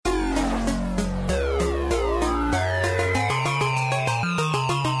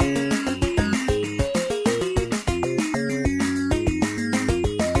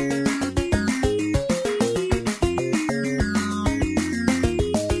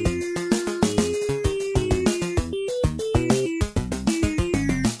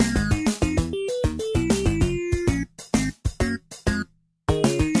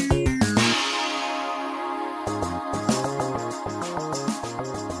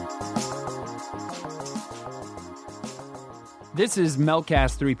This is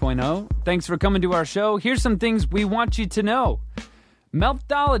Meltcast 3.0. Thanks for coming to our show. Here's some things we want you to know.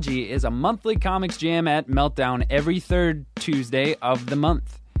 Meltology is a monthly comics jam at Meltdown every third Tuesday of the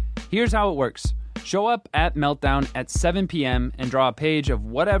month. Here's how it works. Show up at Meltdown at 7 p.m. and draw a page of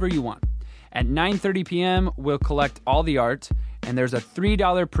whatever you want. At 9:30 p.m., we'll collect all the art, and there's a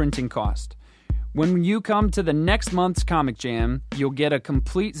 $3 printing cost. When you come to the next month's comic jam, you'll get a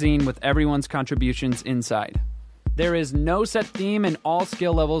complete zine with everyone's contributions inside. There is no set theme and all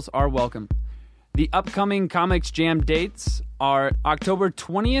skill levels are welcome. The upcoming Comics Jam dates are October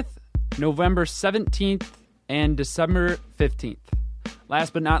 20th, November 17th, and December 15th.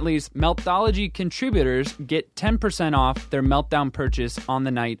 Last but not least, Meltology contributors get 10% off their Meltdown purchase on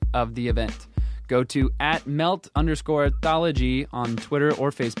the night of the event. Go to @melt_thology on Twitter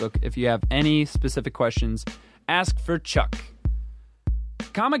or Facebook if you have any specific questions. Ask for Chuck.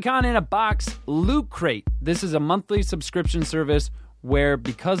 Comic-Con in a Box Loot Crate. This is a monthly subscription service where,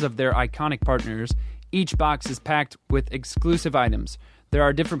 because of their iconic partners, each box is packed with exclusive items. There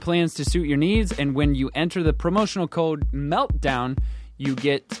are different plans to suit your needs, and when you enter the promotional code MELTDOWN, you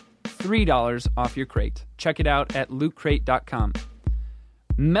get $3 off your crate. Check it out at lootcrate.com.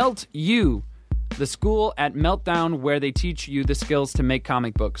 Melt U, the school at Meltdown where they teach you the skills to make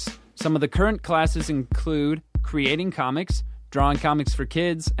comic books. Some of the current classes include creating comics, drawing comics for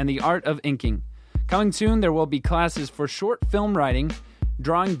kids, and the art of inking. Coming soon, there will be classes for short film writing,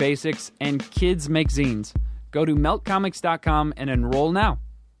 drawing basics, and kids make zines. Go to meltcomics.com and enroll now.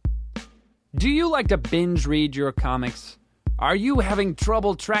 Do you like to binge read your comics? Are you having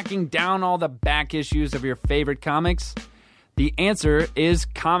trouble tracking down all the back issues of your favorite comics? The answer is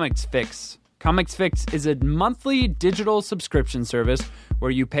Comics Fix. Comics Fix is a monthly digital subscription service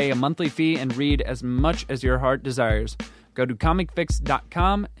where you pay a monthly fee and read as much as your heart desires. Go to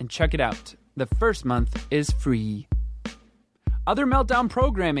comicfix.com and check it out. The first month is free. Other Meltdown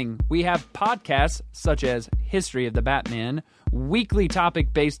programming. We have podcasts such as History of the Batman, weekly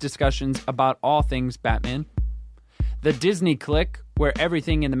topic-based discussions about all things Batman, The Disney Click, where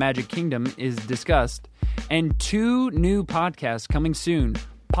everything in the Magic Kingdom is discussed, and 2 new podcasts coming soon,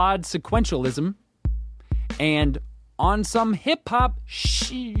 Pod Sequentialism and On Some Hip-Hop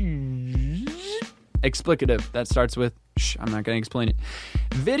Explicative. That starts with I'm not going to explain it.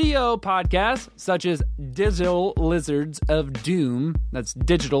 Video podcasts such as Digital Lizards of Doom. That's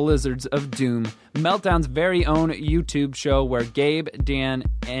Digital Lizards of Doom. Meltdown's very own YouTube show where Gabe and Dan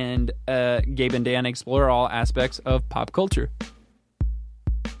explore all aspects of pop culture.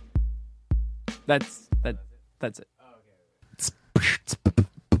 That's it.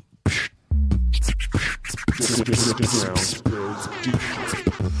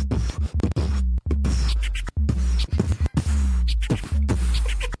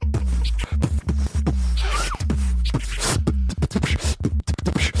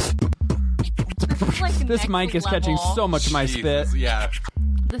 This mic is catching so much of my spit. Yeah.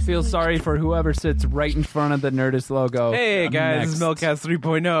 Feel sorry for whoever sits right in front of the Nerdist logo. Hey guys, this is Meltcast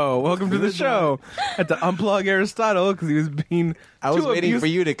 3.0. Welcome to the show. I had to unplug Aristotle because he was being waiting for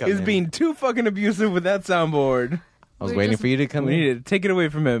you to come in. He was being too fucking abusive with that soundboard. I was waiting for you to come We in. needed to take it away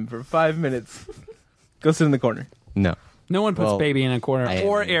from him for 5 minutes. Go sit in the corner. No. No one puts baby in a corner. I am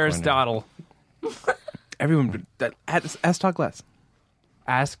Or in a Aristotle. Everyone, ask Todd Glass.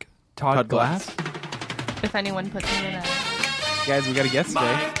 Ask Todd Glass. If anyone puts me in a... Guys, we got a guest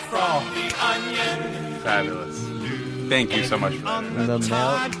today. Fabulous. Thank you so much for that. The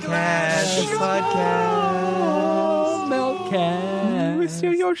Meltcast podcast. Meltcast. We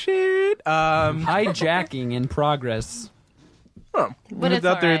steal your shit. Hijacking in progress. Oh, But it's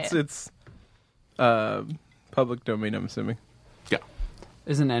out there. alright. It's public domain, I'm assuming. Yeah.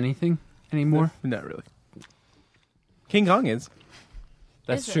 Isn't anything anymore? Not really. King Kong is.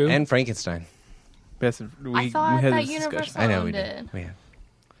 That's Is it? true. And Frankenstein. Yes, I we thought had that this Universal discussion. I know we owned did. it. We have.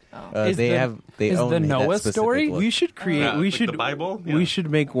 Oh. Is They the own the that Noah specific story? look. We should create. Yeah, we like should the Bible? Yeah. We should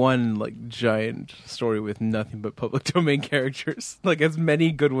make one like giant story with nothing but public domain characters, like as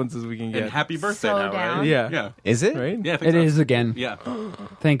many good ones as we can get. And happy birthday So now, down. right? Yeah. Yeah. Is it? right? Yeah, I think It so. is again. Yeah.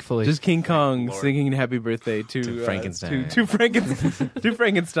 Thankfully. Just King Kong Lord. singing "Happy Birthday" to Frankenstein. to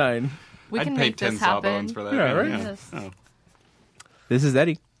Frankenstein. We I'd can pay make 10 this happen. sawbones for that. Yeah, right? Yes. Oh. This is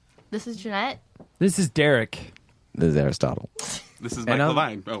Eddie. This is Janette. This is Derrick. This is Aristotle. This is And Mike on-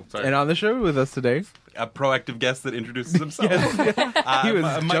 Levine. Oh, sorry. And on the show with us today, A proactive guest that introduces himself. he was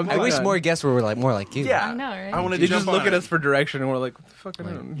jumping I wish on. more guests were more like you. Yeah. I know, right? I want to They jump just look on at it. us for direction, and we're like, "What the fuck?" I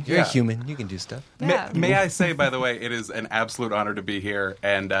don't know. You're Yeah. a human. You can do stuff. Yeah. May I say, by the way, it is an absolute honor to be here.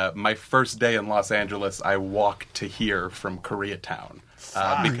 And my first day in Los Angeles, I walked to here from Koreatown.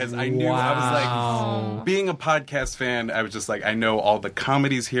 because I knew I was like, being a podcast fan, I was just like, I know all the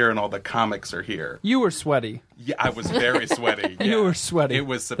comedies here and all the comics are here. You were sweaty. Yeah, I was very sweaty. Yeah. You were sweaty. It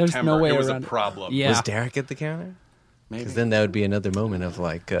was There's September. no way it was a around it. problem. Yeah. Was Derrick at the counter? Maybe. Because then that would be another moment of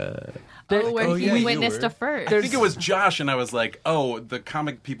like, Where he yeah, you witnessed were. a first. I think it was Josh, and I was like, "Oh, the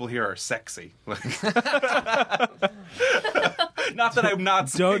comic people here are sexy." Not that I'm not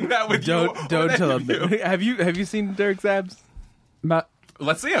saying that with you. Don't tell any of him. you. Have you seen Derrick's abs? But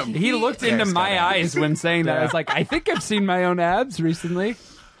Let's see him. he looked into Derek's my got eyes when saying that. I was like, I think I've seen my own abs recently.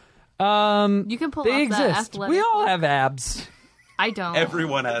 You can pull They off the exist. athletic. We all have abs. I don't.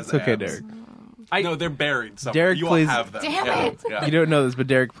 Everyone has. It's okay, abs. Derrick. No, they're buried somewhere. Derrick you plays- all have them. Damn Yeah, it. yeah. You don't know this, but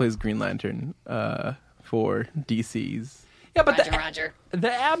Derrick plays Green Lantern for DC's. Yeah, but Roger.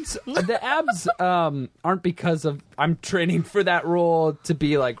 the abs aren't because of I'm training for that role to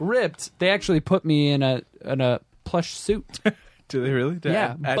be like ripped. They actually put me in a plush suit. Do they really? To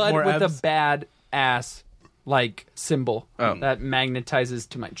Yeah, add but more with abs? a bad ass like symbol Oh. that magnetizes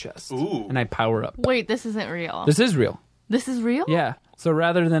to my chest. Ooh. And I power up. Wait, this isn't real. This is real. This is real? Yeah. So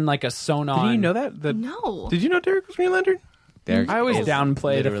rather than like a sewn on. Did you know that? No. Did you know Derrick was Green Lantern? Derrick I always is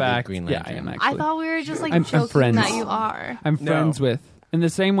downplay the literally fact. Green Yeah, I Lantern. am I actually. thought we were just like I'm joking friends. that you are. I'm friends with. In the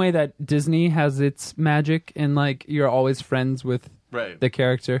same way that Disney has its magic and like you're always friends with Right. the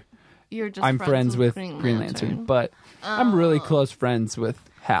character. You're just I'm friends with Green Lantern, but I'm really close friends with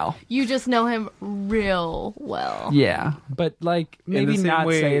Hal. You just know him real well. Yeah, but like maybe same not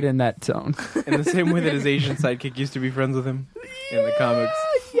way- say it in that tone. In the same way that his Asian sidekick used to be friends with him in the comics.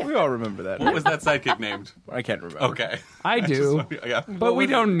 We all remember that. What was that sidekick named? I can't remember. Okay. I do, Yeah. but we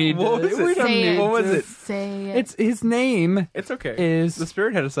don't need to. What was it? We don't Say need it. What was to. it? Say it. It's his name It's okay. is The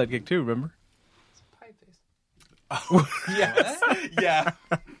Spirit had a sidekick too, remember? Yes. Yeah.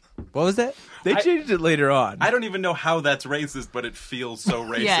 What was that? They changed it later on. I don't even know how that's racist, but it feels so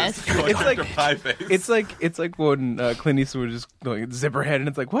racist. Yes. Going It's like- after Pie Face. It's like when Clint Eastwood was just going Zipperhead, and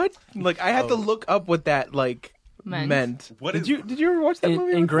it's like what? Like I had to look up what that like meant. What did is- you ever watch that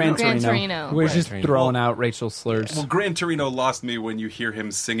movie? in Gran Gran Torino. Torino. We're Gran just Torino. throwing out Rachel slurs. Well, Gran Torino lost me when you hear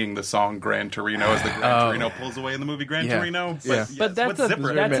him singing the song Gran Torino as the Gran Torino pulls away in the movie Gran Yeah. Torino. But, Yeah. yes, But that's what's a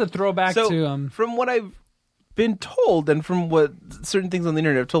Zipper? that's a throwback So to from what I've been told, and from what certain things on the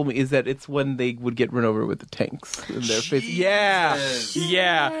internet have told me, is that it's when they would get run over with the tanks in their face. Yeah,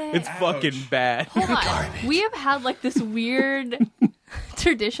 yeah, it's fucking bad. Hold on. We have had like this weird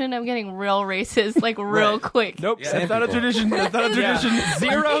tradition of getting real racist like real Right. quick. Nope, Sand that's not a people. tradition. That's not a tradition.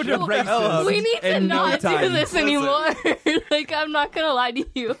 zero to racist. We need to in no not do time. this anymore. Like I'm not gonna lie to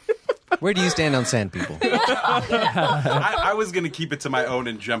you. Where do you stand on sand people? I was going to keep it to my own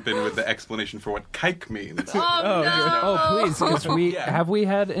and jump in with the explanation for what kike means. Oh, no. Oh please, because we Yeah. have we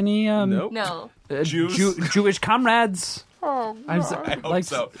had any Nope. No. Jews? Jewish comrades? Oh, I was, I hope like,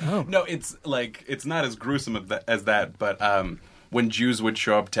 so. No, it's like it's not as gruesome as that, but when Jews would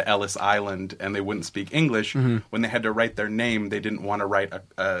show up to Ellis Island and they wouldn't speak English, when they had to write their name, they didn't want to write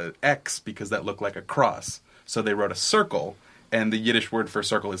a X because that looked like a cross. So they wrote a circle, and the Yiddish word for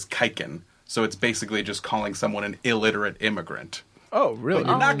circle is kiken. So it's basically just calling someone an illiterate immigrant. Oh, really?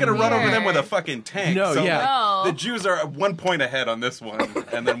 You're not going to run over them with a weird. fucking tank. No, so yeah. like, No. the Jews are 1 point ahead on this one,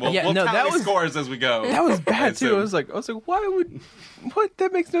 and then we'll Yeah, we'll no, that tally was- scores as we go. That was bad too. assume. I was like, why would? What?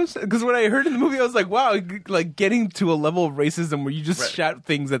 That makes no sense. Because when I heard in the movie, I was like, wow, like getting to a level of racism where you just Right. shout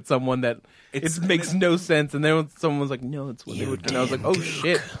things at someone that It's- it makes no sense. And then someone was like, no, it's what they would. And I was like, oh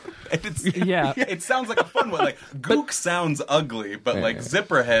shit. yeah. It sounds like a fun one. Like Gook sounds ugly, but like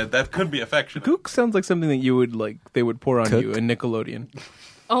Zipperhead, that could be affectionate. Gook sounds like something that you would like. They would pour on Cook? you in Nickelodeon,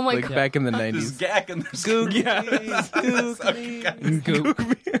 Oh my like god. back in the There's 90s. Gak and there's Gook, yeah.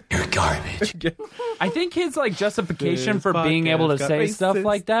 I think his like justification This for being able to podcast got say stuff racist.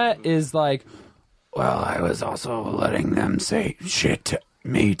 like that is like, well, I was also letting them say shit to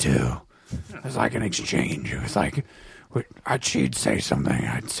me too. It was like an exchange. It was like, she'd say something,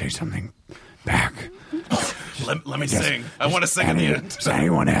 I'd say something back. Let me sing. I want to sing at the end. Does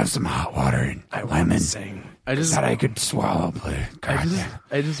anyone have some hot water and lemon I just, that I could swallow, please?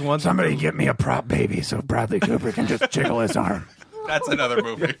 I just want Somebody get me a prop baby so Bradley Cooper can just jiggle his arm. That's another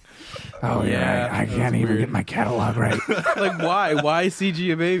movie. Oh Yeah, I that can't was even weird. get my catalog right. like why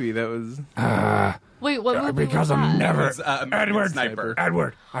CG a baby? That was Wait, what movie because was I'm that? never It's, American Sniper.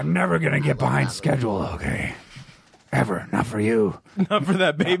 Edward. I'm never gonna get behind schedule. Okay, ever. Not for you. not for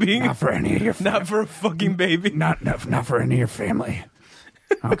that baby. Not for any of your. Not for a fucking baby. Not for any of your family.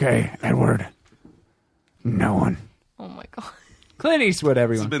 Okay, Edward. No one. Oh my god. Clint Eastwood. This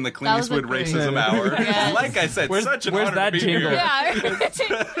Everyone. has been the Clint That was a Eastwood great- Racism Hour. Yes. Like I said, such an where's honor that to be jingle? here. Yeah.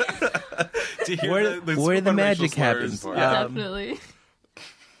 To hear Where the super magic racial happens. slurs. Yeah. Definitely.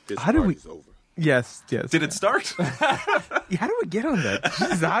 This How did we- party's over. Yes. Did it start? How do we get on that?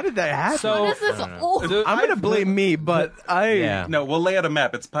 Jesus, how did that happen? So What is this? Oh, I'm gonna blame me, but Yeah. No, we'll lay out a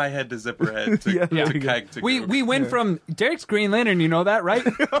map. It's pie head to zipper head to, Yeah, there to we go. kike to we Groot. went from Derek's Green Lantern, you know that, right?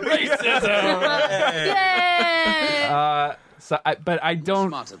 yay! But I don't.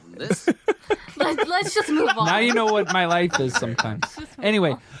 Smarter than this. Let's just move on. Now you know what my life is sometimes.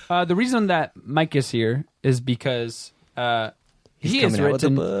 Anyway, the reason that Mike is here is because he has coming out with a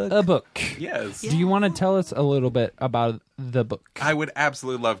written book. a book. Yes. Do you want to tell us a little bit about the book? I would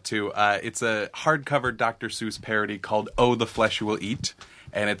absolutely love to. It's a hardcover Dr. Seuss parody called Oh, the Flesh You Will Eat.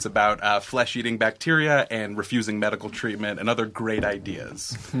 And it's about flesh-eating bacteria and refusing medical treatment and other great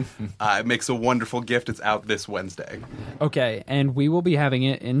ideas. It makes a wonderful gift. It's out this Wednesday. Okay, and we will be having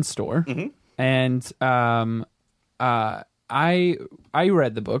it in store. And I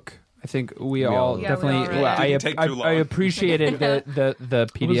read the book. I think we all Yeah, definitely. we all read well, it. I, Didn't take too long. I appreciated the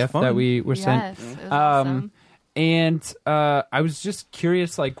PDF fun. that we were sent. Yes, it was awesome. And I was just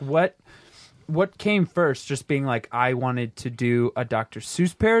curious, like what came first? Just being like, I wanted to do a Dr.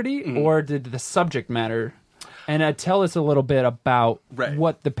 Seuss parody, or did the subject matter? And tell us a little bit about Right.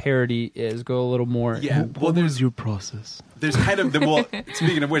 what the parody is. Go a little more. Yeah. Well, there's your process? There's kind of well,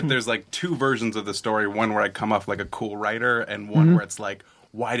 speaking of which, there's like two versions of the story. One where I come off like a cool writer, and one where it's like,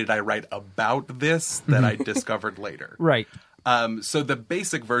 why did I write about this that I discovered later? Right. So the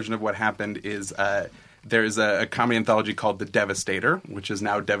basic version of what happened is there's a comedy anthology called The Devastator, which is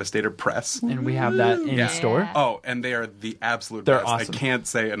now Devastator Press. And we have that in Yeah. store. Oh, and they are the absolute They're best. awesome. I can't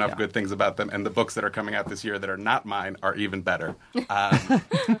say enough Yeah. good things about them. And the books that are coming out this year that are not mine are even better.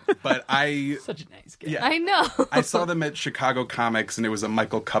 But I... Such a nice guy. Yeah. I know. I saw them at Chicago Comics, and it was a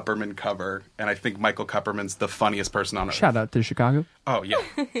Michael Kupperman cover. And I think Michael Kupperman's the funniest person on earth. Shout out to Chicago. Oh, yeah.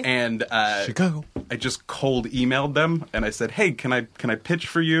 And Chicago. I just cold emailed them, and I said, hey, can I pitch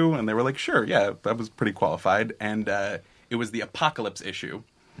for you? And they were like, sure, yeah, that was pretty qualified. And it was the Apocalypse issue.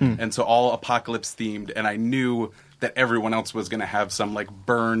 And so all Apocalypse themed, and I knew that everyone else was going to have some like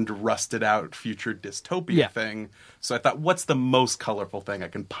burned, rusted out future dystopia Yeah. thing. So I thought, what's the most colorful thing I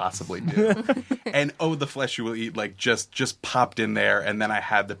can possibly do? And Oh, the Flesh You Will Eat like just popped in there, and then I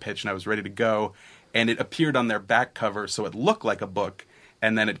had the pitch and I was ready to go. And it appeared on their back cover, so it looked like a book.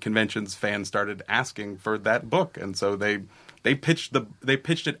 And then at conventions, fans started asking for that book, and so they pitched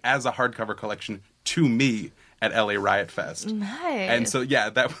it as a hardcover collection to me at LA Riot Fest. Nice. And so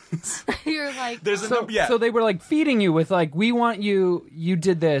yeah, that was You're like, there's So, yeah. so they were like feeding you with like, we want you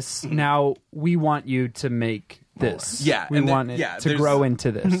did this, now we want you to make this. Yeah, We and then- want it yeah, to there's- grow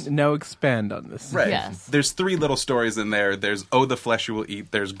into this. Now expand on this. Right. Yes. There's 3 little stories in there. There's Oh, the Flesh You Will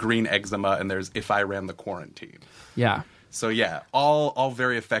Eat. There's Green Eczema, and there's If I Ran the Quarantine. Yeah. So yeah, all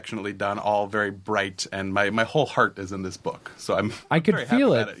very affectionately done, all very bright, and my whole heart is in this book. So I could very happy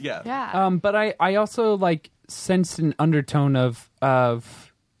feel about it. Yeah. yeah. But I also like sensed an undertone of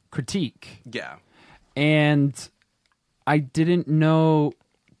critique. Yeah. And I didn't know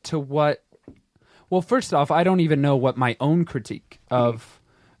to what. Well, first off, I don't even know what my own critique of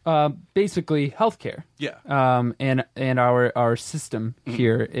basically healthcare, Yeah. and our system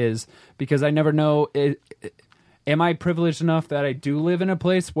here is, because I never know. Am I privileged enough that I do live in a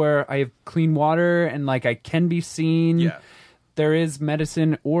place where I have clean water and like I can be seen? Yeah. There is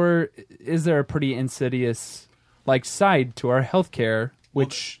medicine, or is there a pretty insidious like side to our healthcare,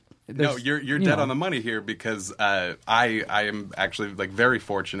 which No, there's, you're you dead know. on the money here, because I am actually like very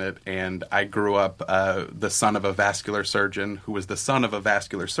fortunate, and I grew up the son of a vascular surgeon who was the son of a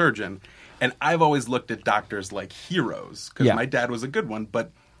vascular surgeon, and I've always looked at doctors like heroes, because Yeah. my dad was a good one,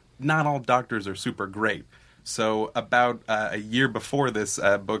 but not all doctors are super great. So about a year before this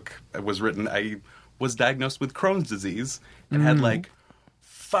book was written, I was diagnosed with Crohn's disease and had like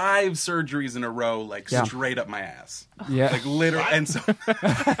 5 surgeries in a row, like Yeah. straight up my ass. Yeah. Like literally. And so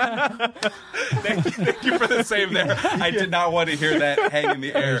thank you for the save there. I did not want to hear that hang in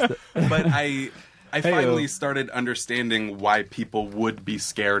the air. But I finally started understanding why people would be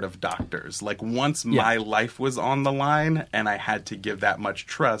scared of doctors. Like once my life was on the line and I had to give that much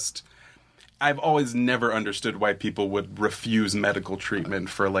trust, I've always never understood why people would refuse medical treatment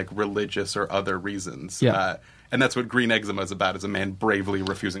for like religious or other reasons. Yeah. And that's what Green Eczema is about, is a man bravely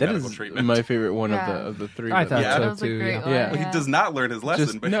refusing That medical is treatment. my favorite one Yeah. of the 3. I thought Yeah. that so was a too. great Yeah. one. Yeah. He does not learn his lesson.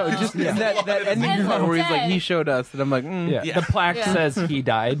 Just but just that ending And part where he's like, dead. he showed us, and I'm like, Yeah. Yeah. The plaque Yeah. says he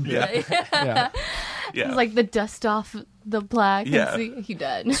died. Yeah. Yeah. It's like the dust off the plaque. Yeah. And see, he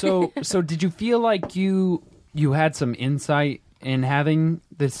died. So did you feel like you had some insight in having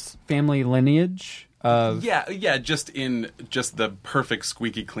this family lineage? Yeah, just the perfect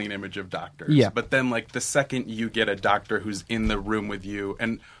squeaky clean image of doctors. Yeah. But then, like, the second you get a doctor who's in the room with you,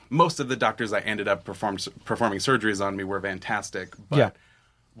 and most of the doctors I ended up performing surgeries on me were fantastic. But Yeah.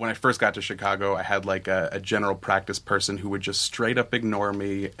 when I first got to Chicago, I had, like, a general practice person who would just straight up ignore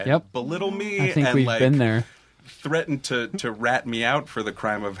me and belittle me. I think and, we've like, been there. threatened to rat me out for the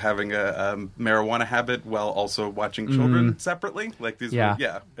crime of having a marijuana habit while also watching children separately. Like these, Yeah.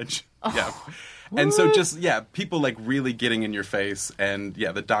 yeah. And so just people like really getting in your face, and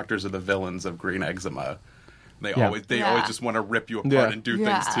the doctors are the villains of green eczema. They always just want to rip you apart and do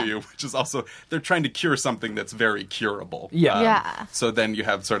things to you, which is also they're trying to cure something that's very curable. Yeah. So then you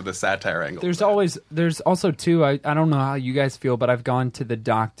have sort of the satire angle. There's also too. I don't know how you guys feel, but I've gone to the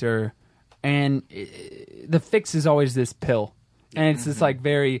doctor. And the fix is always this pill, and it's this like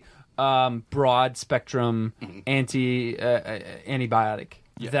very broad spectrum antibiotic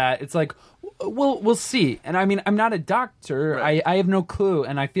that it's like we'll see. And I mean, I'm not a doctor. Right. I have no clue,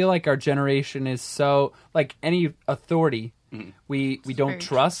 and I feel like our generation is so like any authority we don't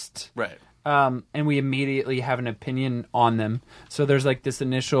trust, right. and we immediately have an opinion on them. So there's like this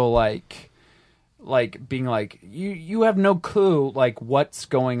initial like being like you have no clue like what's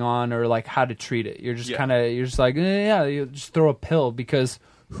going on or like how to treat it. You're just you're just like you just throw a pill because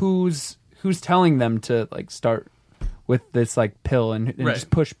who's telling them to like start with this like pill and just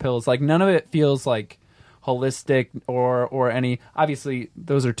push pills. Like none of it feels like holistic or any. Obviously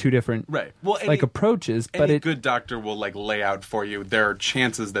those are two different approaches. But any good doctor will like lay out for you. There are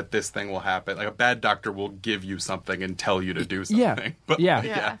chances that this thing will happen. Like a bad doctor will give you something and tell you to do something.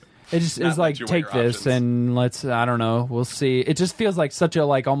 It just is like, take this and let's, I don't know, we'll see. It just feels like such a,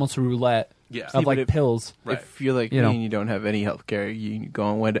 like, almost roulette of, like, pills. Right. If you're like me and you don't have any health care, you go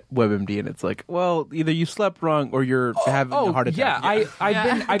on WebMD and it's like, well, either you slept wrong or you're having a heart attack.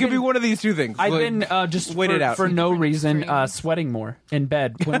 I could be one of these two things. I've been just wait it out. for no reason sweating more in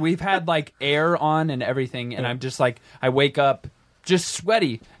bed when we've had, like, air on and everything, and I'm just, like, I wake up just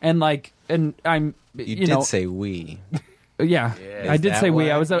sweaty and, like, and I'm, you know. did say we. Yeah, I did say we.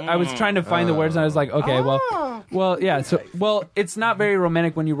 I was trying to find the words, and I was like, okay, well, yeah. So, well, it's not very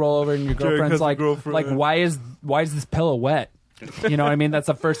romantic when you roll over and your girlfriend's like, why is this pillow wet? You know what I mean? That's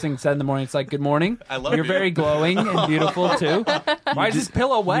the first thing said in the morning. It's like, good morning. I love You're you. very glowing and beautiful too. Why is this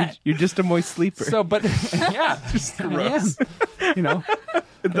pillow wet? You're just a moist sleeper. So, but yeah, I am. You know,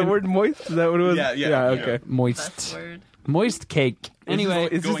 the word moist, is that what it was? Yeah, okay. Best word. Moist cake. Anyway,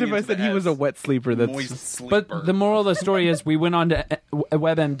 It's just going if I into said the he was a S. wet sleeper. That's Moist just, sleeper. but the moral of the story is we went on to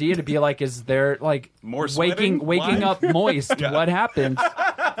WebMD to be like, is there like More waking sweating? up moist? What happened?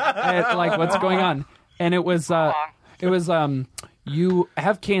 And, like what's going on? And it was you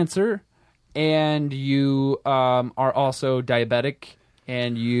have cancer and you are also diabetic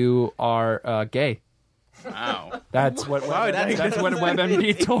and you are gay. Wow. That's what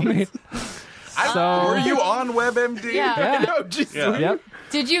WebMD told me. So Were you on WebMD? Yeah. no, just Yep.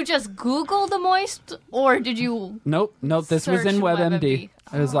 Did you just Google the moist, or did you? Nope. This was in Search WebMD. WebMD.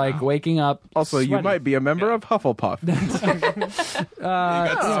 It was like waking up. Also, you sweaty. might be a member of Hufflepuff. You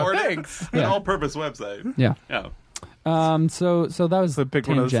got sorted. thanks. An all-purpose website. Yeah. Yeah. So that was So pick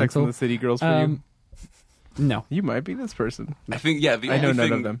one of the Sex and the City girls for you. No. You might be this person. I think the I only know none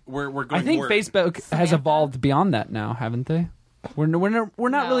thing of them. we're going I think more, Facebook has Samantha? evolved beyond that now, haven't they? We're not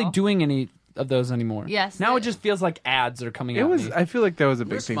really No. doing any of those anymore. Yes, Now it- it just feels like ads are coming It at was. me. I feel like that was a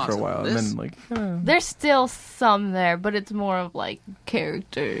big We're thing for a sponsored while, for and this. then like, There's still some there, but it's more of like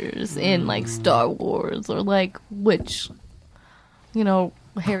characters in like Star Wars or like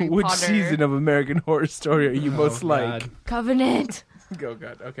Harry which Potter. season of American Horror Story are you most like? God. Covenant. Oh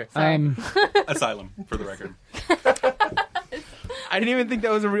God. Okay. Asylum, for the record. I didn't even think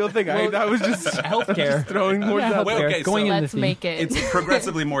that was a real thing. I was just healthcare. throwing words out Well, there. okay, going so in Let's the make it. It's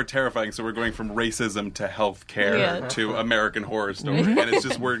progressively more terrifying, so we're going from racism to healthcare Yeah. to American Horror Story, and it's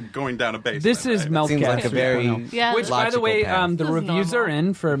just we're going down a basement. This is right? Meltcast. Seems like a very 3.0. Yeah. Which, by the logical way, path. the This is reviews normal. are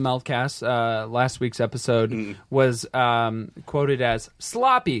in for Meltcast. Last week's episode was quoted as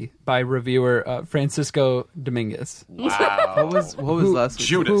sloppy by reviewer Francisco Dominguez, Wow. What was last week?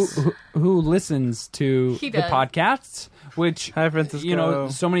 Judas? who listens to He the does. podcasts. Which, Hi, Francisco. you know,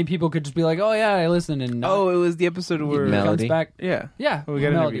 so many people could just be like, "Oh yeah, I listen," and not- Oh, it was the episode where it comes Melody. back. Yeah. Yeah, We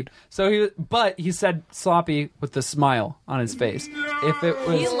got Melody. interviewed. So he said sloppy with the smile on his face. If it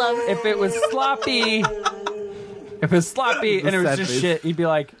He loves was sloppy, if it was sloppy and it was sad just face. shit, he'd be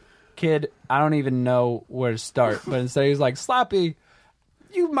like, "Kid, I don't even know where to start." But instead, he was like, "Sloppy,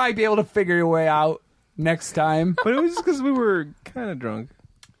 you might be able to figure your way out next time." But it was just because we were kind of drunk,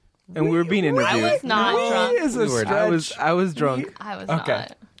 and we were being interviewed. I was not drunk. Is a We were- stretch. I was drunk. I was Okay.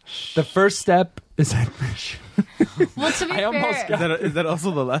 not. The first step is admission. Well, to be I almost fair, Is that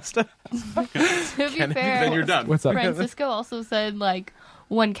also the last step? to be fair, Then you're done. What's up? Francisco also said, like,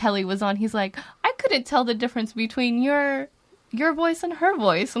 when Kelly was on, he's like, I couldn't tell the difference between your voice and her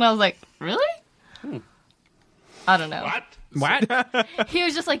voice. And I was like, really? I don't know. What? He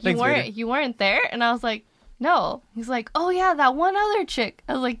was just like, Thanks, Vader. you weren't there? And I was like, no. He's like, oh yeah, that one other chick.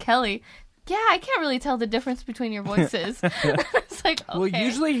 I was like, Kelly. Yeah, I can't really tell the difference between your voices. It's like, okay. Well,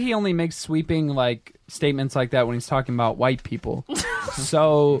 usually he only makes sweeping like statements like that when he's talking about white people.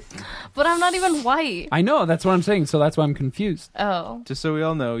 So But I'm not even white. I know that's what I'm saying. So that's why I'm confused. Oh, Just so we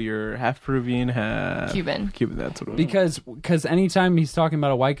all know, you're half Peruvian, half Cuban. That's what it was. Because anytime he's talking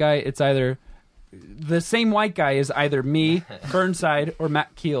about a white guy, it's either the same white guy is either me, Burnside, or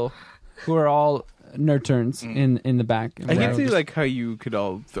Matt Keel, who are all nerd turns in the back. I can see like how you could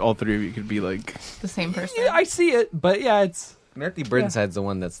all three of you could be like. The same person. Yeah, I see it, but yeah, it's Matthew Burnside's the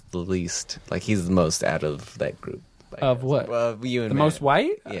one that's the least. Like, he's the most out of that group. I Of guess. what? Well, you and the Matt. most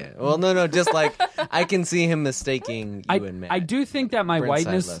white. Yeah. Well, no. Just like I can see him mistaking you and Matt. I do think that my Burnside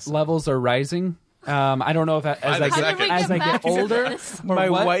whiteness less. levels are rising. I don't know if as I How did we get, as I get get back to older, this? or My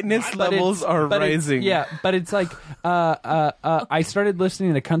what, whiteness but levels it's- are but it's- rising. Yeah, but it's like I started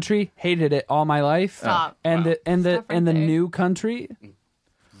listening to country, hated it all my life, Stop. and the Stop right the there. new country.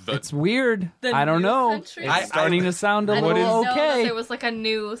 The- It's weird. The I don't new know. country? It's starting to sound a I little didn't know that okay. there was like a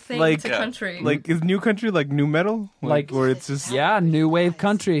new thing Like- to country. Like, is new country like new metal? Like- where it's just Yeah, new wave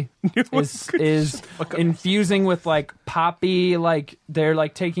country is infusing with like poppy, like they're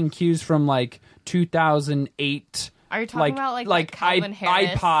like taking cues from like 2008. Are you talking about like Calvin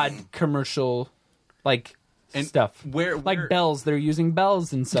Harris? iPod commercial, like And stuff? where- like bells? They're using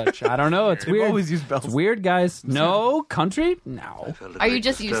bells and such. I don't know. It's They've weird. always used bells. It's weird, guys. No country. No. Are you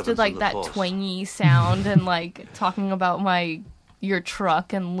just used to like that twangy sound and like talking about your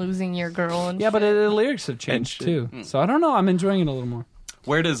truck and losing your girl and Yeah, but shit? the lyrics have changed too. Hmm. So I don't know. I'm enjoying it a little more.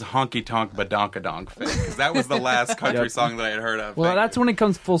 Where does Honky Tonk Badonkadonk fit? Because that was the last country song that I had heard of. Well, Thank that's when it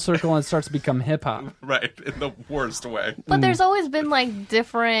comes full circle and it starts to become hip hop. you. Right, in the worst way. But there's always been like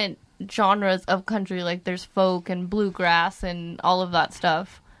different genres of country. Like there's folk and bluegrass and all of that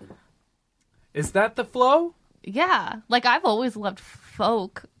stuff. Is that the flow? Yeah, like I've always loved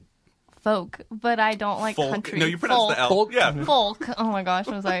folk, but I don't like Folk. country. No, you pronounce the L. Folk. Yeah. Folk. Oh my gosh,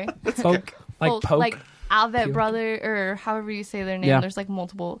 I'm sorry. Folk, like Folk, poke. like Alvet Brother or however you say their name. Yeah. There's like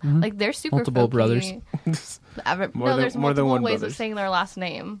multiple. Like they're super Multiple folky. brothers. Avet, More no, than- there's more than multiple one ways brothers. of saying their last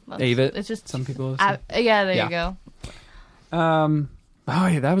name. Avett. It's just Some people. yeah, there Yeah. you go. Oh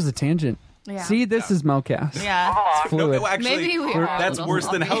yeah, that was a tangent. Yeah. See, this is Melcast. Yeah. It's fluid. No, actually, Maybe we are a that's little worse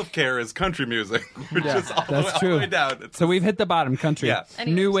than sloppy. healthcare is country music, which Yeah, is all, that's all true. the way down. It's So we've hit the bottom. Country. Yeah.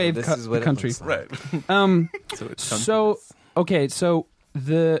 Anyway. New So wave this is what it country. looks like. right. So it's country. So okay, so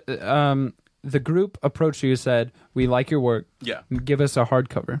the group approached you, said, "We like your work. Yeah. Give us a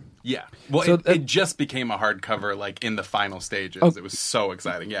hardcover." Yeah. Well, So it just became a hardcover, like in the final stages. Oh. It was so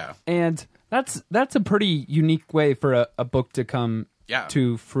exciting. Yeah. And that's a pretty unique way for a book to come Yeah.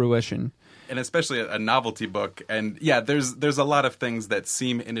 to fruition. And especially a novelty book. And yeah, there's a lot of things that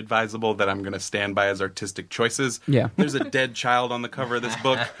seem inadvisable that I'm going to stand by as artistic choices. Yeah. There's a dead child on the cover of this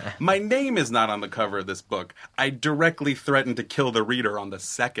book. My name is not on the cover of this book. I directly threatened to kill the reader on the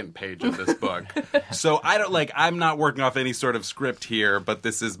second page of this book. So I'm not working off any sort of script here, but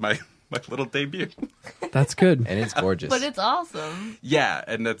this is my little debut. That's good. And it's gorgeous. But it's awesome. Yeah,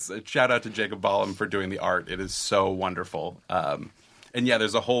 and that's a shout out to Jacob Ballum for doing the art. It is so wonderful. And yeah,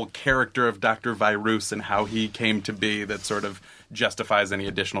 there's a whole character of Dr. Virus and how he came to be that sort of justifies any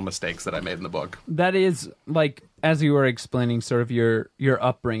additional mistakes that I made in the book. That is, like, as you were explaining, sort of your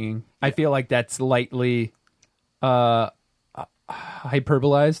upbringing. I feel like that's lightly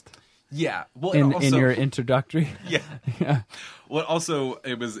hyperbolized Yeah, well, in your introductory. yeah. Well, also,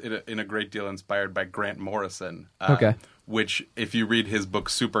 it was in a great deal inspired by Grant Morrison. Okay. Which, if you read his book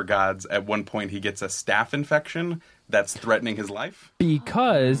Super Gods, at one point he gets a staph infection that's threatening his life.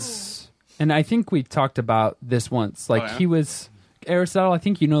 Because, and I think we talked about this once, like yeah? he was, Aristotle, I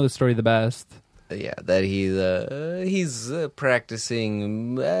think you know the story the best. Yeah, that he's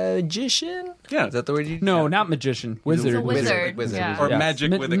practicing magician. Yeah. Is that the word you? No, not magician, wizard. It's a wizard. Wizard. Yeah. Or Yeah.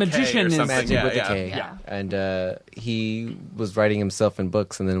 magic with a K magician or is something. Magic yeah, with yeah. a K. Yeah. And he was writing himself in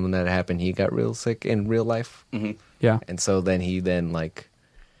books, and then when that happened, he got real sick in real life. Yeah. And so then he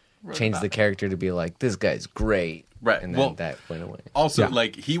changed the character to be like, this guy's great. Right. And then Well, that went away. Also, Yeah.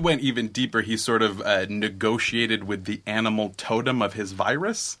 he went even deeper. He sort of negotiated with the animal totem of his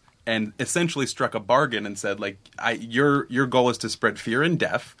virus and essentially struck a bargain and said, your goal is to spread fear and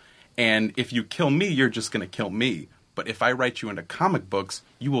death, and if you kill me, you're just going to kill me. but if I write you into comic books,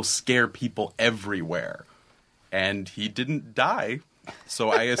 you will scare people everywhere. And he didn't die, so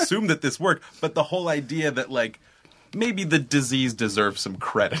I assume that this worked. But the whole idea that, like, maybe the disease deserves some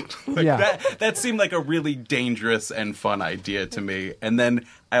credit. That seemed like a really dangerous and fun idea to me. And then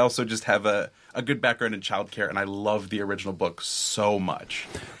I also just have a good background in childcare, and I love the original book so much.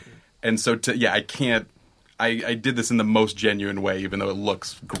 And so, I did this in the most genuine way, even though it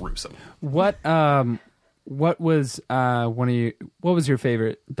looks gruesome. What was your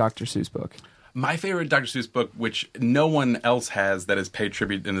favorite Dr. Seuss book? My favorite Dr. Seuss book, which no one else has that is paid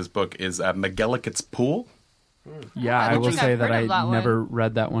tribute in this book, is McGillicud's Pool. Yeah, I will say that I never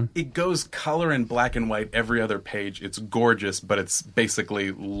read that one. It goes color in black and white every other page. It's gorgeous, but it's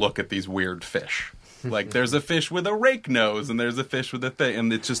basically look at these weird fish. Like, there's a fish with a rake nose, and there's a fish with a thing,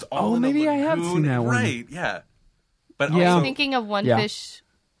 and it's just all in maybe the I have seen that one. Right, yeah. But Yeah. also... I'm thinking of one fish.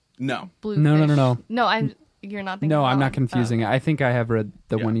 No. Blue No. fish. No, you're not thinking No, of I'm that not one? confusing it. I think I have read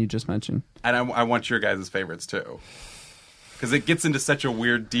the one you just mentioned. And I want your guys' favorites, too. Because it gets into such a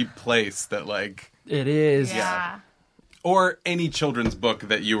weird, deep place that, like... It is. Yeah. Or any children's book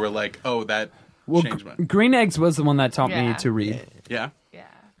that you were like, oh, that changed my... Green Eggs was the one that taught me to read. Yeah? Yeah.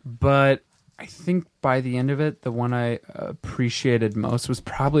 But I think by the end of it, the one I appreciated most was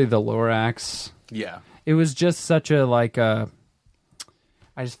probably the Lorax. Yeah. It was just such a, like, I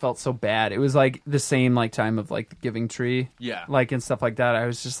just felt so bad. It was like the same like time of like the Giving Tree. Yeah. Like and stuff like that. I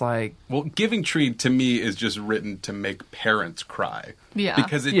was just like... Well, Giving Tree to me is just written to make parents cry. Yeah.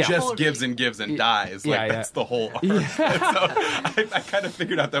 Because it just gives and gives and dies. Like, that's the whole arc. So I kind of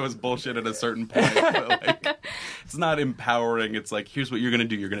figured out that was bullshit at a certain point. But like, it's not empowering. It's like, here's what you're going to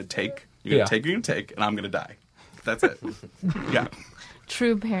do. You're going to take. You're going to take, and I'm going to die. That's it. Yeah.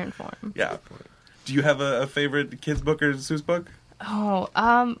 True parent form. Yeah. Do you have a favorite kids book or Seuss book? Oh,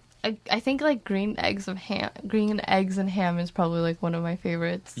 I think like Green Eggs and Ham is probably like one of my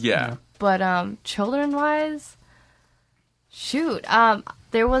favorites. Yeah. But children wise, shoot,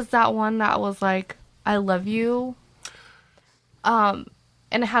 there was that one that was like I love you. And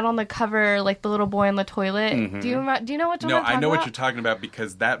it had on the cover like the little boy in the toilet. Mm-hmm. Do you know what I'm talking about? No, I know what you're talking about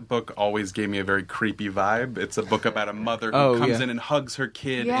because that book always gave me a very creepy vibe. It's a book about a mother who comes in and hugs her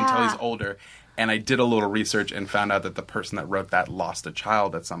kid until he's older. And I did a little research and found out that the person that wrote that lost a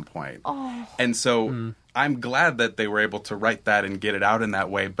child at some point. Oh. And so I'm glad that they were able to write that and get it out in that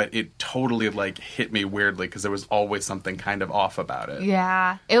way, but it totally like hit me weirdly because there was always something kind of off about it.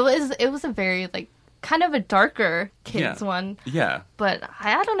 Yeah. It was a very like kind of a darker kids one. Yeah. But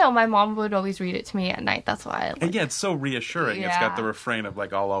I don't know, my mom would always read it to me at night. That's why And it's so reassuring. It's got the refrain of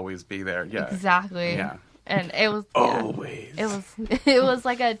like I'll always be there. Yeah. Exactly. Yeah. And it was always. It was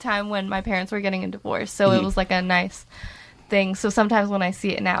like a time when my parents were getting a divorce, so it was like a nice thing. So sometimes when I see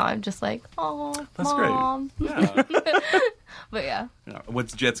it now, I'm just like, oh, that's Mom. great. Yeah. But yeah.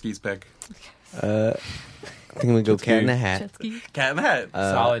 What's Jet Ski's pick? I think we go Cat in the Hat. Jet ski. Cat in the Hat.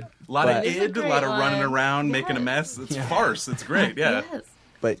 Solid. A lot of It's a id, a great lot of running one. around, making a mess. It's farce. It's great. Yeah. Yes.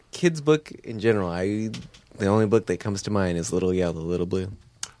 But kids' book in general, the only book that comes to mind is Little Yellow, Little Blue.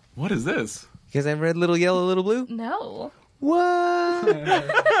 What is this? You guys ever read Little Yellow, Little Blue? No. What?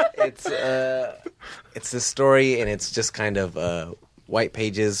 It's a story, and it's just kind of white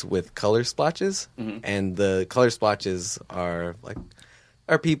pages with color splotches, and the color splotches are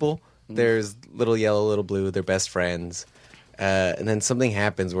people. There's Little Yellow, Little Blue. They're best friends, and then something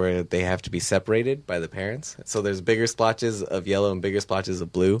happens where they have to be separated by the parents. So there's bigger splotches of yellow and bigger splotches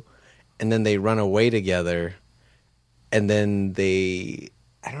of blue, and then they run away together, and then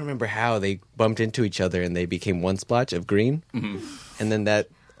I don't remember how they bumped into each other and they became one splotch of green. And then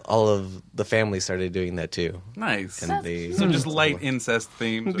all of the family started doing that too. Nice. And So just light incest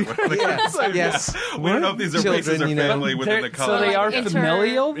themes. Or whatever. Yes. We don't know if these are races or Children, family within the color. So they are Inter-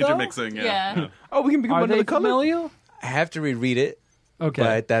 familial, though? Intermixing, Yeah. Oh, we can become Are another they color. familial? I have to reread it, Okay.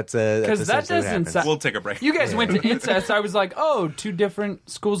 but that's Because that essentially what doesn't happens. sound... We'll take a break. You guys went to incest. I was like, oh, two different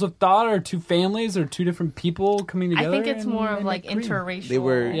schools of thought or two families or two different people coming I together. think it's and- more of and like agreeing. interracial. They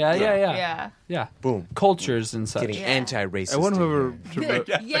were- Yeah. Boom. Cultures and such. Getting anti-racist. I want in whoever here.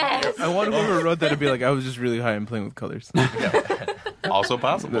 Yes. I want whoever wrote that to be like, I was just really high and playing with colors. Also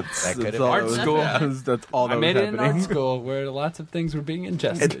possible. That's could have all been. that was- Art school. That's all that I was made it in art happening. school where lots of things were being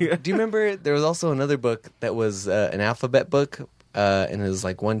ingested. Do you remember there was also another book that was an alphabet book, and it was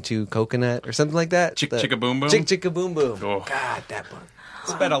like 1, 2 coconut or something like that? Chicka Boom Boom? Chicka Boom Boom. Oh. God, that book.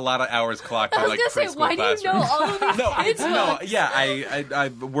 Spent a lot of hours clocked in I was like gonna say, preschool why do you classrooms. know all of these kids No, books? yeah,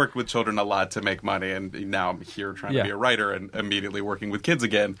 I've worked with children a lot to make money, and now I'm here trying to be a writer and immediately working with kids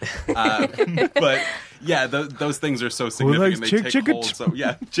again. But yeah, those things are so significant. likes They chick, take chicka, hold. So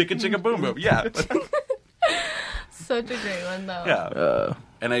yeah, chicka boom boom. Yeah. such a great one, though. Yeah.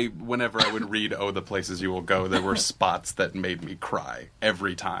 And whenever I would read "Oh, the Places You Will Go," there were spots that made me cry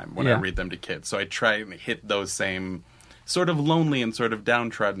every time when I read them to kids. So I try and hit those same sort of lonely and sort of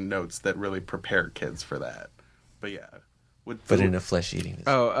downtrodden notes that really prepare kids for that. But yeah. But in a flesh-eating. With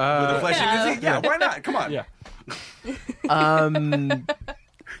a flesh-eating? Yeah, why not? Come on. Yeah.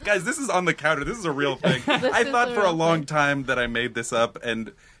 Guys, this is on the counter. This is a real thing. I thought for a long time that I made this up,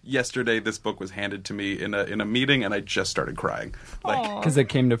 and yesterday this book was handed to me in a meeting, and I just started crying. Because it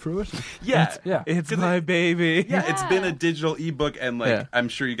came to fruition. Yeah. It's my baby. Yeah, it's been a digital ebook, and I'm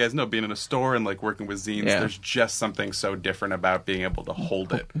sure you guys know, being in a store and working with zines, there's just something so different about being able to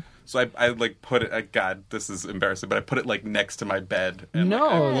hold it. So I put it. God, this is embarrassing, but I put it you to my bed. And,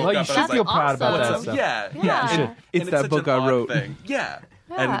 no, you should feel proud about that awesome. stuff. Yeah. It's that book I wrote. Thing. Yeah.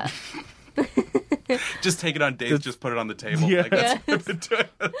 Yeah. And just take it on dates. Just put it on the table. Yeah. That's what I've been doing.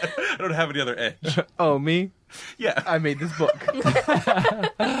 I don't have any other edge. Oh, me? Yeah. I made this book.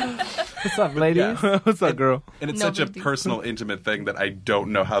 What's up, ladies? What's up, girl? And it's No such a big deal. personal, intimate thing that I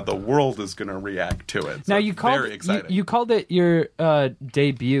don't know how the world is going to react to it. So Now it's very exciting. you called it your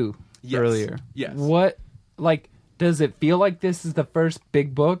debut earlier. Yes. What does it feel like this is the first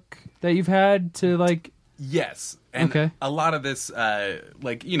big book that you've had to Yes. And Okay. a lot of this,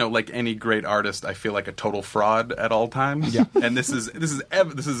 like any great artist, I feel like a total fraud at all times. Yeah. And this is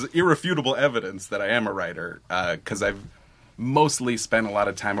irrefutable evidence that I am a writer, because I've mostly spent a lot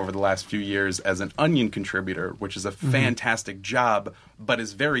of time over the last few years as an Onion contributor, which is a fantastic job, but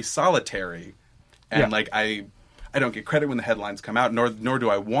is very solitary. And I don't get credit when the headlines come out, nor do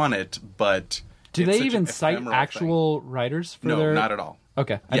I want it. But do it's they such even an cite ephemeral actual writers for thing. their? No, not at all.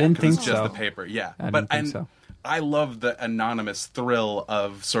 Okay, I Yeah, didn't 'cause think it's just so. the paper. Yeah, I didn't think so. I love the anonymous thrill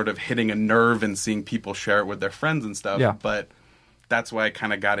of sort of hitting a nerve and seeing people share it with their friends and stuff. Yeah. But that's why I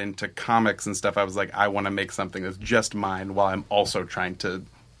kind of got into comics and stuff. I was like, I want to make something that's just mine while I'm also trying to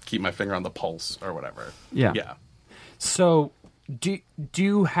keep my finger on the pulse or whatever. Yeah. Yeah. So, do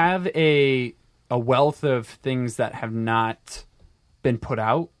you have a wealth of things that have not been put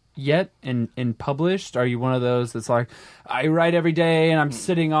out yet and published? Are you one of those that's like, I write every day and I'm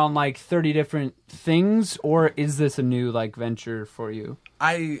sitting on 30 different things, or is this a new venture for you?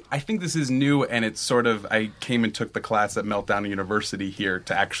 I think this is new, and it's sort of, I came and took the class at Meltdown University here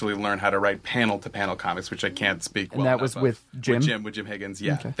to actually learn how to write panel-to-panel comics, which I can't speak well that enough was of. with Jim? With Jim Higgins,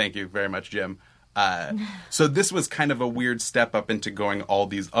 yeah. Okay. Thank you very much, Jim. So this was kind of a weird step up into going all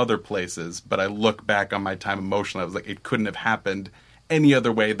these other places, but I look back on my time emotionally, I was like, it couldn't have happened any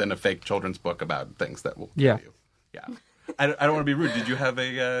other way than a fake children's book about things that will kill you. Yeah. I don't want to be rude. Did you have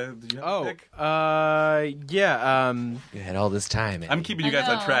a pick? Yeah. You had all this time. I'm keeping you guys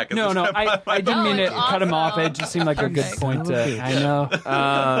on track. No, I didn't mean to it's cut him off. awesome. It just seemed like a good Perfect. point to. I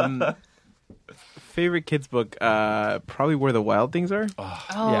know. Favorite kids book? Probably Where the Wild Things Are. Oh,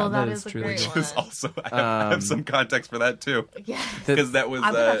 Yeah, that that is is a truly great good. one. Also, I have some context for that too, Yeah. because that was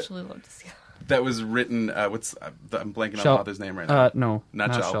I would actually love to see that. that was written. I'm blanking on Shell- the author's name right now. No,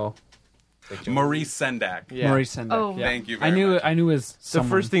 Not Shell. Shell. Maurice Sendak. Yeah. Maurice Sendak. Oh. yeah. Thank you very I knew. much. I knew his. The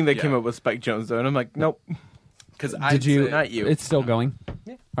first thing that Yeah. came up was Spike Jonze, though, and I'm like, nope. Because Did you? Not you. It's still going.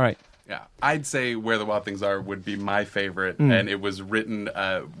 Yeah. All right. Yeah, I'd say Where the Wild Things Are would be my favorite, and it was written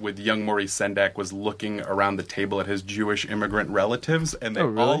with young Maurice Sendak was looking around the table at his Jewish immigrant relatives, and they Oh,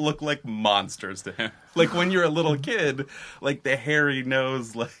 really? all look like monsters to him. Like when you're a little kid, the hairy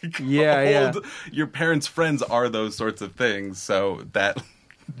nose, Yeah, old, your parents' friends are those sorts of things. So that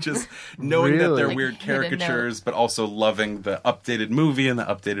just knowing that Really? they're Like weird hidden note. caricatures, but also loving the updated movie and the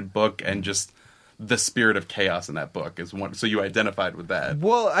updated book, and just the spirit of chaos in that book is one. So you identified with that.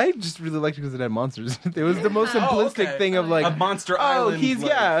 Well, I just really liked it because it had monsters. It was the most simplistic okay. thing of A Monster Island. he's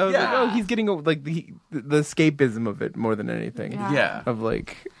I was like, he's getting the escapism of it more than anything. Yeah. Yeah. Of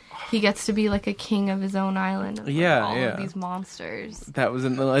He gets to be a king of his own island. Of, Yeah, all yeah. of these monsters. that was. I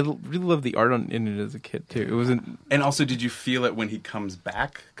really loved the art in it as a kid too. It wasn't. And also, did you feel it when he comes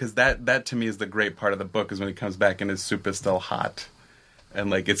back? Because that to me is the great part of the book, is when he comes back and his soup is still hot.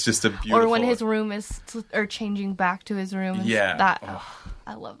 And it's just a beautiful... Or when his room is changing back to his room. And Yeah.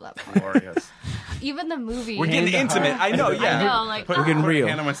 I love that part. glorious. Even the movie. We're getting intimate. I know, yeah. I know, We're getting real.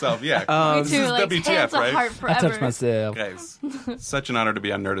 Hand on myself, yeah. me This too. is WTF, hands of right? heart I forever. touched myself. Guys, such an honor to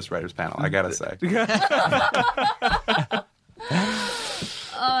be on Nerdist Writers Panel, I gotta say.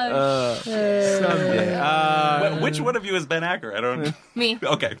 Someday. Which one of you is Ben Acker? I don't... Me,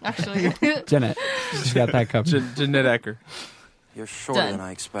 Okay. actually. Janette, she got that covered. Jeanette Ecker. You're shorter Done. than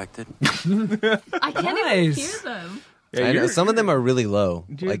I expected. I can't even Nice. hear them. Yeah, I know, you're- some of them are really low.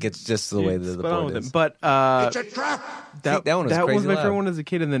 Dude, It's just the way that the spot on board with is. them. But See, that one was that was crazy my loud. favorite one as a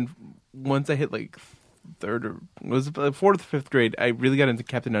kid, and then once I hit third or was it fourth or fifth grade, I really got into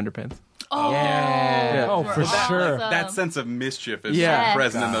Captain Underpants. Oh, Yeah. Oh, for sure. That sense of mischief is Yeah. so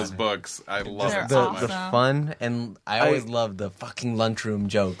present in those books. I love They're it so awesome. much. The fun, and I always loved the fucking lunchroom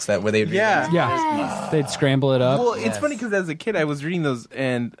jokes that where they Yeah. Yeah, they'd scramble it up. Well, it's Yes. funny because as a kid, I was reading those,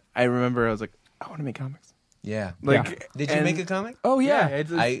 and I remember I was like, I want to make comics. yeah. Like, Did you and- make a comic? Oh yeah,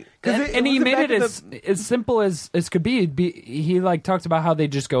 it's- I- 'cause and he was made back it in as simple as could be. He like talked about how they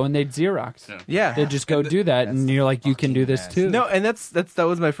just go and they'd Xerox. Yeah. They'd just go do that, and you're like, you can do this too. No, and that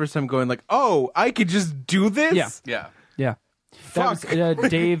was my first time going like, oh, I could just do this. Yeah. Yeah. Yeah, that Fuck. was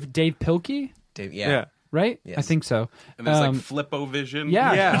Dave Pilkey, Dave, Yeah. right? Yes. I think so. And there's like Flip-O-Vision.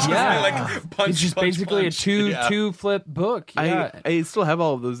 Yeah, Yeah. yeah. Like punch, It's just punch, basically punch. a Yeah. two flip book. Yeah. I still have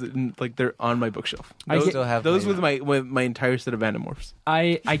all of those, like they're on my bookshelf. I Those, still have those mine. with my entire set of Animorphs.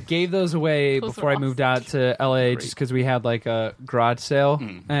 I gave those away Those before are I moved out to LA just because we had like a garage sale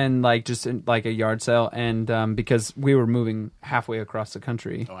and like just like a yard sale, and because we were moving halfway across the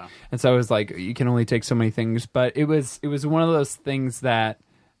country. Oh, wow. And so I was like, you can only take so many things, but it was one of those things that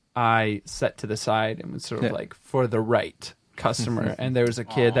I set to the side and was sort of Yeah. like for the right customer. And there was a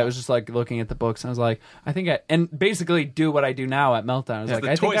kid that was just like looking at the books, and I was like, and basically do what I do now at Meltdown. I was like,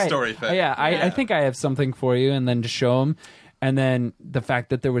 the I Toy think Story thing. I think I have something for you, and then just show him. And then the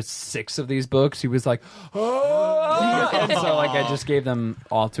fact that there was 6 of these books, he was like, oh! And so like I just gave them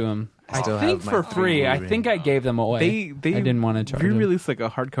all to him. I still think have for my free. I Blu-ray. think I gave them away. They I didn't want to charge them. re-released like a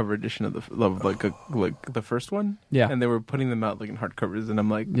hardcover edition of like the first one. Yeah. And they were putting them out like in hardcovers, and I'm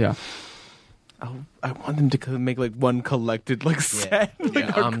like, Yeah. I want them to make like one collected like set. Like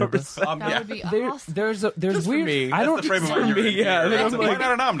Yeah, omnibus. hardcovers. That would be There, awesome. there's Just for weird. me. I That's don't. the frame of for what you're me, in yeah. here. I'm Why like-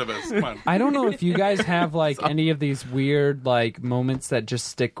 not an omnibus? Come on. I don't know if you guys have like any of these weird like moments that just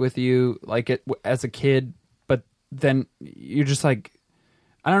stick with you like as a kid, but then you're just like,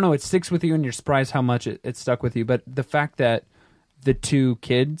 I don't know, it sticks with you and you're surprised how much it stuck with you. But the fact that the 2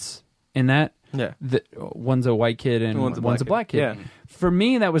 kids in that, Yeah. one's a white kid and One's one's a a black black kid. kid. Yeah. For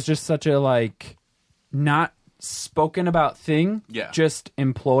me, that was just such a like not spoken about thing, Yeah. just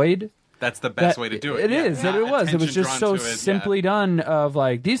employed. That's the best way to do it. It Yeah. is that it was. It was Attention just drawn so to it, simply done. Of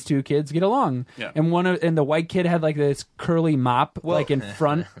like these 2 kids get along, Yeah. and the white kid had like this curly mop like in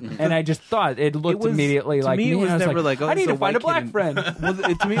front, and I just thought it looked immediately to like me, it and was I was never like, like, oh, I need it's to find a white black kid and-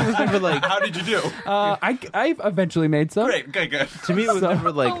 friend. To me, it was never like. How did you do? I eventually made some. Great. Okay, good. To me, it was So-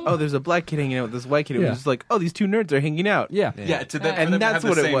 never like, oh, there's a black kid hanging out with this white kid. It Yeah. was just like, oh, these 2 nerds are hanging out. Yeah. Yeah, to them, And for them to that's have the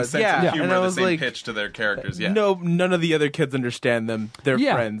what it same was. sense Yeah. of Yeah. humor, And I was the same like- pitch to their characters. Yeah. No, none of the other kids understand them. They're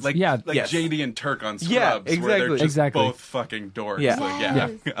Yeah. friends. Like, Yeah. like Yes. JD and Turk on Scrubs, Yeah, where they're exactly. just Exactly. both fucking dorks. Yeah. Like,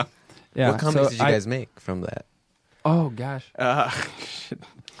 Yes. yeah. Yeah. What comics So did you guys make from that? Oh gosh. Shit.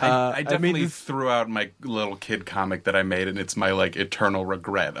 I made definitely this- threw out my little kid comic that I made, and it's my like eternal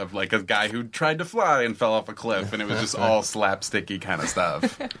regret of like a guy who tried to fly and fell off a cliff, and it was just all slapsticky kind of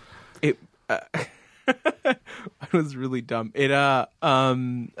stuff. It it was really dumb.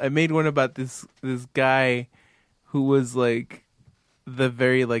 I made one about this guy who was like the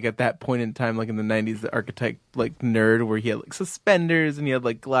very like at that point in time, like in the 90s, the archetype like nerd where he had like suspenders and he had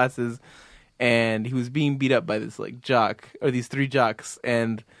like glasses, and he was being beat up by this like jock or these 3 jocks,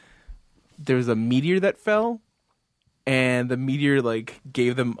 and there was a meteor that fell, and the meteor like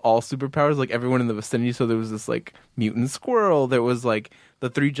gave them all superpowers, like everyone in the vicinity. So there was this like mutant squirrel. There was like the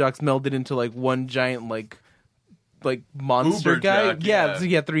 3 jocks melded into like one giant like monster Uber guy. jock, Yeah, yeah. so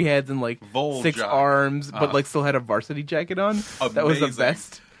he had 3 heads and like Vol 6 jock. arms, but like still had a varsity jacket on. That was the Amazing.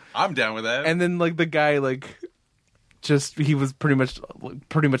 best. I'm down with that. And then like the guy like just he was pretty much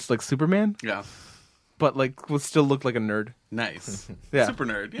like Superman, yeah, but like would still look like a nerd. nice. Yeah. Super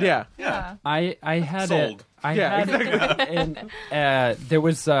nerd. Yeah. Yeah. Yeah. I had Sold. it. I Yeah, had it. And there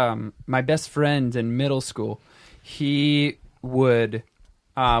was my best friend in middle school. He would.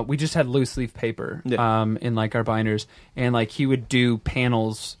 We just had loose leaf paper in like our binders, and like he would do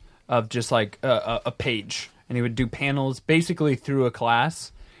panels of just like a page, and he would do panels basically through a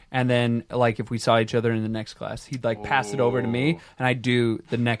class. And then, like, if we saw each other in the next class, he'd like pass it over to me, and I'd do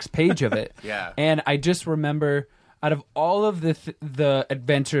the next page of it. Yeah. And I just remember, out of all of the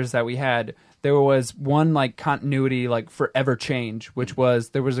adventures that we had, there was one like continuity, like forever change, which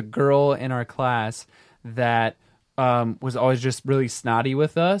was there was a girl in our class that was always just really snotty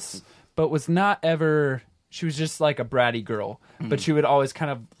with us, but was not ever. She was just like a bratty girl, but she would always kind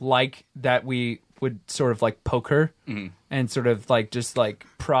of like that we would sort of like poke her and sort of like just like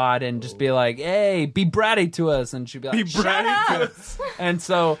prod and just be like, "Hey, be bratty to us," and she'd be like, Be bratty to us. And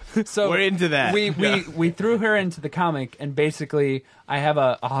so We're into that. We threw her into the comic, and basically I have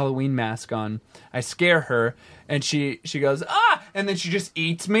a Halloween mask on. I scare her, and she goes, "Ah!" and then she just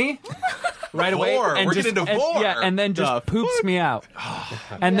eats me. right away. Vor. And We're just, getting to and- Vor. Yeah, and then just poops me out.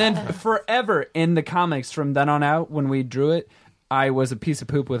 And then forever in the comics from then on out, when we drew it, I was a piece of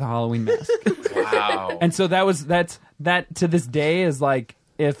poop with a Halloween mask. Wow. And so that to this day is like,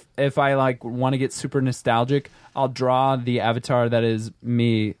 if I like want to get super nostalgic, I'll draw the avatar that is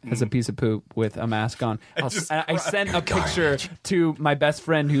me as a piece of poop with a mask on. I sent a picture to my best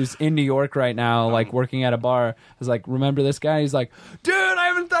friend who's in New York right now, like working at a bar. I was like, "Remember this guy?" He's like, "Dude, I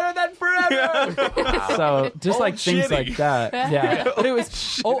haven't thought of that forever." So just like things shitty. like that, yeah. But it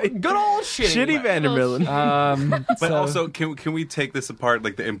was good old shitty. Vandermillen. But also, can we take this apart,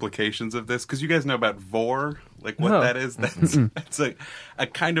 like the implications of this? Because you guys know about Vor, like what that is. That's a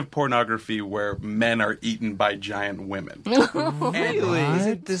kind of pornography where men are eaten by giant women. Really?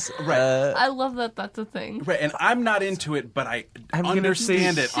 Isn't this I love that that's a thing. Right, and I'm not into it, but I I'm gonna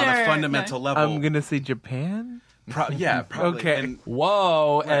understand it on a Sure, fundamental level. I'm gonna say Japan. Yeah, probably. Okay. And,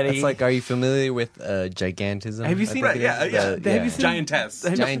 Whoa, Eddie! It's like, are you familiar with gigantism? Have you I seen- think right, it yeah, is? yeah. Have you seen- Giantess.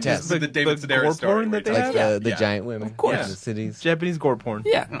 Giantess. The David Sedaris gore story. porn that they right? have? Like the Yeah. giant women. Of course. the cities. Japanese gore porn.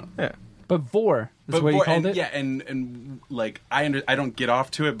 yeah. Yeah. But Vor is But what you Vor- called and, it. Yeah, and like I don't get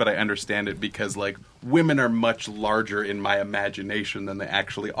off to it, but I understand it because like women are much larger in my imagination than they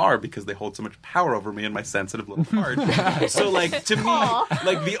actually are because they hold so much power over me in my sensitive little heart. So like to me,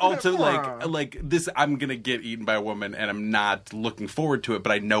 like the ultimate like this, I'm gonna get eaten by a woman, and I'm not looking forward to it,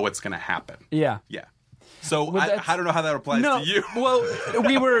 but I know it's gonna happen. Yeah. Yeah. So Well, that's- I don't know how that applies No, to you. well,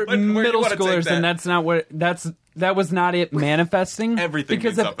 we were Where do you middle wanna take schoolers, that? and that's not what that was not it manifesting. Everything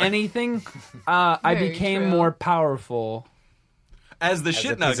because means of something. anything, I Very became true. more powerful. As the a shit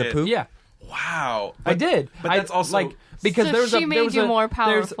piece of nugget. poop? Yeah, Wow. I did. But that's also like because So there was she a, made there was you a, more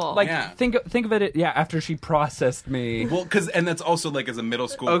there's, powerful. Like Yeah. think of it. Yeah, after she processed me. Well, and that's also like as a middle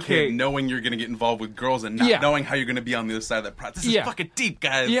school Okay. kid, knowing you're going to get involved with girls and not Yeah. knowing how you're going to be on the other side of that process. This Yeah. is fucking deep,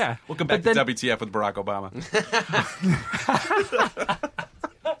 guys. Yeah. Welcome back But to then- WTF with Barack Obama.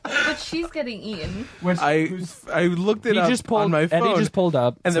 But she's getting eaten. I looked it He up just pulled. on my phone. Eddie just pulled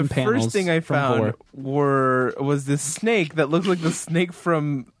up and some the panels first thing I from found Vor. was this snake that looked like the snake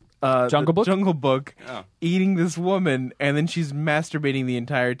from Jungle Book? Jungle Book Oh. eating this woman, and then she's masturbating the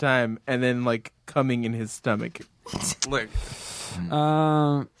entire time, and then like coming in his stomach. Look,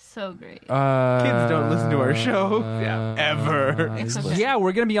 So great. Kids don't listen to our show ever. It's okay. Yeah,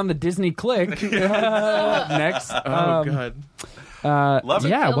 we're gonna be on the Disney Click next. Oh god. love it.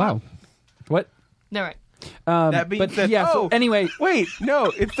 Yeah. Philip. Wow. What? No, right. That being but said, yeah. oh, So anyway. wait, no,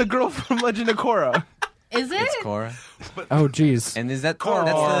 it's the girl from Legend of Korra. Is it? It's Korra. Oh, geez. And is that Korra.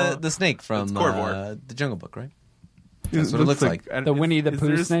 that's the snake from It's Korra. the Jungle Book, right? That's what it looks like. I don't- The Winnie the is Pooh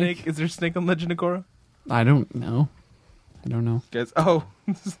there a snake? Is there a snake on Legend of Korra? I don't know. I don't know. Guys, oh,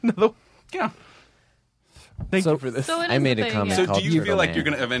 this is another one. Yeah. Thank So- you for this. So it I is made a thing, comment yeah. So called do you feel Turtle like Man. you're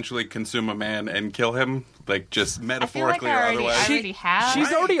going to eventually consume a man and kill him? Like just I feel like metaphorically I or already, otherwise? I already have.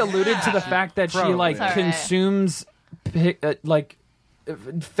 She's already alluded to the fact that she Probably. like It's all right. consumes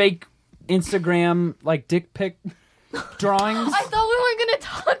fake Instagram like dick pic drawings. I thought we were gonna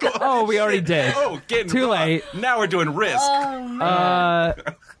talk about. Oh, we already did. Oh, getting Too raw. late. Now we're doing risk. Oh man.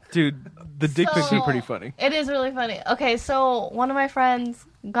 Dude, the dick pics are pretty funny. It is really funny. Okay, so one of my friends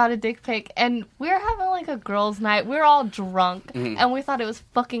got a dick pic, and we were having like a girls' night. We were all drunk, and we thought it was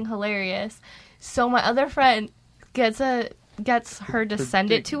fucking hilarious. So my other friend gets her to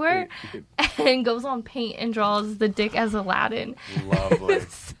send it to her, and goes on Paint and draws the dick as Aladdin. Lovely.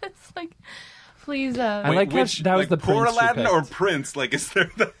 It's like, please. I like how that was the poor Prince she Aladdin picked. or Prince? Like, is there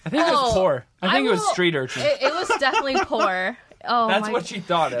the... I think it was poor. I think it was will- street urchin. It was definitely poor. Oh, That's my what she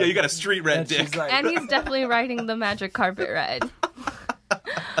thought of. Yeah, you got a street red And she's dick. like- And he's definitely writing the magic carpet red.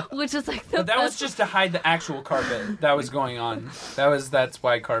 Which is like the But that was best- just to hide the actual carpet that was going on. That's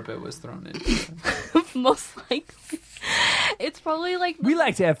why carpet was thrown in. most likely. It's probably like We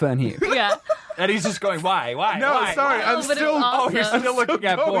like to have fun here. yeah. And he's just going, why? No, Why? sorry, Why? I'm Oh, but it still. was Oh, you're awesome. still looking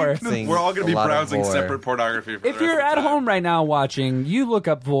at Vor. Seeing We're all going to a be lot of browsing Vor. separate pornography for the If rest you're of the at time. home right now watching, you look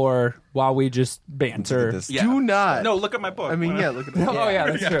up Vor while we just banter. This- Yeah. Do not. No, look at my book. I mean, Why yeah, not? look at that. Oh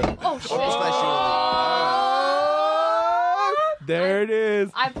yeah, that's true. Oh shit. There it is.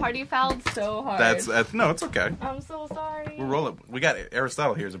 I party fouled so hard. That's no, it's okay. I'm so sorry. We're rolling. We got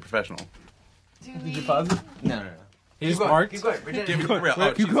Aristotle here as a professional. Did you pause it? No. He just marked. Give me real. Oh,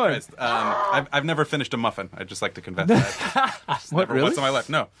 Keep Jesus going. Christ. I've never finished a muffin. I'd just like to confess that. Just What, never really? once in my life.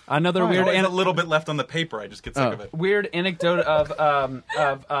 No. Another Weird weird a little bit left on the paper. I just get sick of it. weird anecdote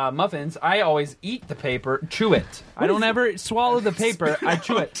of muffins. I always eat the paper, chew it. I don't ever swallow the paper. I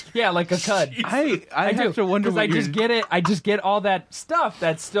chew it. Yeah, like a cud. I I have do to wonder because what I just get it. I just get all that stuff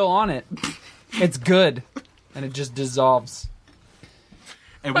that's still on it. It's good, and it just dissolves.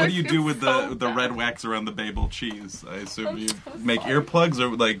 And what do you do with So the bad. red wax around the Babel cheese? I assume you make earplugs,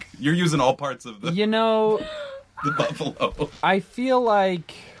 or like you're using all parts of the You know, the buffalo. I feel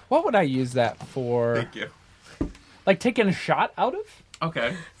like what would I use that for? Thank you. Like taking a shot out of?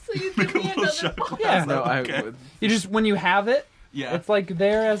 Okay. So you give me another shot. Yeah. No, Okay. I would. You just when you have it, Yeah. it's like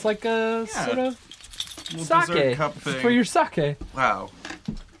there as like a Yeah. sort of Little sake dessert cup thing. for your sake. Wow.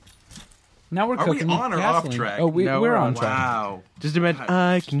 Now we're Are we cooking on or off gasoline. track? Oh, No, we're we're on on. track. Wow. Just imagine,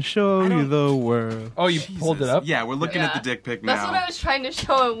 I can show you the world. Oh, you pulled it up? Yeah, we're looking at Yeah. the dick pic now. That's what I was trying to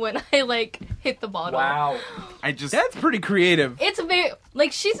show him when I like hit the bottle. Wow. I just That's pretty creative. It's very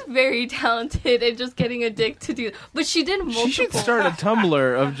like she's very talented at just getting a dick to do, but she did multiple. She should start a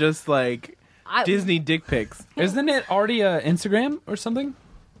Tumblr of just like I, Disney dick pics. Isn't it already Instagram or something?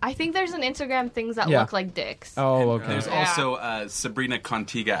 I think there's an Instagram things that Yeah. look like dicks. Oh, okay. There's Yeah. also Sabrina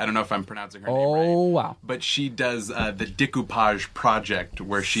Contiga. I don't know if I'm pronouncing her name right. Oh, wow. But she does the decoupage project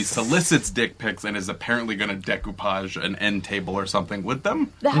where she solicits dick pics and is apparently going to decoupage an end table or something with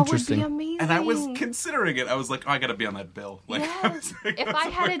them. That would Interesting. be amazing. And I was considering it. I was like, oh, I got to be on that bill. Like, I Yes. was like, If I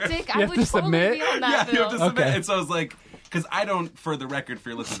had a dick, I have would to totally submit? be on that yeah, you bill. have to submit. Okay. And so I was like, because I don't, for the record, for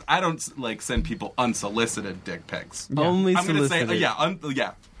your listeners, I don't like send people unsolicited dick pics. Only I'm going to say, solicited.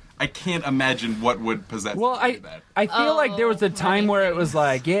 yeah. I can't imagine what would possess Well, me to do that. I feel like there was a time many where it was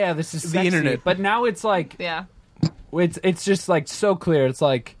like, yeah, this is The sexy. internet. But now it's like, Yeah. it's just like so clear. It's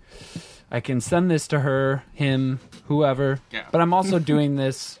like, I can send this to her, him, whoever. Yeah. But I'm also doing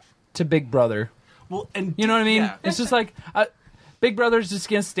this to Big Brother. Well, and You know what I mean? Yeah. It's just like, Big Brother's just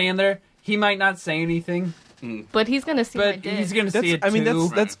going to stand there. He might not say anything, But he's gonna see my but dick. he's going to see it I mean, too.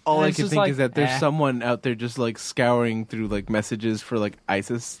 that's all And I it's can just think like, is that there's eh. someone out there just like scouring through like messages for like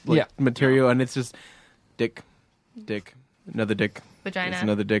ISIS like, Yeah. material, and it's just dick, another dick, Vagina. it's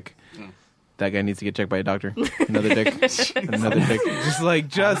another dick. That guy needs to get checked by a doctor. Another dick, another dick.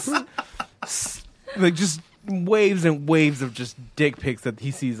 Just waves and waves of just dick pics that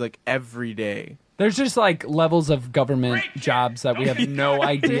he sees like every day. There's just like levels of government jobs that we have no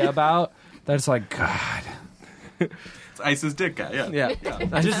idea about. That's like, God. It's ISIS dick guy, yeah.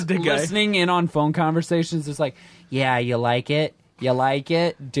 Yeah, just a dick guy. Listening in on phone conversations is like, yeah, you like it? You like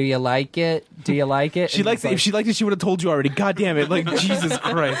it? Do you like it? Do you like it? She And likes it's it. If she liked it, she would have told you already. God damn it! Like Jesus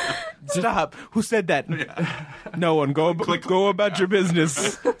Christ! Stop. Who said that? No one. Go about your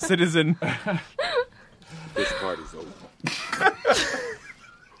business, citizen. This party's over.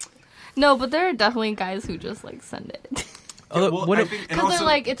 No, but there are definitely guys who just like send it Well, What I if- think, and because also, they're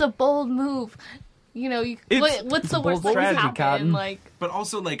like, it's a bold move. You know, what's the worst bold that can strategy, happen? Cotton. Like, but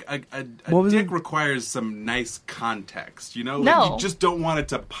also like a What was dick it? requires some nice context, you know? Like, No. you just don't want it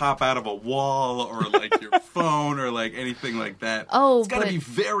to pop out of a wall or like your phone or like anything like that. Oh, it's got to but- be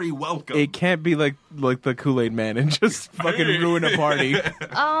very welcome. It can't be like the Kool-Aid Man and just fucking ruin a party.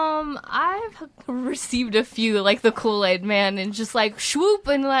 I've received a few like the Kool-Aid Man and just like swoop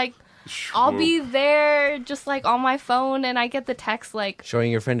and like I'll be there just like on my phone and I get the text like,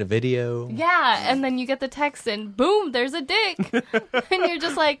 Showing your friend a video. yeah, and then you get the text and boom, there's a dick. And you're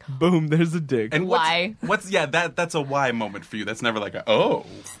just like, Boom! There's a dick. And Why? What's that's a why moment for you. That's never like a oh,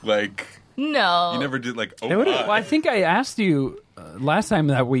 like no. you never did like oh. would've- why. Well, I think I asked you last time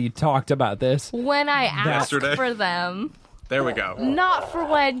that we talked about this. When I ask Yesterday. for them, There we go. not for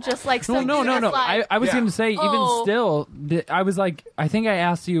when just like No, something no. that's like, I was Yeah. going to say, even Oh. still, I was like, I think I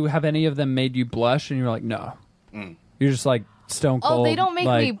asked you, have any of them made you blush? And you were like, no. You're just like stone cold. oh, they don't make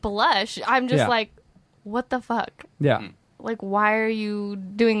like, me blush. I'm just Yeah. like, what the fuck? Yeah. Like, why are you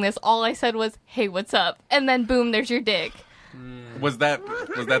doing this? All I said was, hey, what's up? And then boom, there's your dick. Was that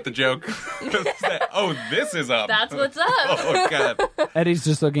the joke? Oh, this is up. That's what's up. Oh god. Eddie's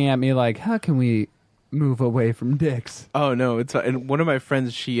just looking at me like, how can we move away from dicks? Oh no! It's and one of my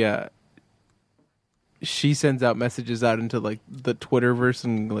friends. She sends out messages out into like the Twitterverse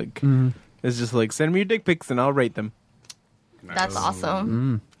and like it's just like send me your dick pics and I'll rate them. That's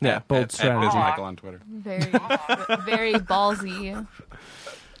awesome. Yeah, Bold At strategy. Michael on Twitter. Very, very ballsy.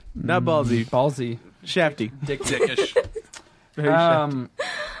 not ballsy, Ballsy. shafty. Dickish. Very shafty.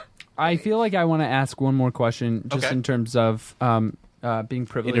 I feel like I want to ask one more question, just Okay. in terms of being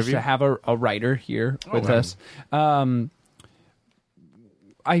privileged Interview? to have a writer here with wow. us.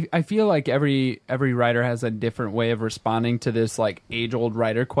 I feel like every writer has a different way of responding to this like age old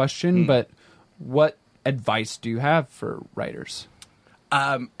writer question. But what advice do you have for writers?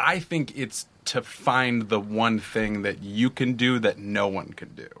 I think it's to find the one thing that you can do that no one can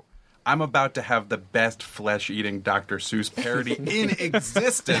do. I'm about to have the best flesh-eating Dr. Seuss parody in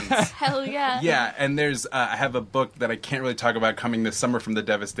existence. Hell yeah. Yeah, and there's I have a book that I can't really talk about coming this summer from the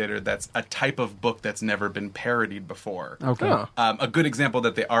Devastator that's a type of book that's never been parodied before. Okay. Huh. A good example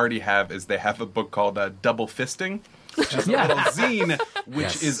that they already have is they have a book called Double Fisting, which is a Yeah. little zine, which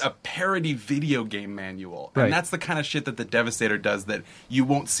Yes. is a parody video game manual. Right. And that's the kind of shit that the Devastator does that you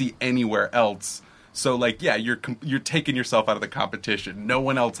won't see anywhere else. So, like, yeah, you're taking yourself out of the competition. No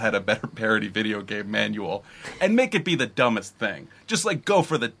one else had a better parody video game manual. And make it be the dumbest thing. Just, like, go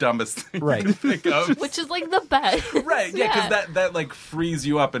for the dumbest thing Right. you can think of. Which is like the best. Right, yeah, because that, like, frees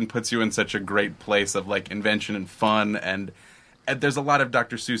you up and puts you in such a great place of, like, invention and fun. And there's a lot of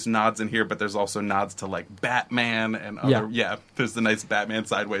Dr. Seuss nods in here, but there's also nods to, like, Batman and other... Yeah, there's the nice Batman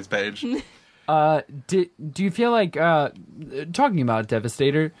Sideways page. Do you feel like talking about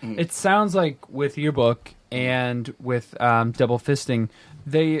Devastator? It sounds like with your book and with Double Fisting,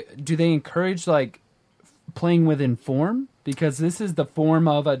 they encourage like playing within form, because this is the form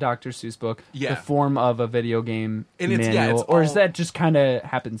of a Dr. Seuss book, Yeah. the form of a video game And it's- manual, yeah, it's or is all- that just kind of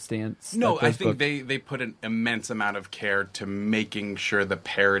happenstance? No, that I those think books- they put an immense amount of care to making sure the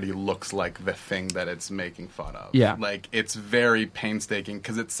parody looks like the thing that it's making fun of. Yeah. Like, it's very painstaking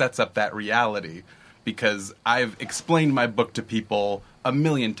because it sets up that reality. Because I've explained my book to people a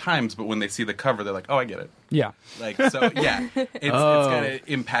million times, but when they see the cover, they're like, oh, I get it. Yeah. Like, so, yeah, it's got an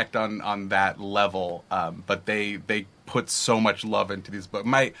impact on that level. But they put so much love into these books.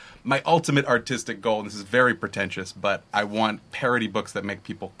 My ultimate artistic goal, and this is very pretentious, but I want parody books that make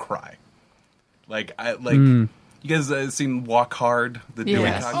people cry. Like, you guys seen Walk Hard? The Dewey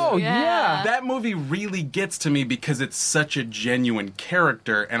Yes. Cognizant? Oh Yeah. yeah. That movie really gets to me because it's such a genuine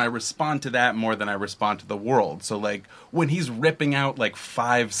character, and I respond to that more than I respond to the world. So, like, when he's ripping out, like,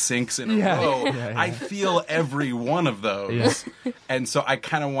 5 sinks in a Yeah. row, Yeah. I feel every one of those. And so I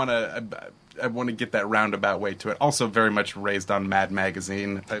kind of want to... I want to get that roundabout way to it. Also very much raised on Mad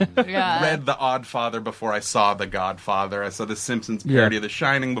Magazine. I Yeah. read The Odd Father before I saw The Godfather. I saw The Simpsons parody of The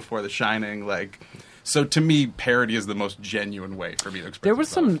Shining before The Shining. Like... So to me, parody is the most genuine way for me to express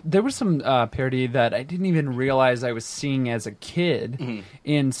myself. There was some parody that I didn't even realize I was seeing as a kid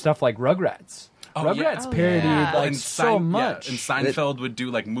in stuff like Rugrats. Oh, yeah. Rugrats Oh, parodied yeah. like And so much. and Seinfeld would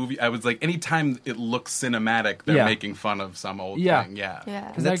do like movie. I was like, anytime it looks cinematic, they're Yeah. making fun of some old Yeah. thing. Yeah.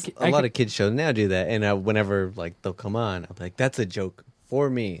 Yeah. That's a lot of kids shows now do that, and whenever like they'll come on, I'm like, that's a joke for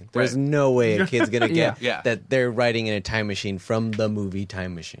me. There's Right. no way a kid's gonna get Yeah. that they're writing in a time machine from the movie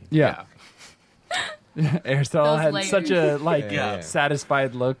Time Machine. Yeah. Aristotle Those had layers. such a Yeah.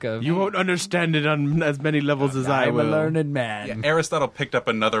 satisfied look of You won't understand it on as many levels as I I'm will. a learned man. Yeah, Aristotle picked up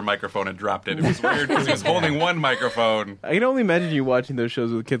another microphone and dropped it. It was weird because he was holding one microphone. I can only imagine you watching those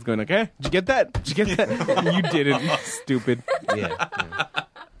shows with kids going like, "Eh, did you get that? Did you get that? You didn't. Stupid." Yeah.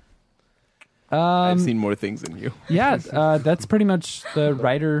 I've seen more things than you. Yeah, that's pretty much the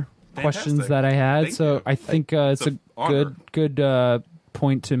writer questions Fantastic. that I had. Thank so you. I think it's It's a an honor. good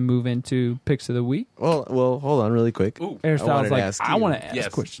point to move into picks of the week. Well, hold on, really quick. Ooh. Aristotle's wanted to like, ask I you. want to ask Yes.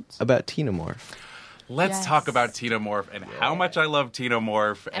 questions. About Xenomorph. Let's Yes. talk about Xenomorph and how much I love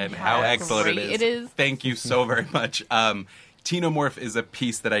Xenomorph and how how excellent great it it is. Thank you so very much. Xenomorph is a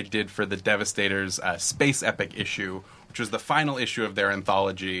piece that I did for the Devastators Space Epic issue, which was the final issue of their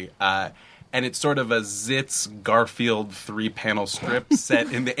anthology. And it's sort of a Zitz Garfield 3-panel strip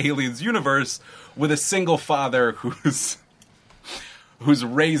set in the Aliens universe with a single father who's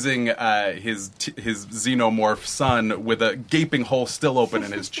raising his xenomorph son with a gaping hole still open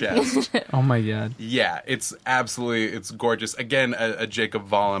in his chest. Oh my god. Yeah, it's gorgeous. Again, a Jacob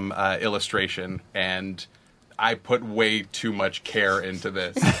Vollum illustration, and I put way too much care into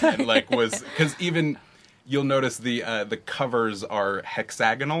this. And because even you'll notice the covers are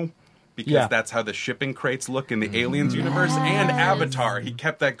hexagonal. Because Yeah. that's how the shipping crates look in the Aliens universe and Avatar. He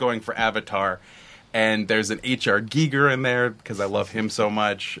kept that going for Avatar. And there's an H.R. Giger in there because I love him so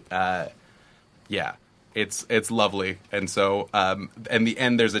much. Yeah, it's lovely. And so, in the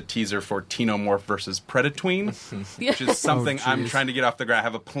end, there's a teaser for Xenomorph versus Predatween, which is something I'm trying to get off the ground. I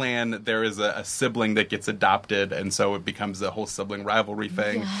have a plan. There is a sibling that gets adopted, and so it becomes a whole sibling rivalry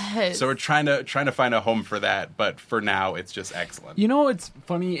thing. Yes. So we're trying to find a home for that. But for now, it's just excellent. You know what's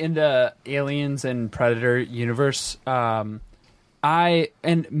funny in the Aliens and Predator universe?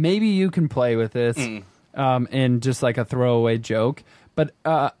 And maybe you can play with this in just like a throwaway joke, but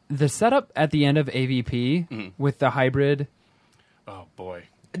the setup at the end of AVP with the hybrid, Oh boy,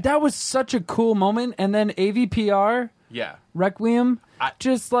 that was such a cool moment. And then AVPR, yeah. Requiem,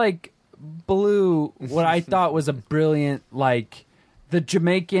 just like blew what I thought was a brilliant like the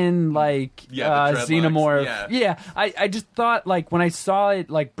Jamaican like Yeah, the dreadlocks, xenomorph. yeah. I just thought like when I saw it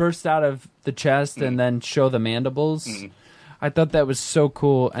like burst out of the chest and then show the mandibles, I thought that was so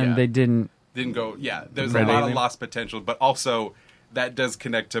cool, and Yeah. they didn't. Didn't go. Yeah, there's Red a lot Alien. of lost potential, but also that does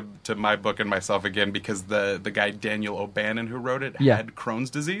connect to my book and myself again because the guy Daniel O'Bannon who wrote it Yeah. had Crohn's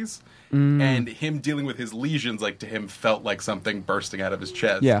disease, and him dealing with his lesions like to him felt like something bursting out of his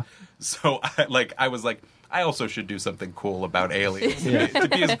chest. Yeah. So I was like, I also should do something cool about aliens to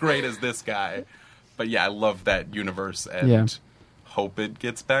be as great as this guy. But yeah, I love that universe and hope it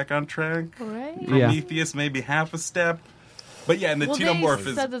gets back on track. Right? Yeah. Prometheus maybe half a step. But yeah, and the Well, xenomorph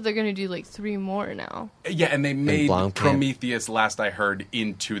they is said that they're going to do like 3 more now. yeah, and they made Blomkamp. Prometheus, last I heard,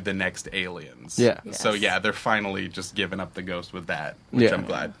 into the next Aliens. Yeah. Yes. So yeah, they're finally just giving up the ghost with that, which Yeah. I'm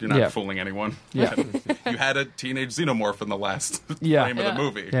glad. You're not Yeah. fooling anyone. Yeah. You had a teenage xenomorph in the last Yeah. frame of the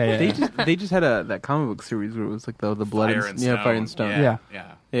movie. They just had that comic book series where it was like the blood Fire and yeah, Stone. Fire and Stone. Yeah. Yeah.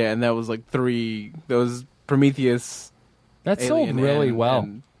 Yeah. Yeah, and that was like 3. That was Prometheus. That sold Alien, really and- well.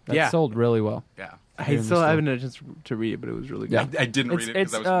 and- That yeah. sold really well. Yeah. I still haven't had a chance to read it, but it was really good. I didn't read it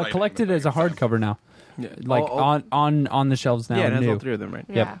It's because I was writing collected the as a thing, so- hardcover now, Yeah. like on the shelves now. Yeah, it has new. all 3 of them, right?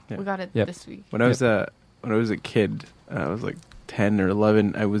 Yeah, Yep. we got it Yep. this week. When I was a kid, I was like 10 or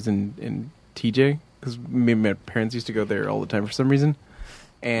 11. I was in TJ because my parents used to go there all the time for some reason.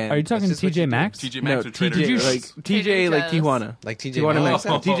 And Are you talking just what TJ you do. Maxx? TJ no Maxx or Trader TJ Joe's? like TJ Trader like Joe's. Tijuana, Like TJ Tijuana Maxx.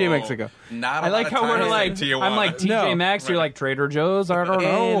 Mexico. TJ Mexico. Not a I lot like of how we're times like, in Tijuana. I'm like TJ No. Maxx, you're Right. like Trader Joe's. I don't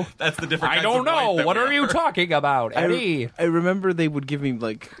know. That's the different. I kinds don't of white know. that What we are you talking about, Eddie? I remember they would give me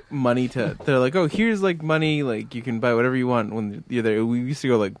like money to. They're like, oh, here's like money, like you can buy whatever you want when you're there. We used to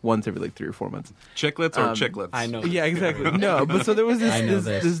go like once every like 3 or 4 months. Chiclets or chiclets? I know. Yeah, exactly. No, but so there was I know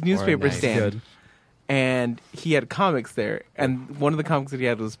this newspaper nice. stand, Good. and he had comics there, and one of the comics that he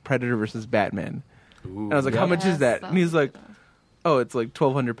had was Predator versus Batman. And I was like, how much is that? Yes, And he's like, oh, it's like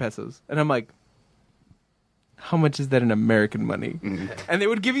 1,200 pesos. And I'm like, how much is that in American money? And they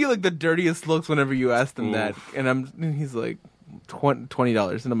would give you like the dirtiest looks whenever you asked them that. And he's like,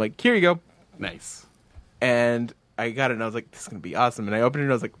 $20. And I'm like, here you go. Nice. And I got it, and I was like, this is going to be awesome. And I opened it,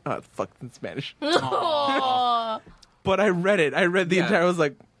 and I was like, oh, fuck, it's in Spanish. Oh, But I read it. I read the Yeah. entire, I was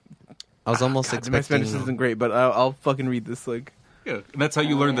like, I was almost God, my expecting. Spanish isn't great, but I'll fucking read this. Like, Yeah. And that's how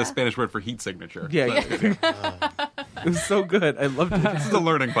you learn the Spanish word for heat signature. yeah, it was so good. I loved it. This is a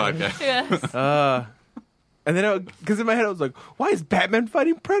learning podcast. yes. And then, because in my head I was like, "Why is Batman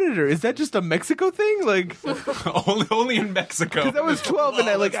fighting Predator? Is that just a Mexico thing?" Like, only in Mexico. because I was 12 and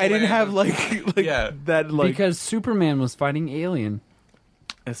I didn't have like Yeah. that like. Because Superman was fighting Alien.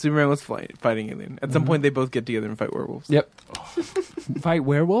 Superman was fighting Alien. At some point, they both get together and fight werewolves. Yep. Fight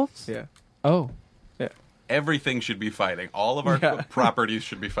werewolves? Yeah, Oh. yeah. Everything should be fighting. All of our Yeah. properties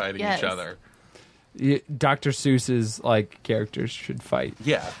should be fighting Yes. each other. Dr. Seuss's like characters should fight.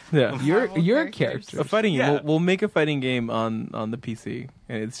 Yeah. Yeah. Marvel Your characters. character. A fighting game. Yeah. We'll make a fighting game on the PC,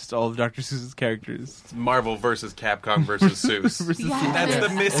 and it's just all of Dr. Seuss's characters. Marvel versus Capcom versus Seuss. Yes. That's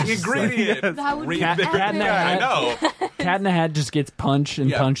the missing ingredient. That would be Reinvent the Cat in the guy. I Hat. know. Cat in the Hat just gets punch and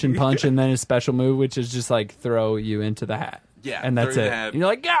Yeah. punch and punch, and then his special move, which is just like throw you into the hat. Yeah, And that's throw it. you in the hat. And you're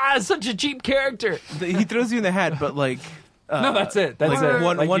like, it's such a cheap character. He throws you in the hat, but like. No, that's it. That's Like it.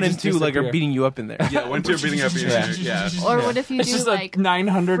 one Like, you and just 2 like are disappear. beating you up in there. Yeah, 1, 2 beating up each other. Yeah. Or what if you It's do just like a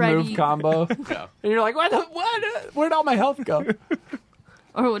 900 move Freddy. combo. Yeah. And you're like, what? Where'd all my health go?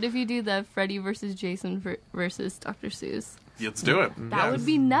 or what if you do the Freddy versus Jason versus Dr. Seuss? Let's do it. That Yeah. would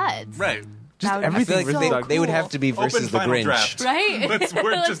be nuts. Right. Just That would be everything I feel like so they would cool. have to be versus Open the final Grinch. Right? draft.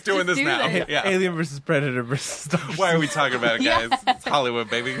 We're Let's just doing this do now. this. Yeah. Alien versus Predator versus Dr. Why are we talking about it, guys? Yes. It's Hollywood,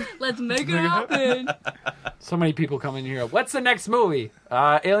 baby. Let's make it happen. So many people come in here. What's the next movie?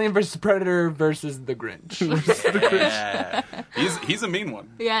 Alien versus Predator versus The Grinch. Yeah. He's a mean one.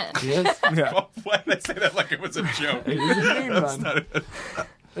 Yeah. Yes. Why did I say that like it was a joke? He's a mean one.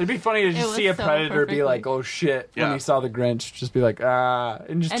 It'd be funny to It just was see a so predator be perfectly- like, "Oh shit!" when Yeah. he saw the Grinch, just be like,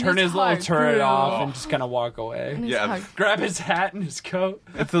 and just And turn his his little heart turret grew. off and just kind of walk away. And his Yeah. heart- Grab his hat and his coat.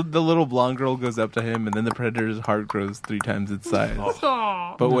 It's the little blonde girl goes up to him, and then the Predator's heart grows 3 times its size.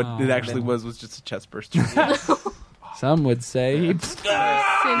 Aw. But what No. it actually was just a chest burster. Some would say,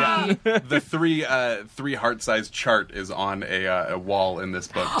 Cindy. The three heart-sized chart is on a wall in this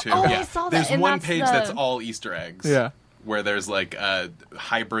book too. Oh, I yeah. saw that, There's and one that's page the- that's all Easter eggs. Yeah. Where there's like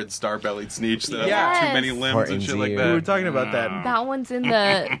hybrid star-bellied sneech that Yes. have too many limbs and Horton's shit like ear. We were that. talking about that. That one's in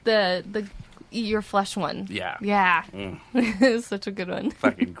the eat your flesh one. Yeah. Yeah. It's such a good one.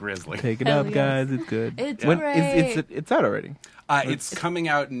 Fucking grizzly. Take it Hell up, yes. guys. It's good. It's When- great. it's out already. It's coming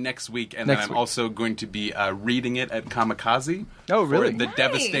out next week, and Next then I'm week. also going to be reading it at Kamikaze. Oh, really? For the Nice.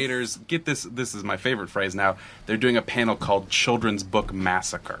 Devastators. Get this. This is my favorite phrase now. They're doing a panel called Children's Book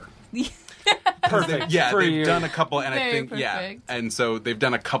Massacre. Perfect. Yeah, For they've your- done a couple, and I Very think perfect. and so they've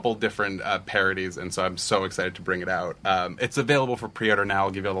done a couple different parodies, and so I'm so excited to bring it out. It's available for pre-order now.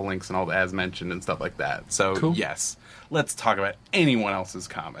 I'll give you all the links and all the as mentioned and stuff like that. So Cool. yes, let's talk about anyone else's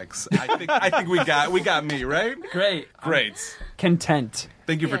comics. I think we got me right. Great. Great. Content.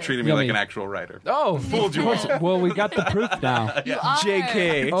 Thank you for Yes. treating me Yummy. like an actual writer. Oh, fooled you all. Well, we got the proof now. You are.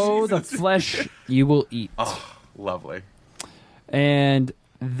 JK. Oh, the flesh you will eat. Oh, lovely. And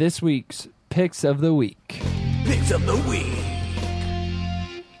this week's Picks of the Week. Picks of the week.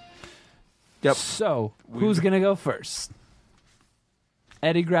 Yep. So, who's going to go first?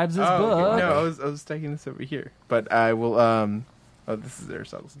 Eddie grabs his Oh, book. okay. No, I was taking this over here, but I will. Oh, this is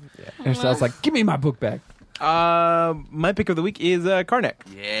Aristotle's. And so I was like, give me my book back. My pick of the week is Karnak.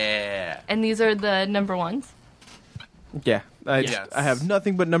 Yeah. And these are the number ones. Yeah, Yes. I have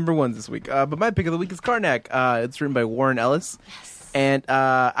nothing but number ones this week. But my pick of the week is Karnak. It's written by Warren Ellis, and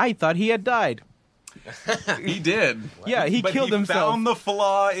I thought he had died. He did. Yeah, he But killed he himself. found the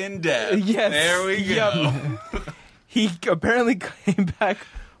flaw in death. Yes. There we go. Yep. He apparently came back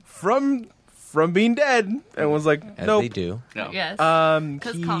from being dead and was like, As nope. they do. No. Yes.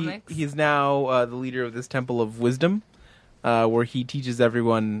 'Cause comics. He's now the leader of this Temple of Wisdom, where he teaches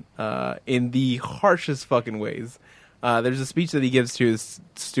everyone in the harshest fucking ways. There's a speech that he gives to his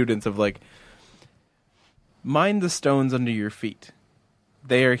students of like, mind the stones under your feet.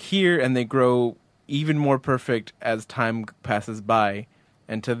 They are here and they grow even more perfect as time passes by,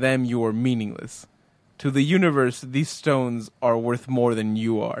 and to them you are meaningless. To the universe, these stones are worth more than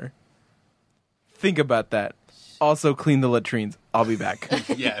you are. Think about that. Also, clean the latrines. I'll be back.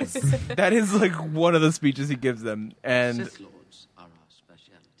 Yes. That is like one of the speeches he gives them, and Sith Lords are our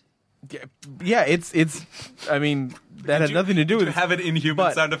speciality. yeah, it's. I mean, that had nothing to do Did with you have an inhuman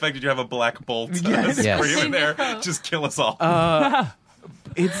but- sound effect? Did you have a black bolt Yes. Yes. scream in there? I know. Just kill us all.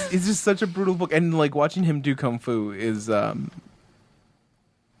 It's just such a brutal book, and like watching him do kung fu is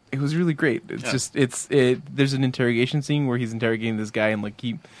it was really great. It's Yeah. just there's an interrogation scene where he's interrogating this guy and like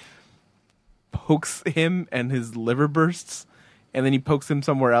he pokes him and his liver bursts, and then he pokes him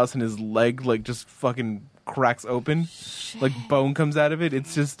somewhere else and his leg like just fucking cracks open, like bone comes out of it.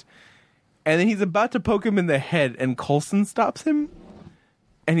 It's just, and then he's about to poke him in the head and Coulson stops him.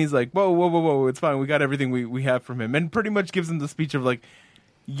 And he's like, whoa, it's fine. We got everything we have from him. And pretty much gives him the speech of like,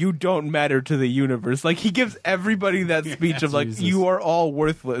 you don't matter to the universe. Like, he gives everybody that speech of like, Jesus. you are all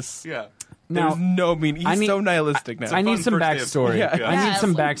worthless. yeah. There's no meaning. I He's need- so nihilistic now. I need fun some first day of school. backstory. Yeah. I need Yeah.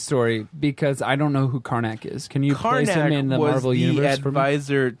 some backstory because I don't know who Karnak is. Can you place him in the was Marvel the universe for me?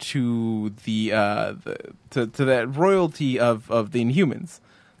 advisor to the to that royalty of the Inhumans.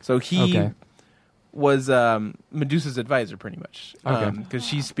 So he Okay. was Medusa's advisor, pretty much, Okay. because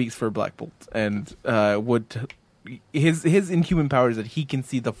she speaks for Black Bolt, and his inhuman power is that he can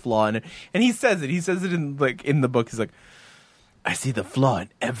see the flaw in it, and he says it. He says it in the book. He's like, I see the flaw in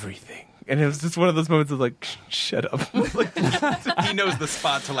everything. And it was just one of those moments of like, shut up. Like, He knows the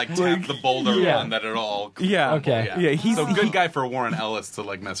spot to like tap the boulder yeah. on that it all. yeah, Okay. yeah. He's So good guy for Warren Ellis to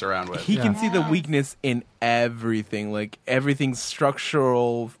like mess around with. He can see the Yes. weakness in everything, like everything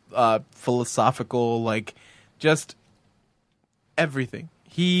structural, philosophical, like just everything.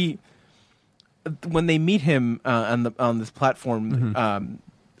 He, when they meet him on this platform,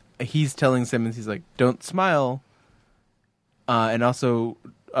 he's telling Simmons, he's like, "Don't smile," and also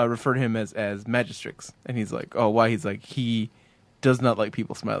refer to him as Magistrix, and he's like, "Oh, why?" He's like, he does not like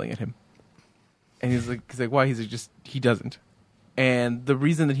people smiling at him, and he's like, "Why?" He's like, "Just he doesn't." And the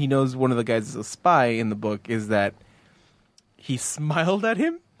reason that he knows one of the guys is a spy in the book is that he smiled at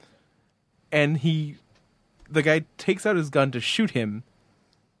him, and the guy takes out his gun to shoot him,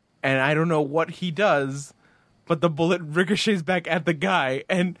 and I don't know what he does, but the bullet ricochets back at the guy,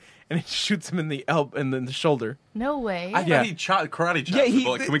 and it shoots him in the and then the shoulder. No way. I Yeah. thought he karate chopped the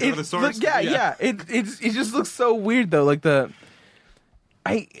bullet. Can we go to the source? Yeah. It just looks so weird though. Like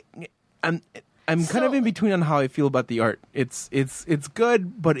I'm kind of in between on how I feel about the art. It's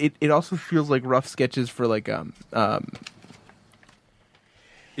good, but it also feels like rough sketches for like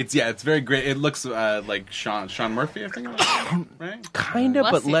It's very great. It looks like Sean Murphy, I think, right? kind of,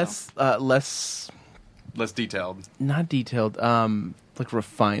 but Bless less Less detailed. not detailed. Like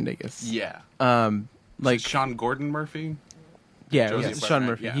refined, I guess. Yeah. Like Sean Gordon Murphy. yeah, Josie it's Butler, Sean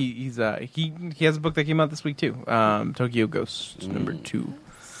Murphy. yeah. He has a book that came out this week too. Tokyo Ghost number 2.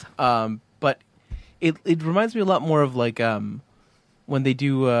 But it reminds me a lot more of like when they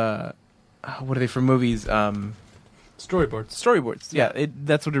do what are they for movies? Storyboards. Yeah,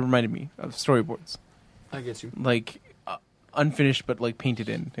 that's what it reminded me of. Storyboards, I get you. like unfinished but like painted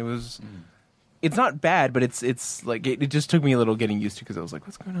in. It was. It's not bad, but it's like it just took me a little getting used to because I was like,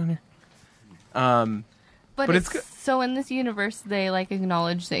 what's going on here? But it's it's so in this universe, they like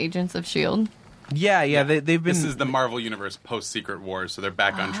acknowledge the Agents of S.H.I.E.L.D. Yeah. They've been. This is the Marvel Universe post-Secret Wars, so they're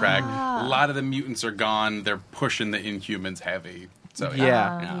back on track. A lot of the mutants are gone. They're pushing the Inhumans heavy. So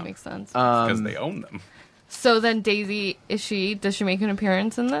Yeah. That makes sense. because they own them. So then Daisy, does she make an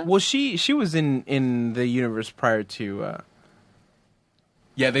appearance in this? Well, she was in the universe prior to.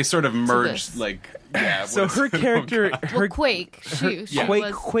 Yeah, they sort of merged, this. like, yeah. So her character, Well, Quake. She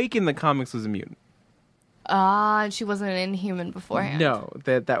was... Quake in the comics was a mutant. and she wasn't an Inhuman beforehand. No,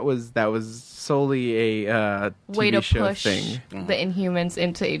 that was solely a TV Way to show push thing. the Inhumans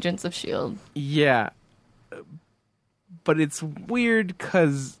into Agents of S.H.I.E.L.D. Yeah, but it's weird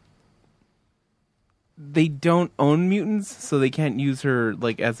because they don't own mutants, so they can't use her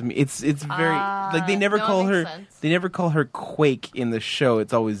like as a. It's very like they never no, call that her. makes sense. They never call her Quake in the show.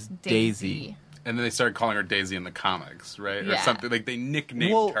 It's always Daisy. And then they started calling her Daisy in the comics, right? Or Yeah. something. Like, they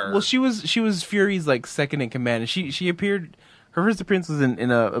nicknamed her. Well, she was Fury's like second in command. She appeared. Her first appearance was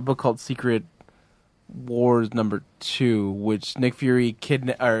in a book called Secret Wars #2, which Nick Fury gets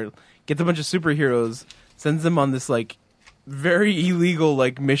a bunch of superheroes, sends them on this like very illegal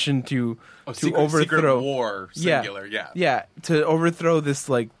like mission to overthrow Secret War, singular, yeah. to overthrow this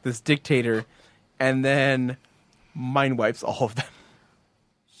dictator, and then mind wipes all of them.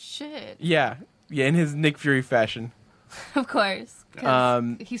 Shit. Yeah, in his Nick Fury fashion. Of course.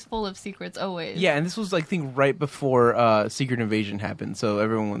 'Cause he's full of secrets always. Yeah, and this was like I think right before Secret Invasion happened, so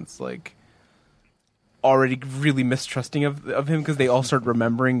everyone's like already really mistrusting of him because they all start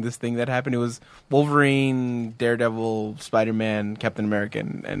remembering this thing that happened. It was Wolverine, Daredevil, Spider-Man, Captain America,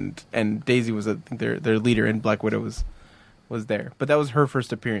 and Daisy was I think their leader, and Black Widow was there. But that was her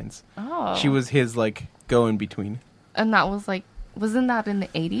first appearance. Oh. She was his like go in between. And that was like, wasn't that in the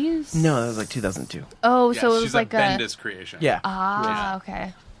 80s? No, that was like 2002. Oh, Yeah, so it was she's like a Bendis creation. Yeah.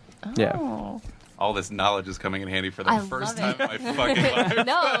 Okay. Oh. Yeah. All this knowledge is coming in handy for the I first love time it. in my fucking life.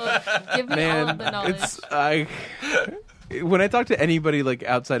 No, give me all of the knowledge. When I talk to anybody like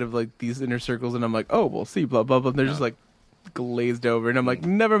outside of like these inner circles, and I'm like, oh, we'll see, blah blah blah, and they're just like glazed over, and I'm like,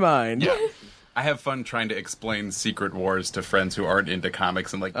 never mind. Yeah. I have fun trying to explain Secret Wars to friends who aren't into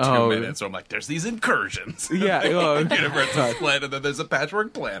comics in like 2 Oh. minutes. So I'm like, there's these incursions. Yeah, oh. The universe is split, and then there's a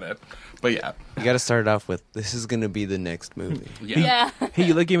patchwork planet. But yeah. You got to start it off with, this is going to be the next movie. Yeah. Hey,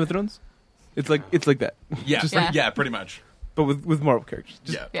 you like Game of Thrones? It's like that. Yeah, Just like- yeah, pretty much. but with Marvel characters.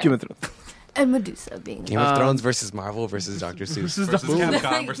 Just Yeah. Game of Thrones. And Medusa being... Game of Thrones versus Marvel versus Dr. Seuss. Versus Versus the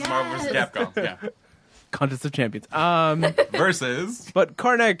Capcom versus Marvel versus Yes. Capcom. Yeah. Contest of Champions. Versus. But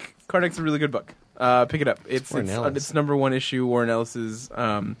Karnak's a really good book. Pick it up. It's Warren Ellis. it's #1 issue. Warren Ellis's.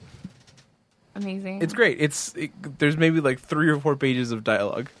 Amazing. It's great. There's maybe like 3 or 4 pages of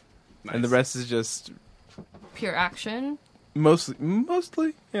dialogue, Nice. and the rest is just pure action.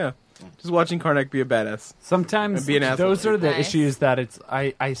 mostly, yeah. Just watching Karnak be a badass. Sometimes And be an asshole. those are the Nice. issues that it's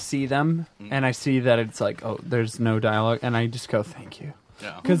I see them and I see that it's like, oh, there's no dialogue, and I just go, thank you,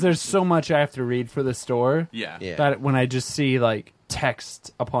 Yeah. because there's so much I have to read for the store Yeah. Yeah. that when I just see like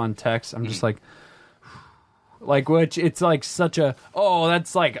text upon text, I'm just like which it's like such a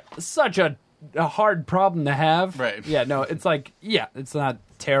that's like such a hard problem to have. Right. Yeah. No, it's like it's not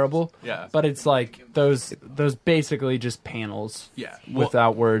terrible. Yeah. But it's like those basically just panels. Yeah.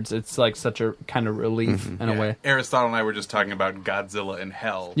 Without words, it's like such a kind of relief in a Yeah. way. Aristotle and I were just talking about Godzilla in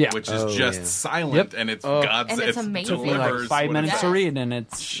Hell, Yeah. which is Oh, just yeah. silent, Yep. and it's Oh. God's. And it's amazing. Took me like delivers 5 what minutes it's to Yeah. read, and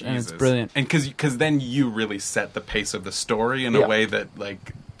it's Jesus. brilliant. And because then you really set the pace of the story in Yeah. a way that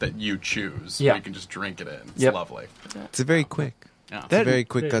that you choose. Yeah. You can just drink it in. It's Yep. lovely. It's a very quick. Yeah. It's a very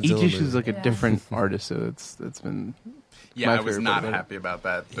quick Godzilla Each issue is movie. like a Yeah. different artist, so it's been. Yeah, my I was favorite not part about it. happy about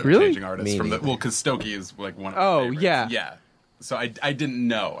that. The Really? changing artists Me from neither. because Stokey is like one of Oh, my favorites. yeah. Yeah. So I didn't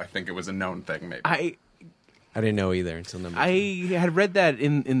know. I think it was a known thing, maybe. I I didn't know either until number 2. I had read that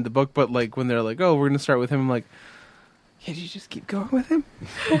in the book, but like when they're like, oh, we're gonna start with him, I'm like, can't you just keep going with him?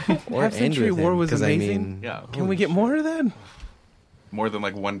 Or Half end Century with War him, was 'cause amazing. I mean, Yeah. Can we get more of that? More than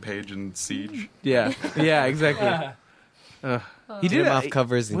like one page in Siege. Yeah, yeah, exactly. He get did him off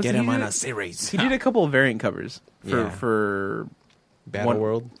covers and was get he him on did- a series. He did a couple of variant covers Yeah. for Battle one-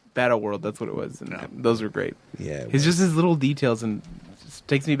 World. Battle World. That's what it was, and Yeah. those were great. Yeah. It's just his little details, and just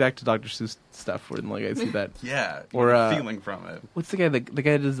takes me back to Dr. Seuss stuff. When like I see that. Yeah. Or, feeling from it. What's the guy? The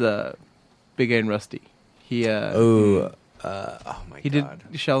guy that does Big Guy and Rusty. He oh my he god.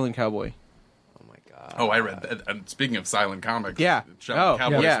 did Shaolin Cowboy. Oh my god. Oh, I read that. And speaking of silent comics, Yeah. Shaolin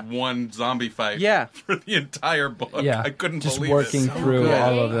Cowboys yeah. one zombie fight Yeah. for the entire book. Yeah, I couldn't just believe working it. through good.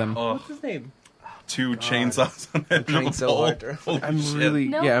 all of them. Oh, What's his name? 2 chainsaws on the edge trying of a so pole. hard to- Holy I'm shit. really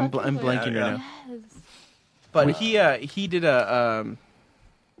No I'm fucking way. blanking Yeah, right now. Yes. But he did a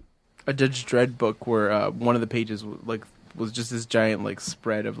Judge Dredd book where one of the pages was just this giant like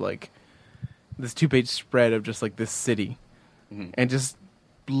spread of like this 2-page spread of just like this city, and just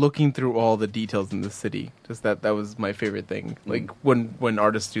looking through all the details in the city. Just that was my favorite thing. Like when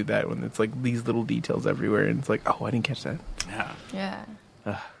artists do that, when it's like these little details everywhere, and it's like, oh, I didn't catch that. Yeah. Yeah.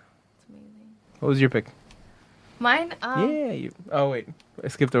 It's amazing. What was your pick? Mine. Oh wait, I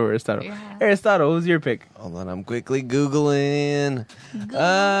skipped over Aristotle. Yeah. Aristotle, what was your pick? Hold on, I'm quickly Googling.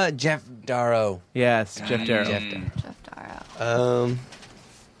 Jeff Darrow. Yes, Jeff Darrow. Jeff Darrow.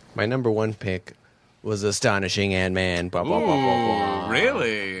 My number 1 pick was Astonishing Ant-Man. Blah, blah, blah, blah, blah.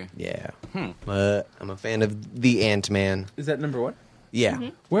 Really? Yeah. I'm a fan of the Ant-Man. Is that number 1? Yeah.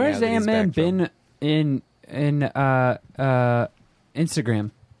 Where Now has that he's Ant-Man back from- been in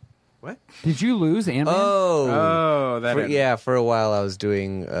Instagram? What? Did you lose Ant-Man? Oh, that. For a while I was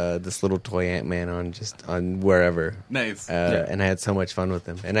doing this little toy Ant-Man on wherever. Nice. And I had so much fun with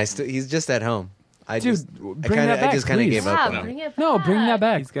him. And he's just at home. I Dude, just bring that back, I just kind of please. gave up Yeah, on him. bring it back. No, bring that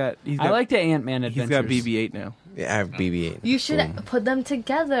back. He's got. I like the Ant-Man He's adventures. got BB-8 now. Yeah, I have BB-8. You should Boom. put them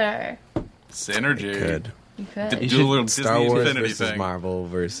together. Synergy. Could. You could. Do should- a little Star Disney Wars Infinity versus thing. Marvel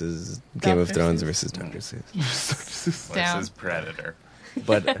versus Game of Dr. Thrones Seuss. versus Dr. Seuss. Down. Versus Predator.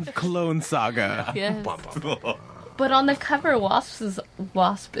 But Clone Saga. Yes. But on the cover, Wasp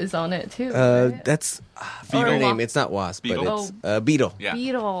is on it too. right? that's Beetle. her name. It's not Wasp, Beetle? but it's Beetle. Yeah.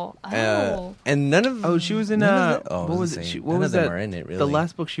 Beetle. Oh. And none of Oh, she was in. none of the- What was it? What none was of them that? are in it, really. The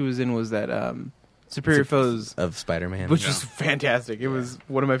last book she was in was that Superior Foes, of Spider-Man. which was fantastic. It was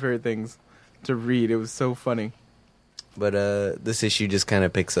one of my favorite things to read. It was so funny. But this issue just kind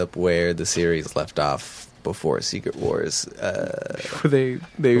of picks up where the series left off before Secret Wars. They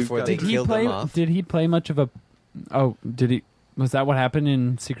Before they Did he killed play? them off. Did he play much of a? Oh, did he? Was that what happened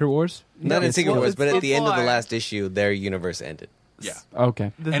in Secret Wars? Not in Secret well, Wars, but at the end of the before. last issue, their universe ended. Yeah.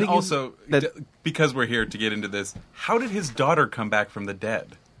 Okay. The And thing also, is that because we're here to get into this, how did his daughter come back from the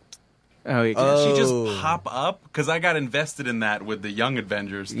dead? oh, yeah, Oh. She just pop up? Because I got invested in that with the Young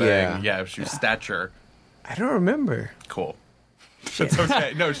Avengers thing. Yeah. She was stature. I don't remember. Cool. That's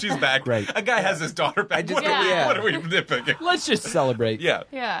okay. No, she's back. Right. A guy has his daughter back. just- What, Yeah. what are we nitpicking? Let's just celebrate. Yeah.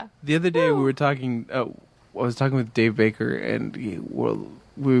 Yeah. the other day we were talking. I was talking with Dave Baker, and we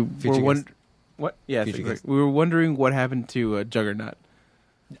were Future wondering. guest. What? Yeah, Future guest. we were wondering what happened to Juggernaut.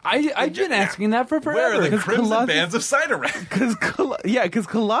 I've been asking that for Where forever. are the 'cause Crimson Colossus- Bands of Cyttorak? Because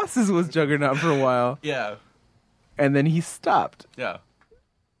Colossus was Juggernaut for a while, Yeah. and then he stopped, Yeah.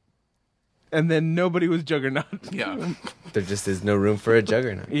 and then nobody was Juggernaut. Yeah. There just is no room for a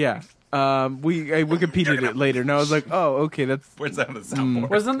Juggernaut. Yeah. I Wikipedia'd it later, and I was like, "Oh, okay, that's Where's that on the soundboard?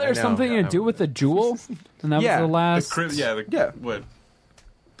 Wasn't there I know. something to do with the jewel? And that Yeah. was the last. Yeah. What?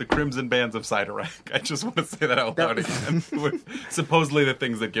 The Crimson Bands of Cyttorak. I just want to say that out loud again. With supposedly the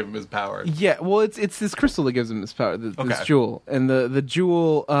things that give him his power. yeah." Well, it's this crystal that gives him this power, this Okay. jewel, and the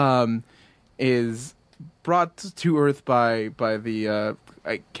jewel is brought to Earth by the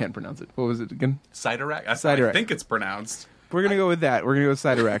I can't pronounce it. What was it again? Cyttorak? I Cyttorak. think it's pronounced. We're gonna go with that. We're gonna go with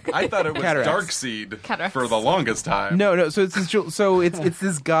Cyttorak. I thought it was Cataracts. Darkseid Cataracts. for the longest time. No. So it's this jewel. So it's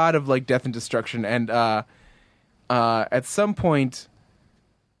this god of like death and destruction, and at some point,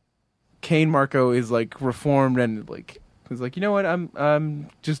 Cain Marco is like reformed and like he's like, you know what, I'm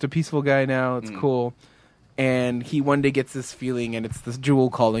just a peaceful guy now. It's cool. And he one day gets this feeling, and it's this jewel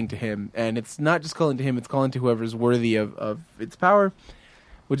calling to him, and it's not just calling to him; it's calling to whoever's worthy of its power,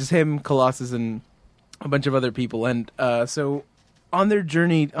 which is him, Colossus, and a bunch of other people. And so on his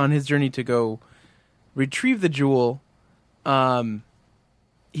journey to go retrieve the jewel,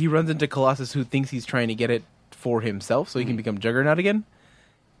 he runs into Colossus, who thinks he's trying to get it for himself so he can become Juggernaut again.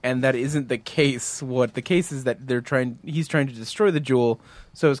 And that isn't the case. What the case is that he's trying to destroy the jewel,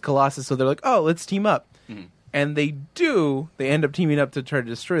 so is Colossus. So they're like, oh, let's team up. And they do. They end up teaming up to try to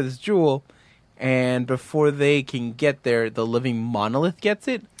destroy this jewel. And before they can get there, the living monolith gets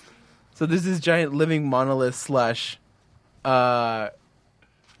it. So there's this giant living monolith slash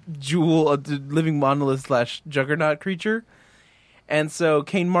jewel, living monolith slash Juggernaut creature. And so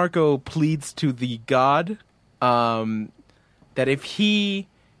Cain Marco pleads to the god that if he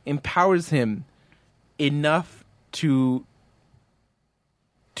empowers him enough to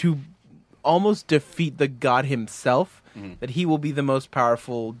almost defeat the god himself, that he will be the most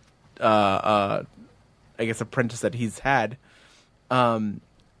powerful, I guess, apprentice that he's had.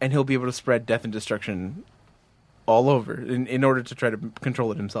 and he'll be able to spread death and destruction all over in order to try to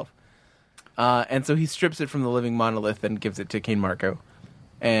control it himself. And so he strips it from the living monolith and gives it to Kane Marco.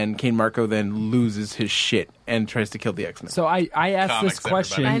 And Kane Marco then loses his shit and tries to kill the X-Men. So I asked Comics, this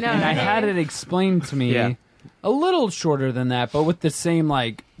question, everybody. I know, and I right? had it explained to me Yeah. a little shorter than that, but with the same,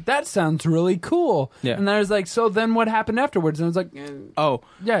 like, that sounds really cool. Yeah. And I was like, so then what happened afterwards? And I was like, Oh,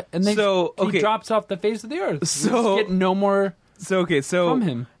 yeah. And then So, he okay. drops off the face of the earth. So- We just get no more so from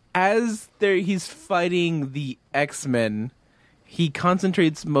him. as he's fighting the X-Men, he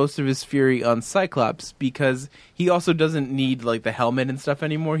concentrates most of his fury on Cyclops because he also doesn't need like the helmet and stuff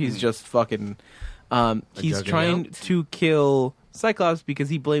anymore. He's just fucking he's juggernaut. trying to kill Cyclops because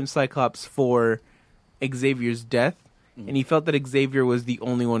he blames Cyclops for Xavier's death. And he felt that Xavier was the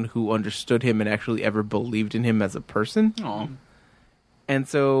only one who understood him and actually ever believed in him as a person. Aw. And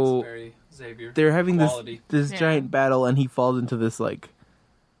so Xavier. they're having Quality. this Yeah. giant battle, and he falls into this like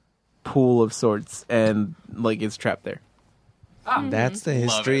pool of sorts, and like is trapped there. That's the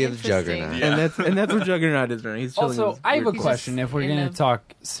history it. of Interesting. Juggernaut. Yeah. And that's what Juggernaut is right now. He's chilling in Also, this I have a weird- question. If we're in going a- to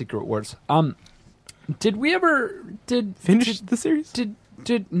talk Secret Wars, did we ever Finish the series. did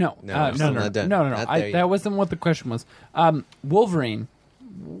No, no we're no still no not done. no Not there yet. that wasn't what the question was. Wolverine.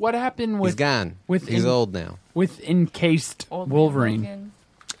 What happened He's with gone. with He's in- old now. with encased Old Man Wolverine? Logan.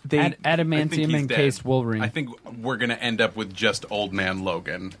 They I think Adamantium he's encased dead. Wolverine. I think we're going to end up with just Old Man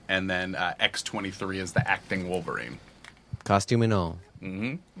Logan, and then X-23 is the acting Wolverine. Costume and all.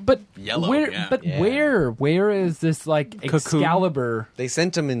 but Yellow, where? yeah. But Yeah. where is this like Cocoon? Excalibur? They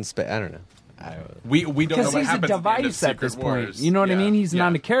sent him in space. I don't know. We don't know Because what he's a happens at the end of device at Secret this point. Wars. You know what I Yeah, mean? He's yeah.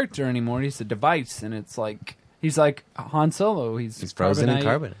 not a character anymore. He's a device, and it's like he's like Han Solo. He's frozen in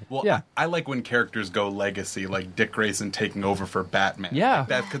carbonite. carbonite. Well, Yeah. I like when characters go legacy, like Dick Grayson taking over for Batman. Yeah. Like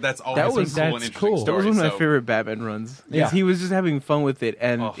that, 'cause that's always That a was- cool and that's interesting cool. That story. was one of my so- favorite Batman runs. Yeah. He was just having fun with it,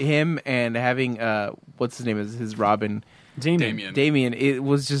 and Oh. him and having what's his name is his Robin, Damien. Damien. It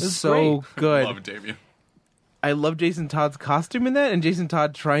was just It was so good. Love Damien. I love Jason Todd's costume in that, and Jason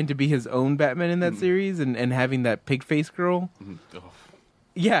Todd trying to be his own Batman in that series, and having that pig face girl. Ugh.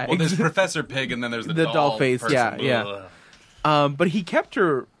 Yeah, Well, there's ex- Professor Pig, and then there's the doll face, person. yeah, yeah. Ugh. but he kept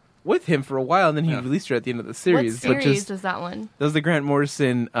her with him for a while, and then he Yeah. released her at the end of the What series. series But just is that one? that was the Grant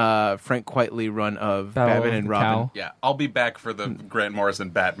Morrison, Frank Quitely run of Battle Batman of and the Robin. Cowl. Yeah, I'll be back for the Grant Morrison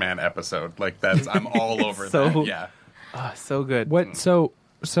Batman episode. Like I'm all over So- that. Yeah. Ah, so good. What? So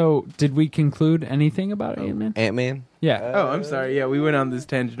did we conclude anything about Ant-Man? Ant-Man? Yeah. Oh, I'm sorry. Yeah, we went on this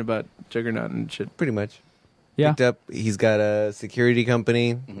tangent about Juggernaut and shit. Pretty much. Yeah. Picked up. He's got a security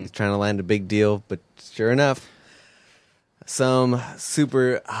company. He's trying to land a big deal, but sure enough, some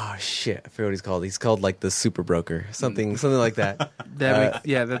super. Oh shit! I forget what he's called. He's called like the super broker, something like that. That makes,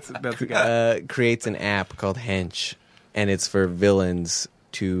 yeah, that's a guy. Creates an app called Hench, and it's for villains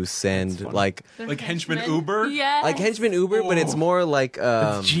to send like Like Henchman Uber? Yeah. Henchman Uber, but it's more like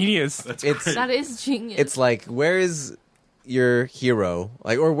Genius. That's it's great. That is genius. it's like where is your hero?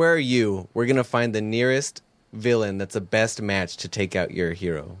 Like, or where are you? We're gonna find the nearest villain that's the best match to take out your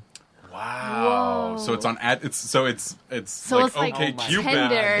hero. Wow. Whoa. So it's on it's So like it's like okay, Cupid.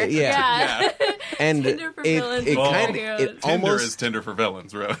 Tinder. Yeah. Yeah. And Tinder for it villains. it Oh. kind Heroes. of it Tinder almost is Tinder for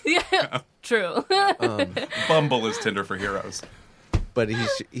villains, really. Yeah. True. Bumble is Tinder for heroes. but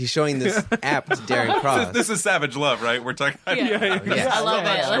he's showing this app to Darren Cross. This is Savage Love, right? We're talking. Yeah. Yes. I love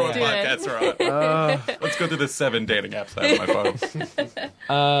it. Scroll Let's do it. podcasts are on. Let's go through the 7 dating apps I have on my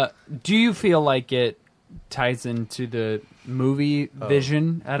phone. Do you feel like it ties into the movie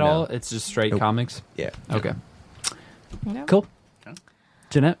vision at no. all? It's just straight comics. Yeah. Okay. No. Cool.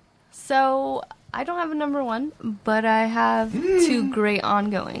 Jeanette. So I don't have a number one, but I have 2 great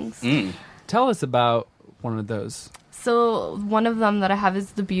ongoings. Tell us about one of those. So one of them that I have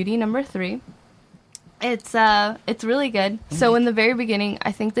is The Beauty #3. It's really good. So in the very beginning,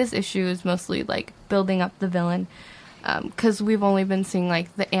 I think this issue is mostly like building up the villain, because we've only been seeing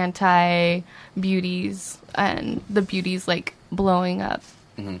like the anti-beauties and the beauties like blowing up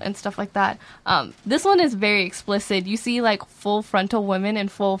and stuff like that. This one is very explicit. You see like full frontal women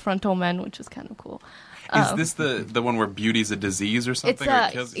and full frontal men, which is kind of cool. Is this the one where beauty's a disease or It's something? or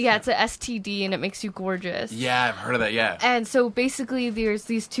it kills- it's a STD and it makes you gorgeous. Yeah, I've heard of that. Yeah. And so basically, there's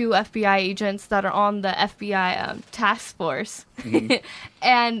these 2 FBI agents that are on the FBI task force.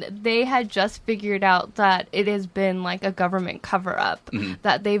 And they had just figured out that it has been like a government cover up,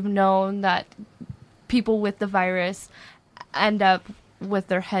 that they've known that people with the virus end up with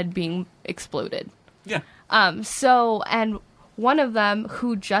their head being exploded. Yeah. And one of them,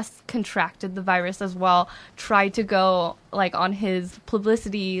 who just contracted the virus as well, tried to go like on his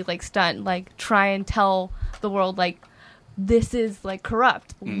publicity like stunt, like try and tell the world like, this is like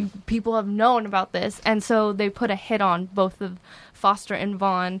corrupt. People have known about this, and so they put a hit on both of Foster and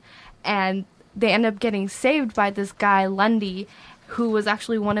Vaughn, and they end up getting saved by this guy Lundy, who was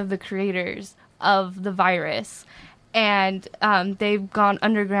actually one of the creators of the virus. And they've gone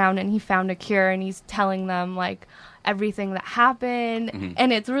underground, and he found a cure, and he's telling them like everything that happened,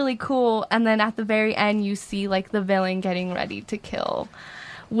 and it's really cool. And then at the very end, you see like the villain getting ready to kill,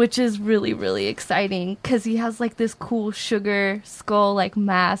 which is really, really exciting because he has like this cool sugar skull like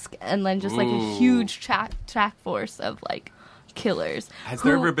mask, and then just like a huge track force of like killers. Has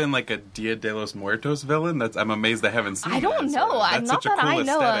there ever been like a Dia de los Muertos villain? I'm amazed I haven't seen. I don't know. That's Not such a that cool I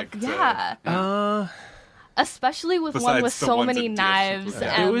know aesthetic of. to- Yeah. Especially with one Besides with the so ones many in Dia knives Social.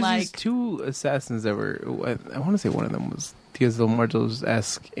 and It was like these two assassins that were. I want to say one of them was Diaz de los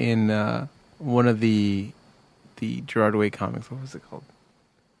Muertos-esque in one of the Gerard Way comics. What was it called?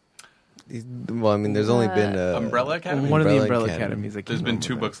 Well, I mean, there's only been Umbrella Academy? One of the Umbrella Umbrella Academy. Academies. I can't There's been remember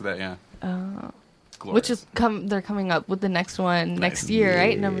 2 that. books of that, yeah. which is they're coming up with the next one next year,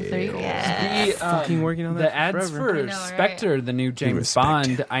 right? Number 3. Yeah. Fucking working on that The ads forever. for I know, right? Spectre, the new James respect.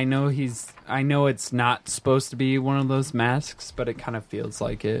 Bond. I know it's not supposed to be one of those masks, but it kind of feels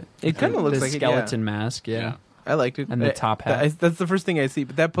like it. It kinda looks the like it, skeleton mask, yeah. Yeah. I liked it. And the top hat. That's the first thing I see.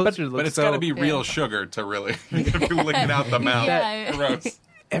 But that poster looks But it's so... got to be real sugar to really licking out the mouth. Yeah. Gross.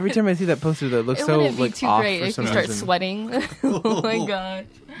 Every time I see that poster, that looks It so wouldn't be like too off great for if some you start reason. sweating. Oh my god.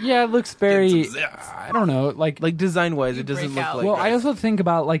 Yeah, it looks very. Get some zips. I don't know, like Like design wise, You it doesn't break look out. like. well, I also think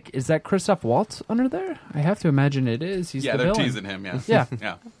about like, is that Christoph Waltz under there? I have to imagine it is. He's Yeah, the they're villain. teasing him, yeah. Yeah,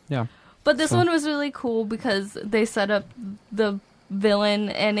 Yeah. yeah. But this So- one was really cool because they set up the villain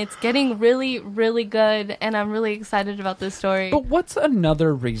and it's getting really, really good, and I'm really excited about this story. But what's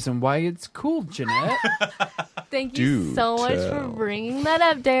another reason why it's cool, Janette? Thank you Do so much for tell. bringing that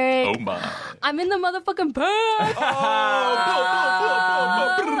up, Derrick. Oh my. I'm in the motherfucking band.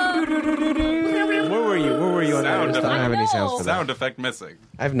 Where were you? Where were you on Sound that? I don't have any sounds know. for that. Sound effect missing.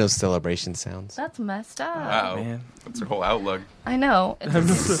 I have no celebration sounds. That's messed up. Wow. man. That's your whole outlook. I know.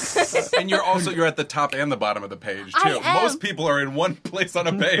 It's- And you're at the top and the bottom of the page, too. I am. Most people are in one place on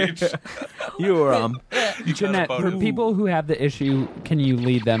a page. You were You got a Jeanette, for bonus. people who have the issue, can you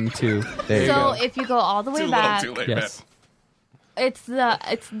lead them to? There you so go. if you go all the way Too little, back, too late, Yes. it's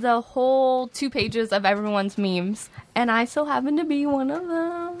the whole 2 pages of everyone's memes, and I so happen to be one of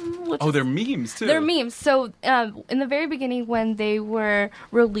them. Which Oh, is- they're memes, too. They're memes. So in the very beginning, when they were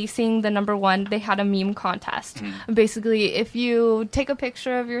releasing the #1, they had a meme contest. Basically, if you take a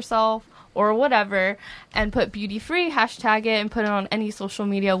picture of yourself or whatever and put beauty free, hashtag it, and put it on any social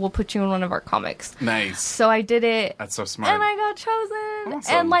media, we'll put you in one of our comics. Nice. So I did it, That's so smart. and I got chosen.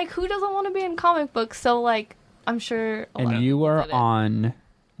 Awesome. And like, who doesn't want to be in comic books? So like, I'm sure. A lot And of you people are did it. on,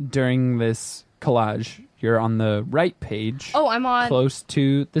 during this collage, you're on the right page. Oh, I'm on. Close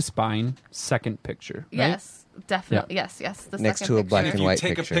to the spine, second picture. Right? Yes, definitely. Yes. The Next second to a black picture. if and you white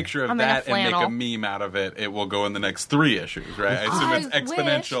take picture. a picture of I'm in a that and make a flannel. meme out of it, it will go in the next 3 issues, right? I assume I it's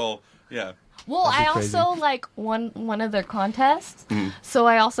exponential. Yeah. Well, I also like won one of their contests, so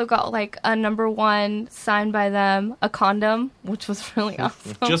I also got like a #1 signed by them, a condom, which was really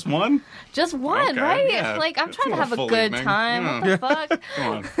awesome. Just one? Just one, Okay, right? yeah. Like I'm It's trying to not have a full good evening. time. Yeah. What the fuck? Come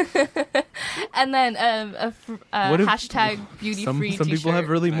on. And then What if- hashtag beauty free. Some people have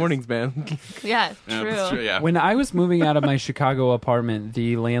early mornings, man. Yeah, Yeah, true. that's true, yeah. When I was moving out of my Chicago apartment,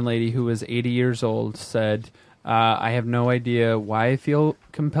 the landlady, who was 80 years old, said, I have no idea why I feel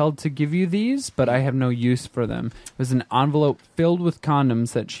compelled to give you these, but I have no use for them. It was an envelope filled with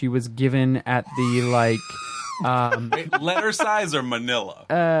condoms that she was given at the, like... Wait, letter size or manila?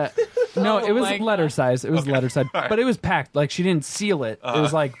 No, it was my letter size. It was letter size, but it was packed. Like she didn't seal it. It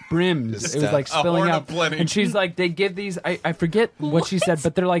was like brims. Just, It was like a spilling horn out. of plenty. And she's like, they give these. I forget what she said,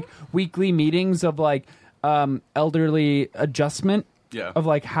 but they're like weekly meetings of like elderly adjustment. Yeah. Of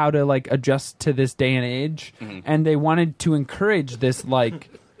like how to like adjust to this day and age, and they wanted to encourage this like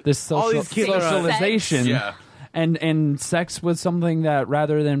this social these kids are- socialization. Yeah. And sex was something that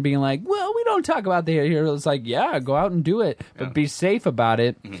rather than being like, well, we don't talk about the here, it's like, yeah, go out and do it, but be safe about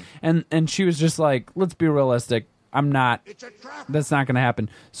it. And she was just like, let's be realistic. I'm not. That's not going to happen.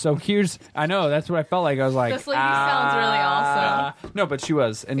 So I know that's what I felt like. I was like, This lady sounds really awesome. No, but she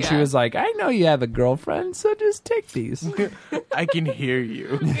was, and she Yeah. was like, I know you have a girlfriend, so just take these. I can hear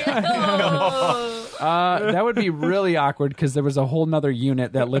you. Oh. That would be really awkward because there was a whole nother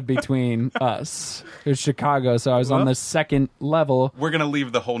unit that lived between us. It was Chicago, so I was on the second level. We're gonna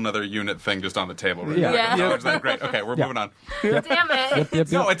leave the whole nother unit thing just on the table right Yeah. now. Yeah. Is that great? Okay, we're moving on. Damn it.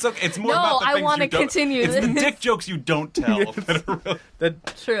 Yep. No, it's okay. It's more No, about the I things wanna you don't. continue It's the this. dick jokes you don't tell that are really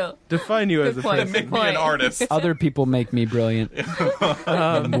That True. define you as a Good point. that person. make me an Point. artist. Other people make me brilliant.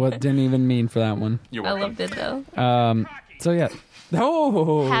 What didn't even mean for that one. You're I welcome. loved it though. So yeah.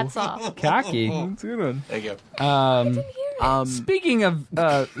 Oh, Hats off. cocky. That's a good one. There you go. Speaking of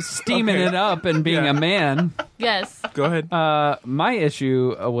steaming Okay. it up and being a man, Yes. Go ahead. my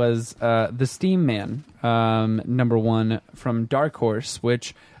issue was the Steam Man, number 1 from Dark Horse,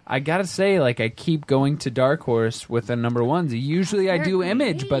 which I gotta say, like, I keep going to Dark Horse with the number 1s. Usually I They're do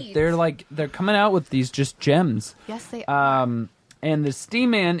Image, but great. they're coming out with these just gems. Yes, they are. And the Steam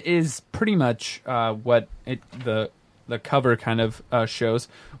Man is pretty much what the cover kind of shows,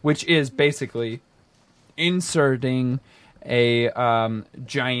 which is basically inserting a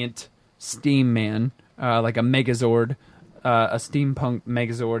giant Steam Man, like a Megazord, a steampunk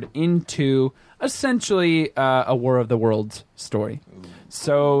Megazord, into essentially a War of the Worlds story.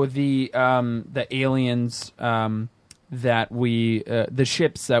 So the aliens that we the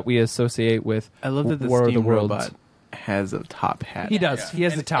ships that we associate with I love that the War of the Steam Worlds. robot has a top hat. He does. He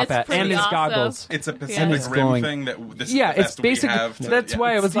has the top It's hat and pretty his awesome. goggles. It's a And Pacific it's Rim glowing. thing that this Yeah, is the it's best we basically have to- that's yeah.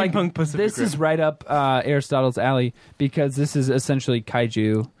 why I was like, Steampunk Pacific this is Rim. right up Aristotle's alley because this is essentially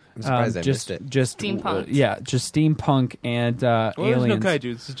kaiju. I'm surprised I just, missed it. just Steampunk. yeah, just steampunk and Well, there's no aliens.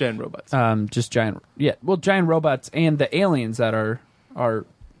 kaiju. It's just giant robots. Just giant, giant robots and the aliens that are Are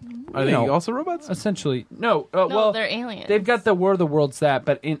you they know, also robots? essentially no. No, Well, they're aliens. they've got the War of the Worlds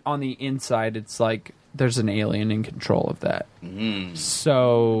but on the inside, it's like there's an alien in control of that.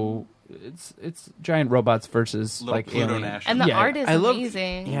 So it's giant robots versus Little like Pluto aliens. Nash. And the Yeah, art is I love-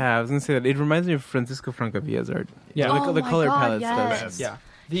 amazing. Yeah, I was gonna say that. It reminds me of Francisco Francavilla's art. Yeah. the Oh my color God, palette yes. stuff. Yeah,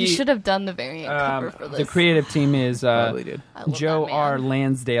 He should have done the variant cover for this. the creative team is Probably did. I love Joe that R. man.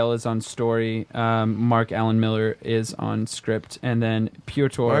 Lansdale is on story. Mark Allen Miller is on script, and then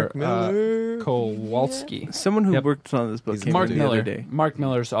Piotr Mark Miller. Kowalski. Someone who Yep. worked on this book He's came Mark in the Miller. other day. Mark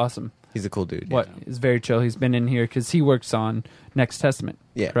Miller's awesome. He's a cool dude. What is very chill. He's been in here because he works on Next Testament.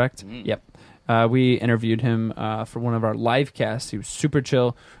 Yeah. Correct. Yep. We interviewed him for one of our live casts. He was super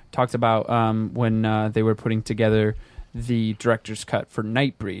chill. Talked about when they were putting together the director's cut for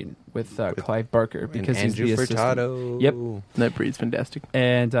Nightbreed with Clive Barker because he's Andrew the assistant. Furtado. Yep. That breed's fantastic.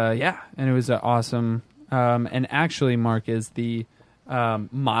 And and it was awesome. And actually, Mark is the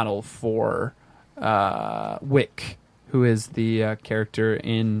model for Wick, who is the character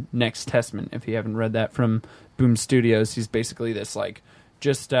in Next Testament. If you haven't read that from Boom Studios, he's basically this like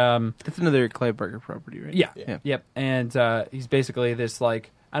just That's another Clive Barker property, right? yeah. Yep. And he's basically this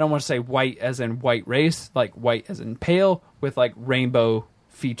like I don't want to say white as in white race, like white as in pale, with like rainbow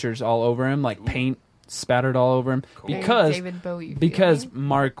features all over him, like paint spattered all over him. Very Because David Bowie because feeling.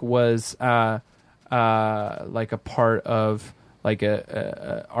 Mark was like a part of like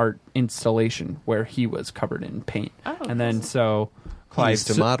a art installation where he was covered in paint, Oh, and then so Clive used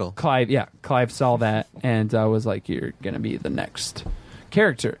to model. Clive saw that and was like, "You're gonna be the next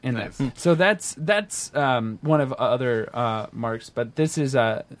character in Nice. that." So that's one of other Marks, but this is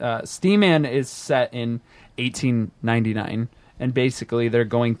Steam Man is set in 1899, and basically they're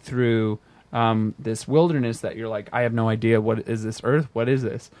going through this wilderness that you're like, I have no idea what is this Earth, what is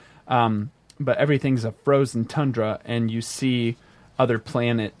this, but everything's a frozen tundra, and you see other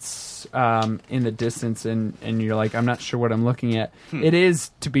planets in the distance, and you're like, I'm not sure what I'm looking at. It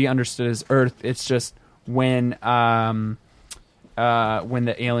is to be understood as Earth. It's just when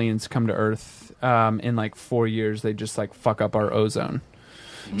the aliens come to Earth in like 4 years, they just like fuck up our ozone.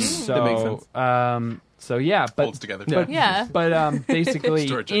 So That makes sense. So yeah, Holds but together. but Yeah. but basically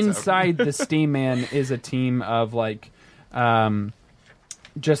Story checks out. inside the Steam Man is a team of like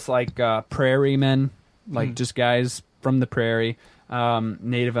just like prairie men, like just guys from the prairie,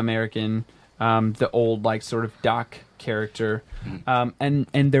 Native American, the old like sort of Doc character, and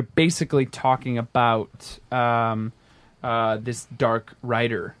they're basically talking about this dark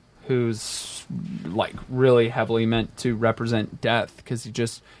rider who's like really heavily meant to represent death because he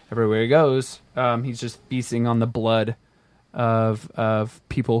just everywhere he goes, he's just feasting on the blood of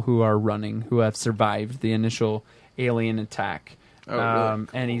people who are running, who have survived the initial alien attack. Oh, really?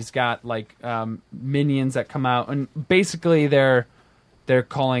 And he's got like minions that come out, and basically they're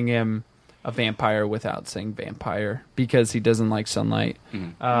calling him a vampire without saying vampire because he doesn't like sunlight.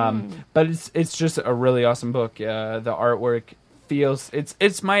 But it's just a really awesome book. The artwork feels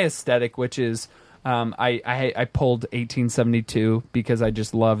it's my aesthetic, which is I pulled 1872 because I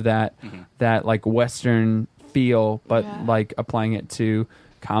just love that like Western feel, but like applying it to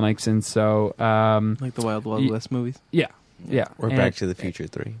comics, and so Like the Wild Wild West movies. yeah. Or And- Back to the Future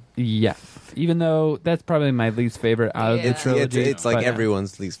 3. Yeah, even though that's probably my least favorite out of the Yeah. trilogy. It's like but-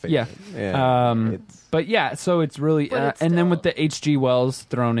 everyone's least favorite. It's- But yeah, so it's really, But it's and then with still- the H.G. Wells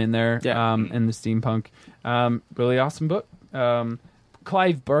thrown in there, and the steampunk, really awesome book.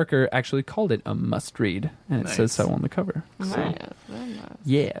 Clive Barker actually called it a must-read, and it says so on the cover. So, Nice, very nice.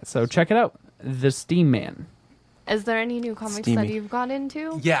 yeah, so check it out, The Steam Man. Is there any new comics Steamy. that you've got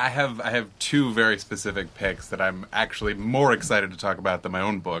into? Yeah, I have two very specific picks that I'm actually more excited to talk about than my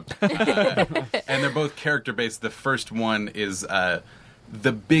own book, and they're both character based. The first one is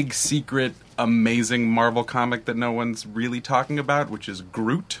the big secret, amazing Marvel comic that no one's really talking about, which is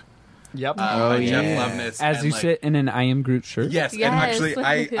Groot. Yep. By Jeff yeah. Loveness. As and, you like, sit in an I Am Groot shirt. Yes, Yes. and actually,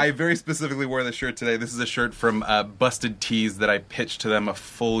 I very specifically wore this shirt today. This is a shirt from Busted Tees that I pitched to them a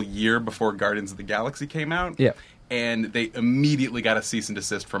full year before Guardians of the Galaxy came out. Yeah. And they immediately got a cease and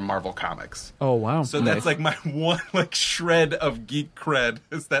desist from Marvel Comics. Oh, wow. So that's like my one like shred of geek cred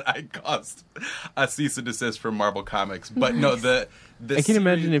is that I caused a cease and desist from Marvel Comics. But no, the I can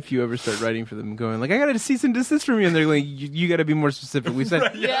imagine if you ever start writing for them, going like, "I got a cease and desist from you," and they're like, "You got to be more specific." We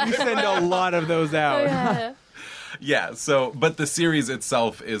send Yeah. we send a lot of those out. Yeah. Yeah, so, but the series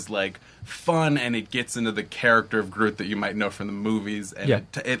itself is, like, fun, and it gets into the character of Groot that you might know from the movies, and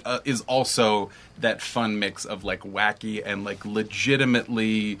it is also that fun mix of, like, wacky and, like,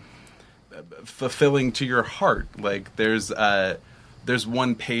 legitimately fulfilling to your heart. Like, there's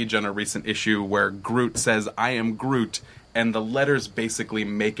one page on a recent issue where Groot says, "I am Groot," and the letters basically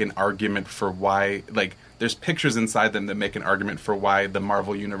make an argument for why, like, there's pictures inside them that make an argument for why the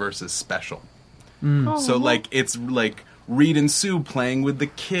Marvel Universe is special. So, like, it's, like, Reed and Sue playing with the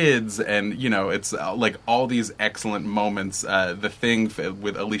kids, and, you know, it's, like, all these excellent moments. The Thing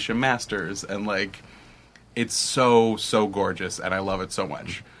with Alicia Masters, and, like, it's so, so gorgeous, and I love it so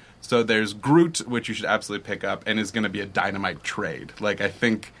much. So there's Groot, which you should absolutely pick up, and is going to be a dynamite trade. Like, I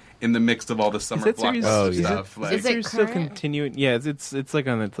think in the mix of all the summer that series- blockbuster yeah. stuff. Like, Is it It's still current? continuing. Yeah, it's like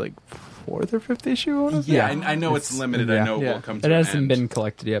on its like fourth or fifth issue. I wanna say. yeah, I know it's limited. I know it yeah. will come to It an hasn't end. been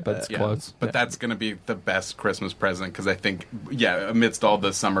collected yet, but it's Yeah, close. but that's going to be the best Christmas present because I think, amidst all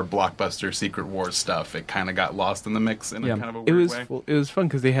the summer blockbuster Secret Wars stuff, it kind of got lost in the mix in a kind of a It weird was way. it was fun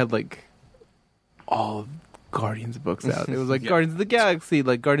because they had like all Guardians books out. It was like Yeah. Guardians of the Galaxy,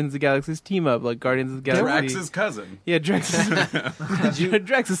 like Guardians of the Galaxy's team up, like Guardians of the Galaxy. Drax's cousin. Yeah,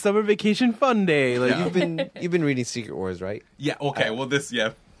 Drax's summer vacation fun day. Like Yeah. You've been reading Secret Wars, right? Yeah. Okay. Well, this.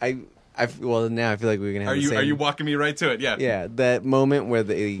 Yeah. Well, now I feel like we're gonna have. Are the same, you walking me right to it? Yeah. Yeah, that moment where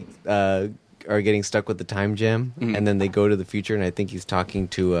they are getting stuck with the time gem, and then they go to the future, and I think he's talking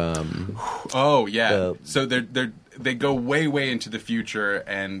to. Oh yeah. The- So they go way into the future,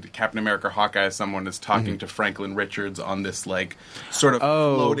 and Captain America, Hawkeye, someone is talking to Franklin Richards on this like sort of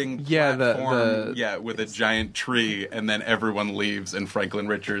floating yeah, platform, the with a giant tree, and then everyone leaves, and Franklin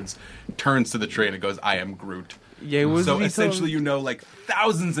Richards turns to the tree and it goes, "I am Groot." yeah, it was So essentially, like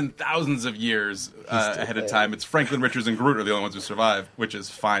thousands and thousands of years ahead of time, it's Franklin Richards and Groot are the only ones who survive, which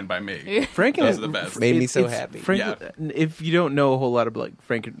is fine by me. Franklin Those are the best. Made me so happy. If you don't know a whole lot of like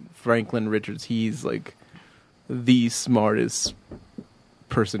Franklin Richards, he's like the smartest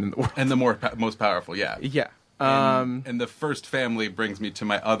person in the world. And the most powerful, yeah. Yeah. And the first family brings me to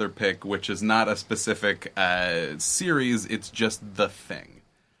my other pick, which is not a specific series, it's just The Thing.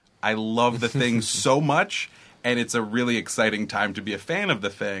 I love The Thing so much, and it's a really exciting time to be a fan of The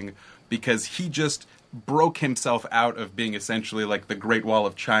Thing, because he just broke himself out of being essentially like the Great Wall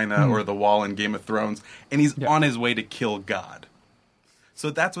of China or the Wall in Game of Thrones, and he's on his way to kill God. So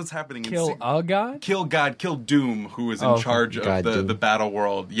that's what's happening. Kill a god? Kill God, kill Doom, who is in charge of God, Doom. the battle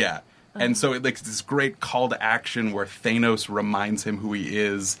world. Yeah. And so it like this great call to action where Thanos reminds him who he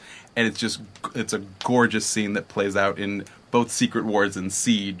is, and it's a gorgeous scene that plays out in both Secret Wars and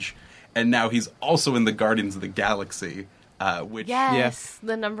Siege, and now he's also in the Guardians of the Galaxy, which Yes,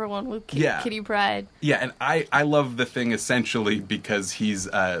 the number one with Kitty Pryde. yeah, and I love The Thing essentially because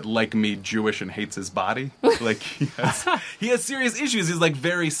he's like me, Jewish and hates his body. Like he has serious issues. He's like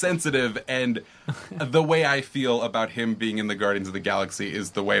very sensitive, and the way I feel about him being in the Guardians of the Galaxy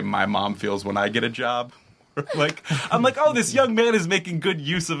is the way my mom feels when I get a job. Like I'm like, oh, this young man is making good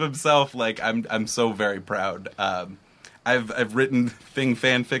use of himself. Like I'm so very proud. I've written Thing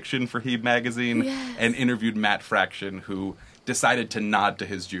fan fiction for Heeb magazine and interviewed Matt Fraction, who decided to nod to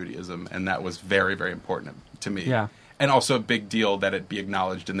his Judaism, and that was very, very important to me. Yeah. And also a big deal that it be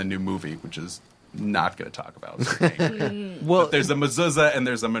acknowledged in the new movie, which is not going to talk about. Well, But there's a mezuzah and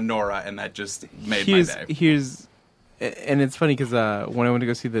there's a menorah, and that just made my day. And it's funny because when I went to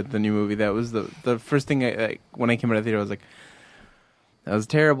go see the new movie, that was the first thing when I came out of the theater, I was like, that was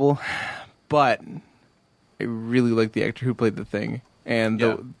terrible, but I really liked the actor who played the Thing, and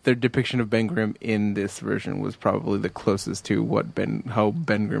their depiction of Ben Grimm in this version was probably the closest to how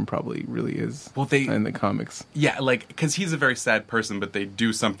Ben Grimm probably really is in the comics. Yeah, like, because he's a very sad person, but they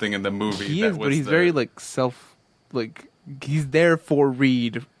do something in the movie. He is, but he's very he's there for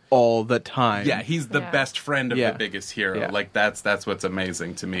Reed all the time. Yeah, he's the best friend of the biggest hero. Yeah. Like, that's what's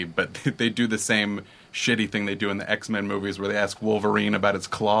amazing to me. But they do the same shitty thing they do in the X-Men movies where they ask Wolverine about his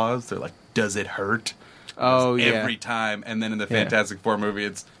claws. They're like, does it hurt? Oh, yeah. Every time. And then in the Fantastic Four movie,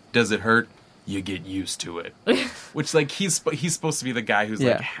 it's, does it hurt? You get used to it. Which, like, he's supposed to be the guy who's,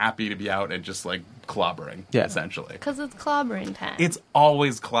 like, happy to be out and just, like, clobbering, essentially. Because it's clobbering time. It's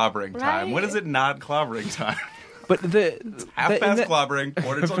always clobbering time. Right? When is it not clobbering time? But Half past clobbering,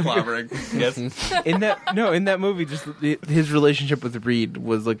 quarter till clobbering. Yes. in that movie, just his relationship with Reed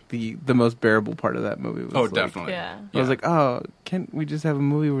was like the most bearable part of that movie. Definitely. Yeah. I was like, oh, can't we just have a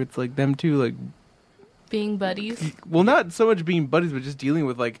movie where it's like them two, like, Being buddies. well, not so much being buddies, but just dealing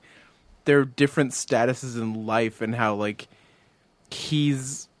with like their different statuses in life and how like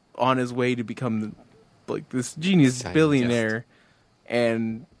he's on his way to become like this genius Scientist. billionaire,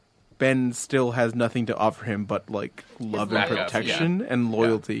 and Ben still has nothing to offer him but like love and loyalty. protection and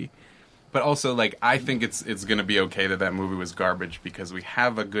loyalty. But also, like, I think it's going to be okay that movie was garbage because we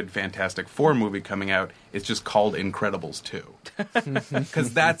have a good Fantastic Four movie coming out. It's just called Incredibles 2.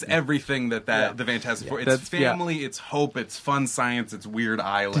 Because that's everything that the Fantastic Four... It's family, it's hope, it's fun science, it's Weird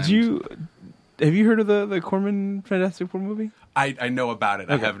Island. Have you heard of the Corman Fantastic Four movie? I know about it.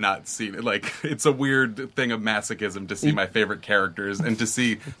 Okay. I have not seen it. Like, it's a weird thing of masochism to see my favorite characters and to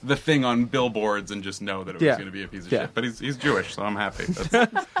see the Thing on billboards and just know that it was going to be a piece of shit. But he's Jewish, so I'm happy.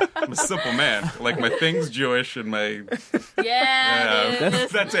 I'm a simple man. Like, my Thing's Jewish and my...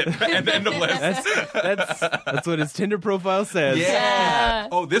 That's it. And end of list. That's what his Tinder profile says. Yeah.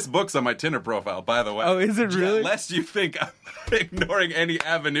 Oh, this book's on my Tinder profile, by the way. Oh, is it really? Lest you think I'm ignoring any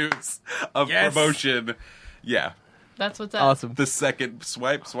avenues of promotion. Yeah. That's what's up. Awesome. The second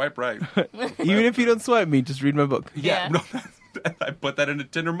swipe right. Even if you don't swipe me, just read my book. Yeah. No, I put that in a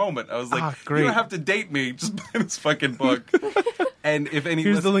Tinder moment. I was like, great. You don't have to date me. Just buy this fucking book. And if any...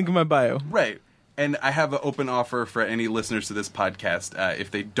 Here's the link in my bio. Right. And I have an open offer for any listeners to this podcast. If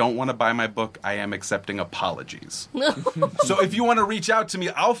they don't want to buy my book, I am accepting apologies. So if you want to reach out to me,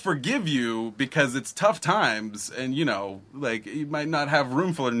 I'll forgive you because it's tough times. And, you know, like, you might not have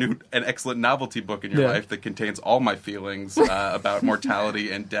room for an excellent novelty book in your life that contains all my feelings about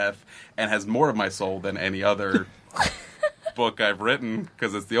mortality and death and has more of my soul than any other book I've written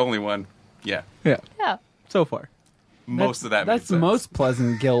because it's the only one. Yeah. So far. Most of that That's makes the sense. most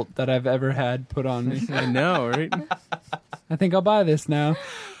pleasant guilt that I've ever had put on me. I know, right? I think I'll buy this now.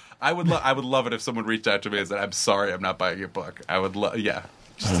 I would love it if someone reached out to me and said, "I'm sorry, I'm not buying your book." I would love,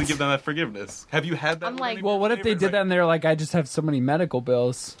 just to give them that forgiveness. Have you had that? I'm like, Well, what if they did that and they're like, I just have so many medical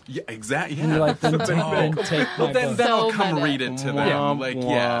bills? Yeah, exactly. And you're Yeah. like, then take my Then book. I'll So come meta. read it to them. Yeah. Like,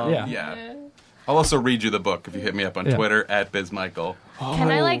 Yeah. yeah. I'll also read you the book if you hit me up on Twitter @BizMichael.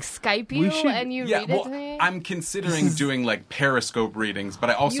 Can I like Skype you should- and you Yeah, read well, it to me? I'm considering doing like Periscope readings, but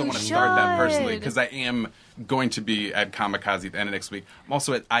I also You want to start that personally should. because I am going to be at Kamikaze at the end of next week. I'm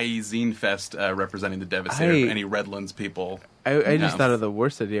also at IE Zine Fest representing the Devastator. Hey. Any Redlands people. I just thought of the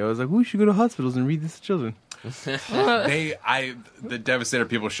worst idea. I was like, we should go to hospitals and read this to children. The Devastator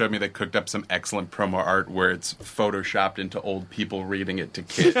people showed me they cooked up some excellent promo art where it's photoshopped into old people reading it to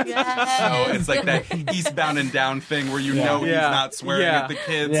kids. Yes. So it's like that Eastbound and Down thing where you know he's Yeah. not swearing Yeah. at the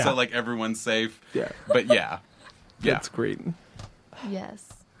kids, Yeah. so like everyone's safe. Yeah. But yeah. That's great. Yes.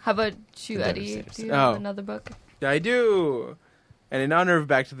 How about you, Eddie? Devastator. Do you have Oh. another book? I do. And in honor of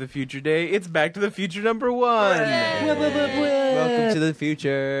Back to the Future Day, it's Back to the Future #1. Welcome to the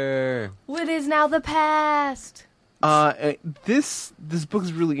future. What is now the past? This book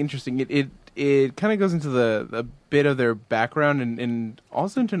is really interesting. It kind of goes into a bit of their background and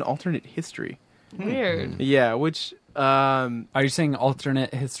also into an alternate history. Weird. Yeah, which Are you saying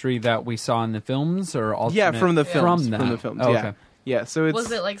alternate history that we saw in the films, or alternate from the films. From, From the them? films. Oh, yeah. okay. Yeah, so it's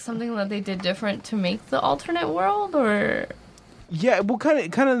Was it like something that they did different to make the alternate world, or yeah, well, kind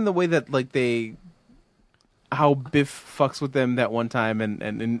of in the way that like how Biff fucks with them that one time, and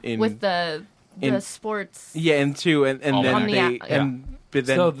in with the in- sports? yeah, and two, and All then on the they app, and but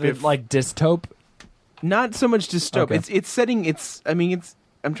then So Biff, like dystope? not so much dystope. Okay. It's setting.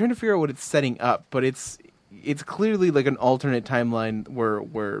 I'm trying to figure out what it's setting up, but it's clearly like an alternate timeline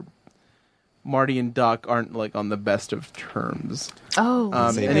where Marty and Doc aren't like on the best of terms. Oh,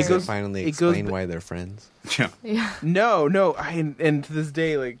 They and it never goes- finally it goes explain ba- why they're friends. Yeah. yeah. No, and to this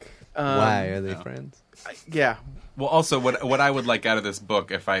day, like Why are they friends? Yeah, Well, also, what I would like out of this book,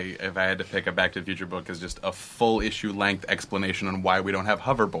 if I had to pick a Back to the Future book, is just a full issue length explanation on why we don't have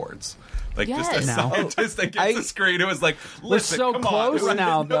hoverboards. Like just a Yes. No. scientist that gets the screen who was like, We're "Listen, so come close on."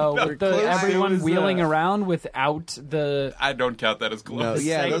 now, though. With the, close. everyone It was, wheeling around without the I don't count that as No, close.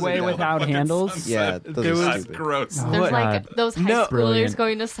 yeah, those are Segway dumb. without Fucking handles. sunset. Yeah, There those was- are That's stupid. gross. Oh, There's like God. those high No. schoolers Brilliant.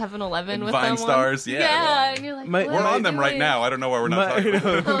 going to 7-Eleven And with Vine them Stars, ones. yeah. And you're like, My- what We're am I on them right doing? now. I don't know why we're not talking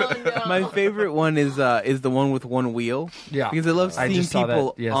about them. Oh, no. My favorite one is the one with one wheel. Yeah. Because I love I seeing just saw that people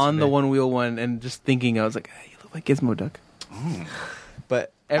on the yesterday. one wheel one and just thinking I was like, hey, you look like Gizmo Duck.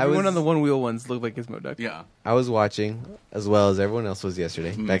 But Everyone on the one wheel ones looked like Gizmo Duck. Yeah. I was watching, as well as everyone else was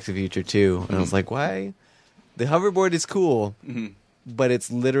yesterday, Back to the Future 2, and I was like, why? The hoverboard is cool, but it's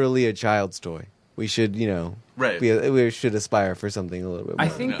literally a child's toy. We should, Right. we should aspire for something a little bit more. I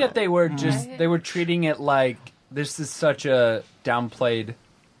think No. that they were just they were treating it like this is such a downplayed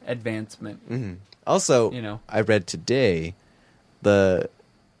advancement. Also, You I read today the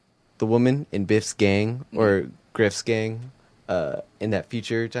woman in Biff's gang or Griff's gang in that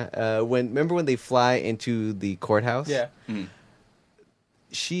future remember when they fly into the courthouse? Yeah.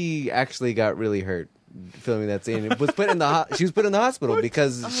 She actually got really hurt filming that scene. It was put in she was put in the hospital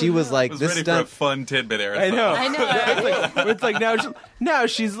because she was like I was this ready for a stunt. fun tidbit, Aristotle. I know. I know. It's like now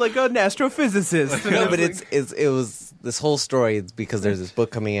she's like an astrophysicist. No, but it was this whole story. It's because there's this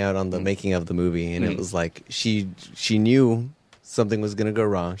book coming out on the making of the movie, and it was like she knew something was gonna go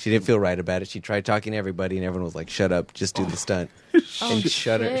wrong. She didn't feel right about it. She tried talking to everybody, and everyone was like, "Shut up, just do the stunt." And shit.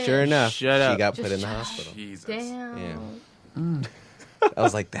 sure enough, Shut she up. got put Just in the shut up. hospital. Jesus. Damn. Yeah. I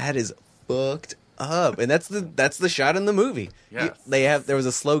was like, that is fucked up, and that's the shot in the movie. Yes. There was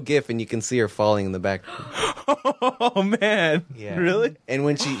a slow GIF, and you can see her falling in the back. Oh man. Yeah. Really? And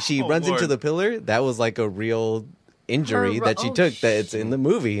when she Oh, runs into Lord. the pillar, that was like a real injury Her- that she oh, took. That it's in the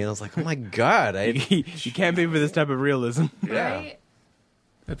movie, and I was like, oh my god, You can't pay for this type of realism. Right?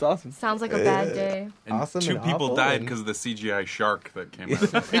 That's awesome. Sounds like a bad day. And Awesome two and people awful died and- because of the CGI shark that came out.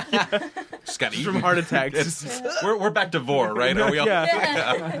 Just got eaten. From heart attacks. We're back to Vor, right? Are we all?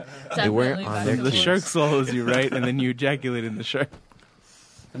 Yeah. They weren't Definitely on bad their day. The shark swallows you, right? And then you ejaculate in the shark.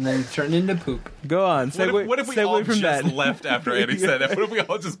 and then turn into poop. Go on. What if we segue all from just that. left after Andy said that? What if we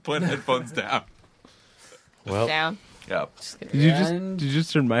all just put headphones down? well, Down. Yeah. Did you And-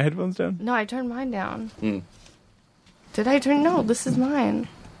 just turn my headphones down? No, I turned mine down. Did I turn? No, this is mine.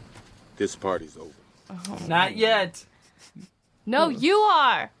 This party's over. Not yet. No, you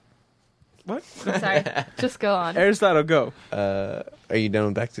are. What? Sorry. Just go on. Aristotle, go. are you done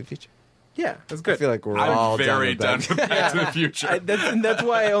with Back to the Future? Yeah, that's I good. feel like we're all I'm very done with with Back to the Future. That's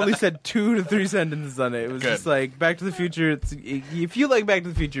why I only said 2 to 3 sentences on it. It was Good. just like Back to the Future. If you like Back to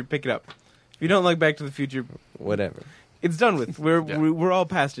the Future, pick it up. If you don't like Back to the Future, Whatever. it's done with. We're all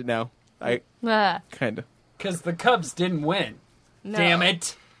past it now. Ah, Kind of. Because the Cubs didn't win. no. Damn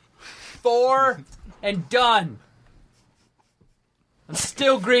it. 4 and done. I'm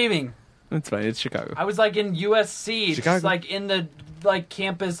still grieving. It's fine. It's Chicago. I was like in USC, Chicago. just like in the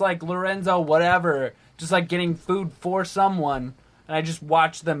campus, like Lorenzo, whatever, just like getting food for someone, and I just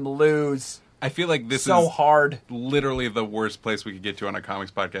watched them lose I feel like this so is hard. literally the worst place we could get to on a comics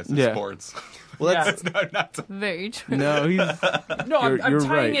podcast is Yeah. sports. Well, Yeah. that's, No, not to- Very true. No, he's. No, I'm You're tying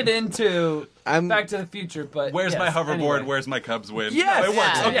right. it into I'm Back to the Future, but Where's my yes, hoverboard? anyway. Where's my Cubs win? Yes! No, it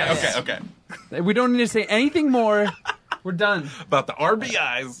works. Yeah, Okay, yes. okay. We don't need to say anything more. We're done. About the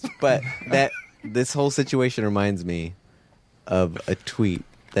RBIs. but this whole situation reminds me of a tweet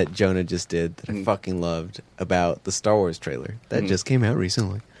that Jonah just did that I fucking loved about the Star Wars trailer that just came out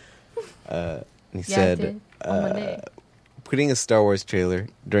recently. And he Yeah, said, it did. On Monday. putting a Star Wars trailer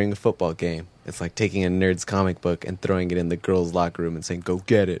during a football game, it's like taking a nerd's comic book and throwing it in the girls' locker room and saying, "Go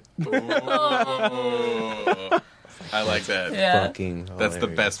get it." Ooh. I like that. Yeah. Fucking That's the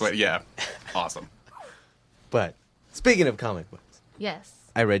hilarious. best way. Yeah. Awesome. But speaking of comic books, Yes.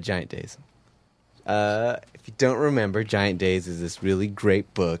 I read Giant Days. If you don't remember, Giant Days is this really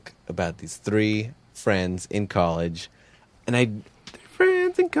great book about these 3 friends in college, and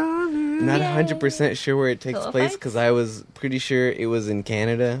Friends in college. not 100% sure where it takes Pillow place fights? because I was pretty sure it was in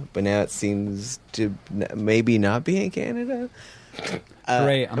Canada, but now it seems to maybe not be in Canada.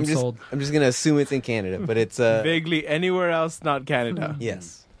 Great, I'm just, sold. I'm just gonna assume it's in Canada, but it's Vaguely anywhere else, not Canada.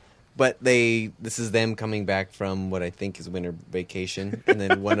 yes. But this is them coming back from what I think is winter vacation, and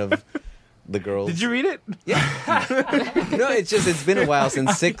then one of the girls. Did you read it? No, it's been a while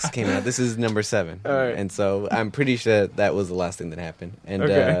since 6 came out. This is number 7, All right. and so I'm pretty sure that was the last thing that happened. And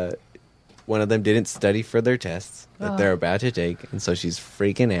Okay. one of them didn't study for their tests that they're about to take, and so she's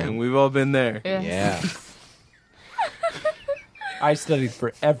freaking out. And we've all been there. Yeah. I studied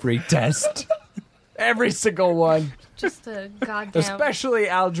for every test. Every single one. Just a goddamn Especially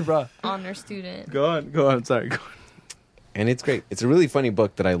algebra. honor student. Go on. Sorry, go on. And it's great. It's a really funny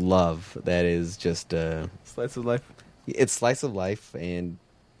book that I love. That is just Slice of life. it's slice of life,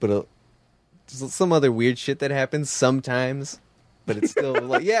 but some other weird shit that happens sometimes. But it's still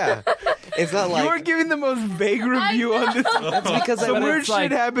like, yeah, it's not like You are giving the most vague review on this. that's because Some But weird it's like-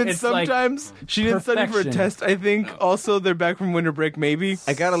 shit happens it's like sometimes. She didn't study for a perfection. test, I think. Also, they're back from winter break, maybe.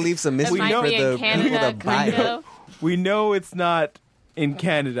 I gotta leave some It mystery might for be the in people Canada, that buy kind it. of. We know it's not in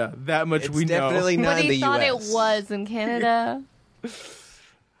Canada. That much It's we know. definitely not But in the he thought U.S. it was in Canada.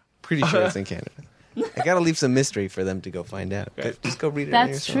 Pretty sure it's in Canada. I gotta leave some mystery for them to go find out. But just go read it. on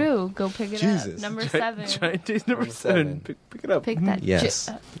That's yourself. true. Go pick it Jesus. up. Number 7. Giant Taste number Number 7. seven. Pick it up. Pick that. Yes,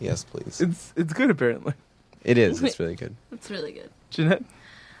 yes, please. It's good, apparently. It is. It's really good. It's really good. Janette?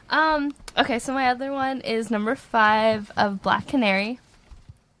 Okay, so my other one is number 5 of Black Canary.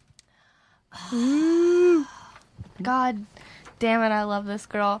 God damn it, I love this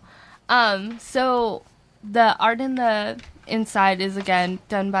girl. So the art in the inside is again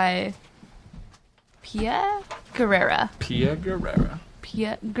done by Pia Guerrera.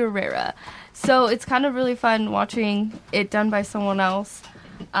 So it's kind of really fun watching it done by someone else.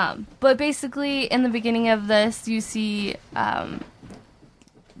 But basically, in the beginning of this, you see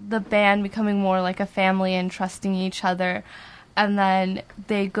the band becoming more like a family and trusting each other. And then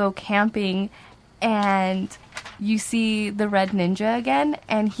they go camping, and you see the Red Ninja again.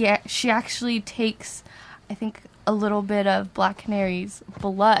 And she actually takes, I think, a little bit of Black Canary's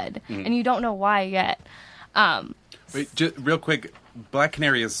blood. And you don't know why yet. Wait, just real quick. Black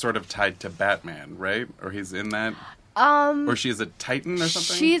Canary is sort of tied to Batman, right? Or he's in that? Or she is a Titan or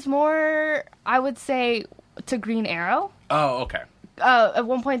something? She's more, I would say, to Green Arrow. Oh, okay. At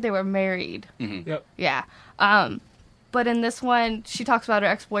one point, they were married. Yep. Yeah. But in this one, she talks about her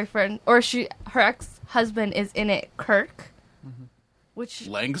ex-boyfriend, or her ex-husband is in it, Kirk. Which,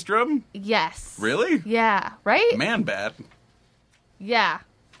 Langstrom? yes. Really? Yeah, right? Man bat. Yeah.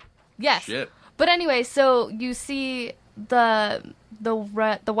 Yes. Shit. But anyway, so you see the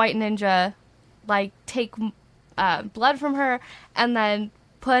white ninja, like, take blood from her and then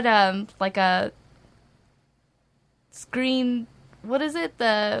put like a screen. What is it?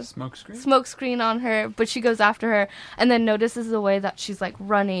 The Smoke screen? smoke screen on her, but she goes after her and then notices the way that she's like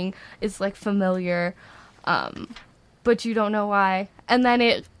running is like familiar, but you don't know why. And then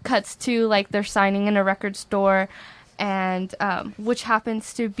it cuts to like they're signing in a record store, and which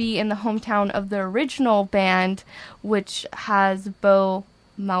happens to be in the hometown of the original band, which has Bo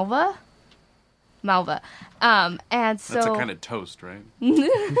Malva. And so That's a kind of toast, right?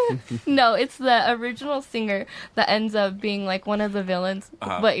 no, it's the original singer that ends up being like one of the villains.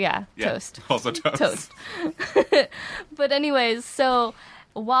 But yeah, toast. Also toast. Toast. But anyways, so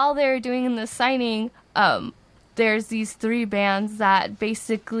while they're doing the signing, there's these 3 bands that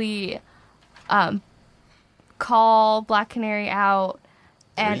basically call Black Canary out.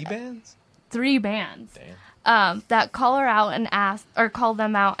 And 3 bands? 3 bands. Damn. That call her out and call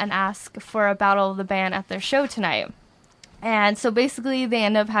them out and ask for a battle of the band at their show tonight. And so basically they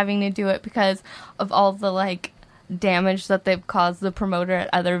end up having to do it because of all the like damage that they've caused the promoter at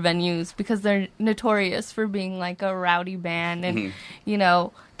other venues, because they're notorious for being like a rowdy band and you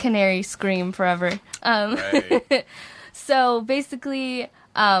know, Canary scream forever. Right. So basically,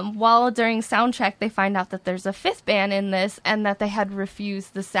 while during sound check, they find out that there's a 5th band in this and that they had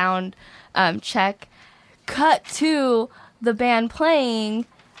refused the sound check. Cut to the band playing,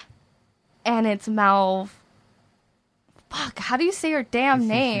 and it's Fuck, how do you say her damn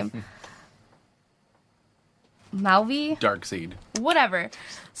name? Malvi? Darkseid. Whatever.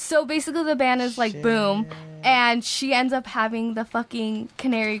 So basically the band is like boom, and she ends up having the fucking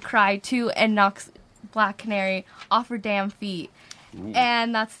Canary cry too and knocks Black Canary off her damn feet. Ooh.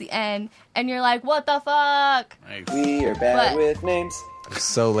 And that's the end. And you're like, what the fuck? Nice. We are bad But- with names. I'm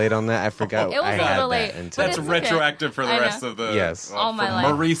so late on that. I forgot. It was I a had little that late. until- That's But it's okay. retroactive for the I know. rest of the... Yes. All my for life.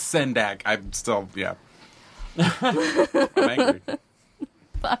 Maurice Sendak. I'm still... Yeah. I'm angry.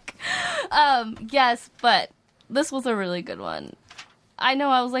 Fuck. Yes, but this was a really good one. I know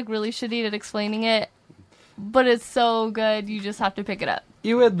I was like really shitty at explaining it, but it's so good. You just have to pick it up.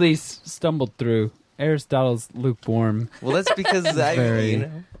 You at least stumbled through. Aristotle's lukewarm. Well, that's because I'm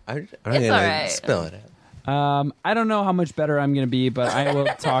It's gonna alright. spell it out. I don't know how much better I'm going to be, but I will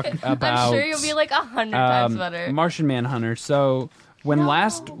talk about... I'm sure you'll be like 100 times better. Martian Manhunter. So what? I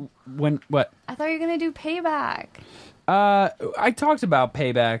thought you were gonna do Payback. I talked about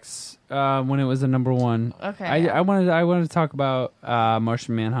Paybacks when it was a number one. Okay. I wanted to talk about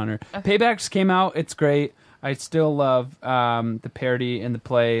Martian Manhunter. Okay. Paybacks came out. It's great. I still love the parody and the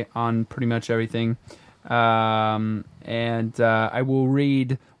play on pretty much everything. And I will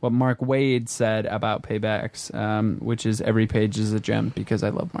read what Mark Waid said about Paybacks, which is every page is a gem because I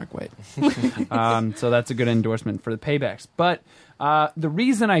love Mark Waid. So that's a good endorsement for the Paybacks. But the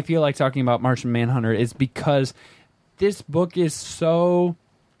reason I feel like talking about Martian Manhunter is because this book is so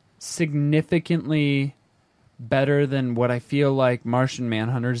significantly better than what I feel like Martian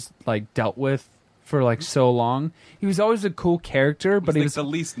Manhunter's like dealt with for like so long. He was always a cool character, but he was the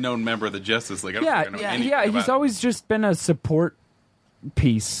least known member of the Justice League. I don't think I know anything about he's him. always just been a support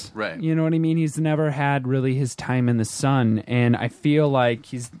piece. Right. You know what I mean? He's never had really his time in the sun, and I feel like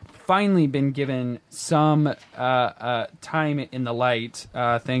he's finally been given some time in the light,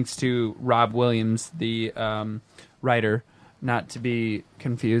 thanks to Rob Williams, the writer, not to be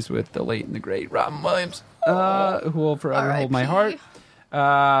confused with the late and the great Robin Williams, who will forever hold my heart.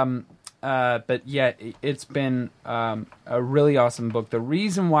 But yeah, it's been a really awesome book. The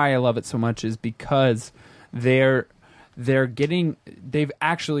reason why I love it so much is because they've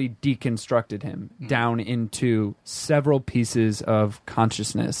actually deconstructed him down into several pieces of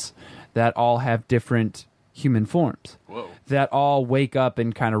consciousness that all have different human forms. Whoa. That all wake up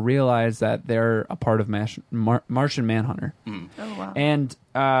and kind of realize that they're a part of Martian Manhunter. Oh, wow. And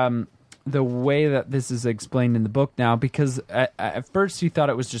the way that this is explained in the book now, because at first you thought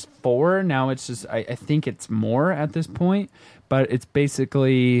it was just 4, now it's just, I think it's more at this point, but it's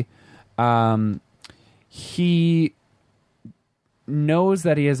basically he knows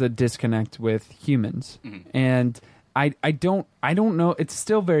that he has a disconnect with humans, and I don't know, it's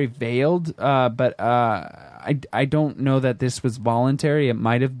still very veiled, but I don't know that this was voluntary. It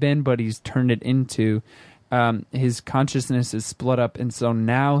might have been, but he's turned it into his consciousness is split up, and so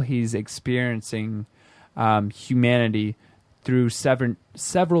now he's experiencing humanity through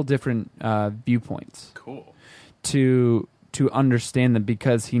several different viewpoints. Cool. To understand them,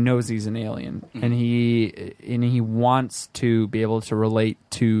 because he knows he's an alien, and he wants to be able to relate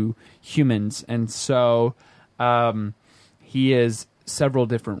to humans, and so he is several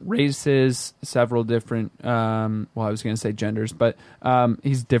different races, several different I was going to say genders, but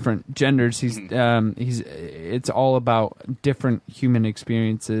he's different genders. He's it's all about different human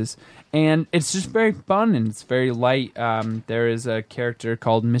experiences, and it's just very fun and it's very light. There is a character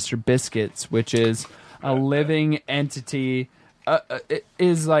called Mr. Biscuits, which is a living entity. It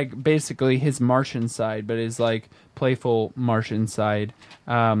is like basically his Martian side, but is like playful Martian side.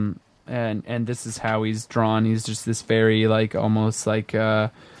 And this is how he's drawn. He's just this very like almost like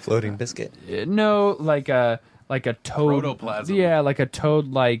Floating biscuit. No, like a toad. Protoplasm. Yeah, like a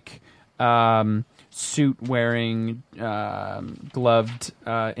toad like suit wearing gloved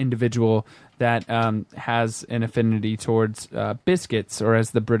individual that has an affinity towards biscuits, or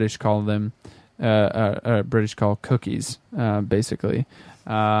as the British call them, British call cookies, basically.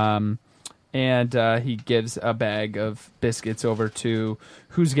 And he gives a bag of biscuits over to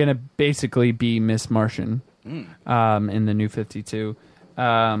who's going to basically be Miss Martian in the New 52.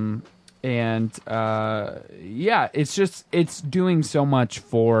 It's doing so much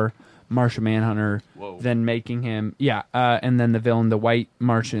for Martian Manhunter than making him... Yeah, and then the villain, the White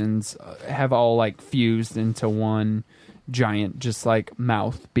Martians, have all like fused into one giant, just like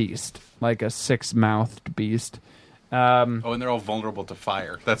mouth beast, like a 6-mouthed beast. And they're all vulnerable to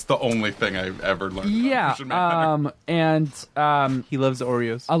fire. That's the only thing I've ever learned. Yeah, and He loves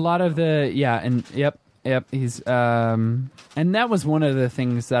Oreos. a lot of the he's and that was one of the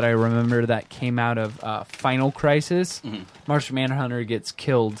things that I remember that came out of Final Crisis. Martian Manhunter gets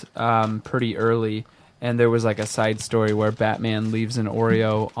killed pretty early, and there was like a side story where Batman leaves an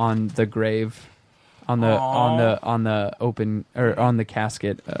Oreo on the grave, on the open, or on the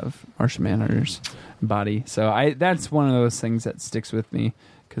casket of Martian Manhunter's body. So that's one of those things that sticks with me,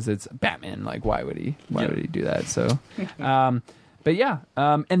 because it's Batman. Like, why would he do that? So, but yeah.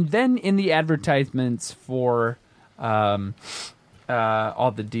 And then in the advertisements for all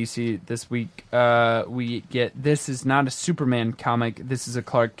the DC this week, we get, this is not a Superman comic. This is a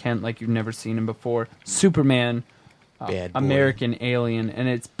Clark Kent like you've never seen him before. Superman, Bad boy. American alien, and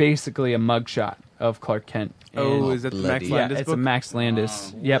it's basically a mugshot of Clark Kent. Oh, is that the Max bloody. Landis It's book? a Max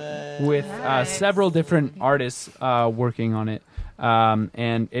Landis. Yep, with several different artists working on it.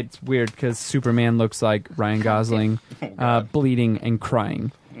 And it's weird because Superman looks like Ryan Gosling, bleeding and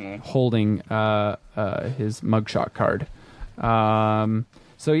crying, holding his mugshot card.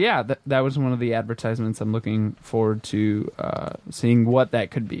 So yeah, that was one of the advertisements. I'm looking forward to seeing what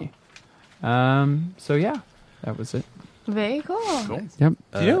that could be. So yeah, that was it. Very cool. Yep.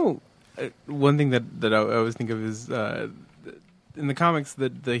 Do you know one thing that I always think of is in the comics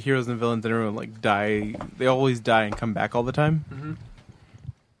that the heroes and villains and everyone like die. They always die and come back all the time. Mm-hmm.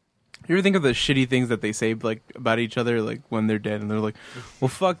 You ever think of the shitty things that they say like about each other, like when they're dead, and they're like, "Well,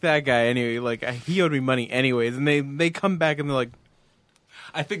 fuck that guy anyway. Like he owed me money anyways," and they come back and they're like,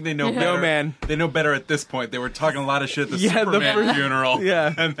 I think they know better. "No, man." They know better at this point. They were talking a lot of shit at the Yeah, the Superman first- funeral.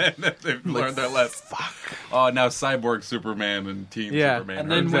 Yeah. And then they've learned their lesson. Fuck. Oh, now Cyborg Superman and Team Yeah. Superman.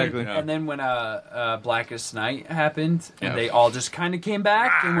 And then Exactly. when Blackest Night happened, and Yeah. they all just kind of came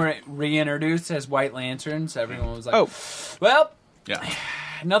back and were reintroduced as White Lanterns, everyone was like, "Oh, well, Yeah.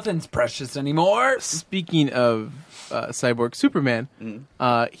 nothing's precious anymore." speaking of Cyborg Superman,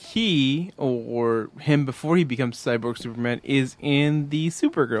 he or him before he becomes Cyborg Superman is in the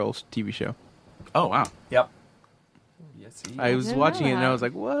Supergirl TV show. Oh, wow. Yep. Yes, he I was didn't watching know it and I that. was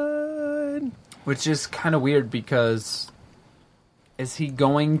like, "What?" Which is kind of weird because is he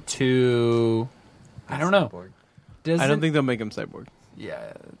going to? I don't know. I don't think they'll make him Cyborg.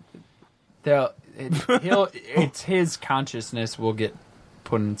 Yeah, it's his consciousness will get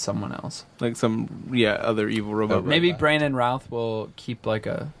put in someone else. Like some other evil robot. Maybe Brandon Routh will keep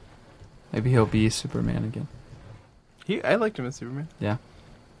maybe he'll be Superman again. I liked him as Superman. Yeah.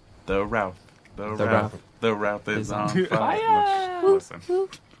 The Ralph. The Ralph. Ralph. The Ralph is Is on on fire. Listen.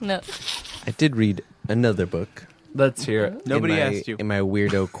 No. I did read another book. Let's hear it. Nobody in my, asked you. in my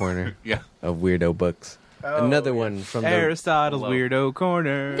weirdo corner Yeah. of weirdo books. Another one from the Aristotle's Hello. Weirdo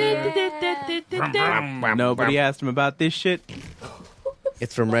Corner. Nobody asked him about this shit.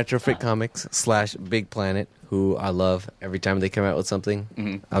 It's from Retrofit Comics / Big Planet, who I love. Every time they come out with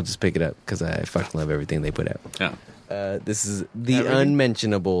something, I'll just pick it up because I fucking love everything they put out. Yeah. This is The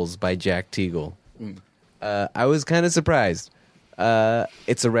Unmentionables by Jack Teagle. I was kind of surprised.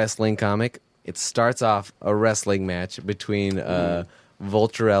 It's a wrestling comic. It starts off a wrestling match between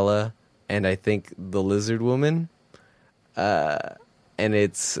Volturella and I think the Lizard Woman. And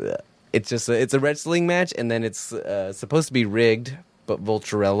it's a wrestling match, and then it's supposed to be rigged, but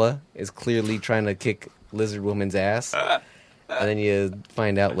Volturella is clearly trying to kick Lizard Woman's ass. And then you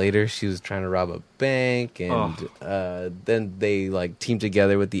find out later she was trying to rob a bank, and then they like team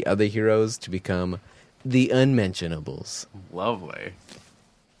together with the other heroes to become the Unmentionables. Lovely.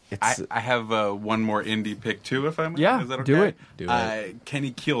 It's I have one more indie pick too, if I may. Yeah, Is that okay? do it. Do it.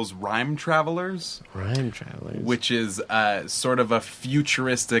 Kenny Keel's Rhyme Travelers, Rhyme Travelers. which is sort of a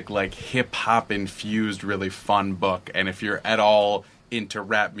futuristic, like hip hop infused, really fun book. And if you're at all into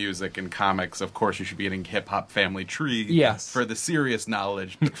rap music and comics, of course you should be getting Hip Hop Family Tree. Yes. For the serious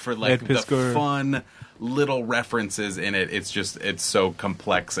knowledge, but for like Ed the Piskor. fun little references in it, it's so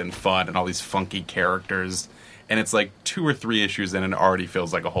complex and fun, and all these funky characters. And it's like 2 or 3 issues in, and it already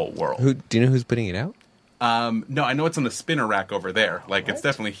feels like a whole world. Do you know who's putting it out? No, I know it's on the spinner rack over there. Like, it's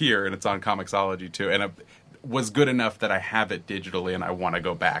definitely here, and it's on Comixology, too. And it was good enough that I have it digitally, and I want to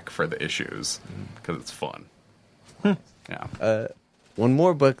go back for the issues, because it's fun. Yeah. One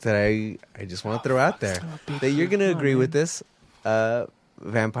more book that I just want to throw out there that you're going to agree with this.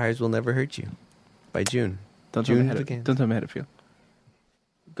 Vampires Will Never Hurt You by June. Don't tell me how Vigance. don't tell me how to feel.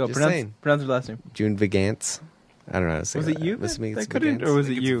 Go Just saying. pronounce your last name. June Vigance. I don't know how to say Was that. it you? I'm assuming That it's couldn't, Vigance. or was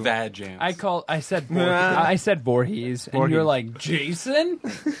it It's you? Vajance. I said Voorhees, and Voorhees. you're like, Jason?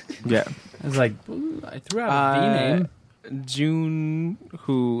 Yeah. I was like, ooh, I threw out a V name. June,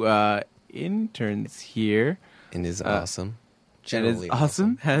 who interns here And is awesome. and is Generally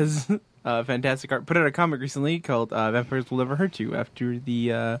awesome, has fantastic art. Put out a comic recently called Vampires Will Never Hurt You after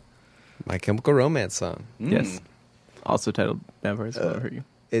the, My Chemical Romance song. yes, also titled Vampires Will Never Hurt You.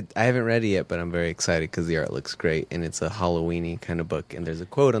 I haven't read it yet, but I'm very excited because the art looks great, and it's a Halloween-y kind of book. And there's a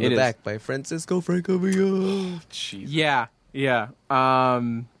quote on It the is. back by Francisco Francavilla. Jeez, Yeah.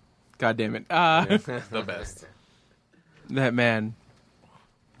 God damn it. the best. That man.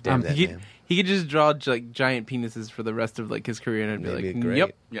 Damn that he, man. he could just draw like giant penises for the rest of like his career, and I'd be Maybe like, great.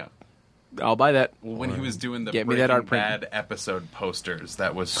 "Yep, Yeah. I'll buy that." Well, when he was doing the Get me Breaking that art print. Bad episode posters,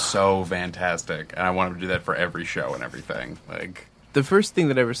 that was so fantastic. And I want him to do that for every show and everything. Like, The first thing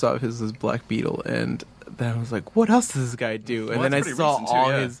that I ever saw of his was Black Beetle, and then I was like, "What else does this guy do?" And Well, then I that's pretty saw recent, too, all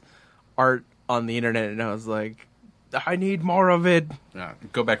yeah. his art on the internet, and I was like, "I need more of it." yeah,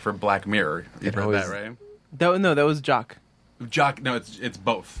 go back for Black Mirror. You've heard always- that, right? That was Jock. Jock, no, it's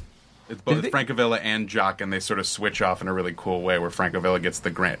both. It's both Is it? Francavilla and Jock, and they sort of switch off in a really cool way. Where Francavilla gets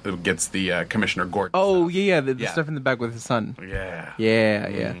the Commissioner Gordon. Oh stuff. yeah, the Yeah. stuff in the back with his son. Yeah, Yeah.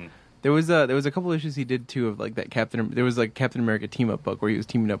 Mm. There was a couple issues he did too of like that There was like Captain America team up book where he was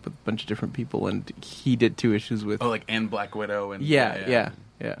teaming up with a bunch of different people, and he did 2 issues with. Oh, like and Black Widow and yeah.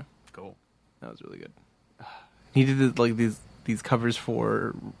 Cool. That was really good. He did like these covers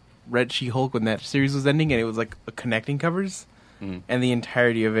for Red She-Hulk when that series was ending, and it was like connecting covers, and the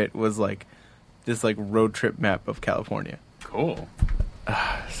entirety of it was like this like road trip map of California. Cool.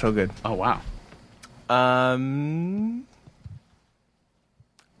 So good. Oh wow.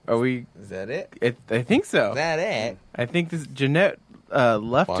 Are we? Is that it? I think so. Is that it? I think this Janette left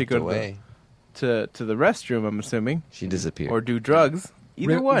to Walked go away. to the restroom. I'm assuming, She disappeared. or do drugs.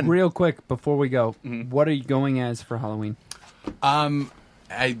 Either one. Real quick before we go, what are you going as for Halloween?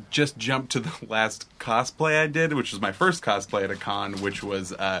 I just jumped to the last cosplay I did, which was my first cosplay at a con, which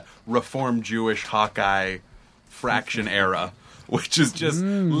was Reformed Jewish Hawkeye Fraction era, which is just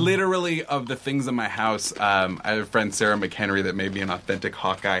literally of the things in my house. I have a friend, Sarah McHenry, that made me an authentic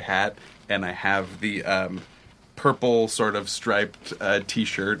Hawkeye hat, and I have the purple sort of striped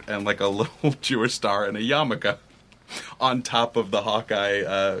T-shirt and like a little Jewish star and a yarmulke on top of the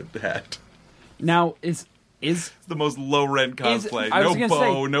Hawkeye hat. Now, is It's the most low rent cosplay. I was No gonna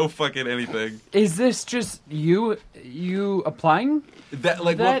bow, say- no fucking anything. is this just you applying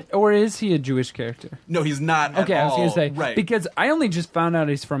that, or is he a Jewish character? No, he's not. Okay, at I was gonna all. say right. because I only just found out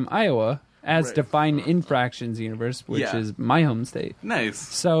he's from Iowa, as Right. defined in Fractions universe, which Yeah. is my home state. Nice.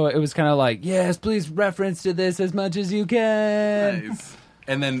 So it was kind of like, yes, please reference to this as much as you can. Nice.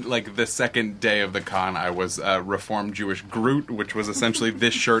 And then, like, the second day of the con, I was Reformed Jewish Groot, which was essentially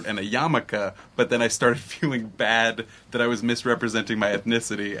this shirt and a yarmulke. But then I started feeling bad that I was misrepresenting my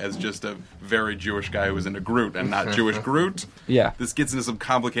ethnicity as just a very Jewish guy who was into Groot and not Jewish Groot. Yeah. This gets into some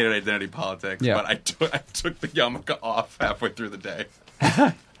complicated identity politics, Yeah. but I took the yarmulke off halfway through the day.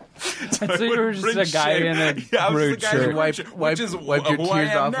 So it you would were just bring a guy shame. in a Yeah, I was Groot the guy in a shirt. Groot Wipe- shirt, wipe- which is wipe your who tears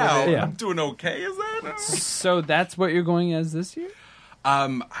I am off with now. it. Yeah. I'm doing okay, is that? So that's what you're going as this year?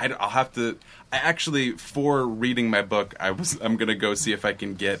 I'll have to. I actually, for reading my book, I'm gonna go see if I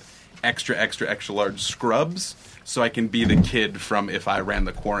can get extra large scrubs, so I can be the kid from If I Ran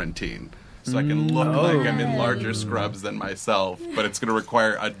the Quarantine. So I can look like I'm in larger scrubs than myself, but it's gonna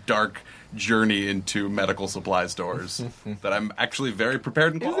require a dark journey into medical supply stores that I'm actually very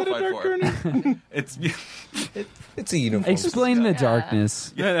prepared and qualified for. It's It's a uniform. Explain the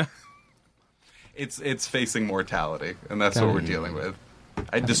darkness. it's facing mortality, and that's what we're dealing with.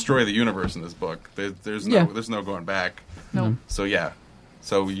 I destroy the universe in this book. There's no going back. No. So yeah,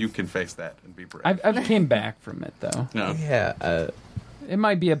 so you can face that and be brave. I've came back from it though. no. Yeah. It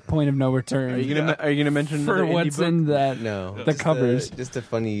might be a point of no return. Are you gonna mention for another indie what's book? in that? No. The Just covers. just a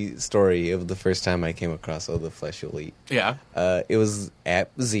funny story of the first time I came across Oh, the Flesh You'll Eat. Yeah. It was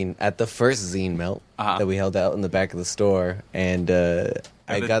at the first zine melt that we held out in the back of the store, and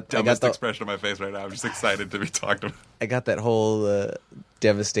I got dumbest the expression on my face right now. I'm just excited to be talked about. I got that whole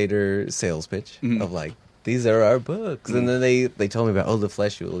Devastator sales pitch of like, these are our books, and then they told me about Oh, the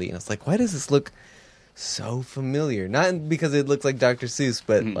Flesh You'll Eat, and I was like, why does this look so familiar? Not because it looks like Dr. Seuss,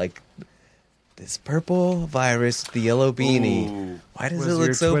 but like this purple virus, the yellow beanie. Ooh. Why does Was it look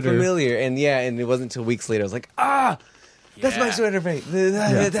your so Twitter. familiar? And and it wasn't until weeks later I was like, that's my Yeah. sweater face.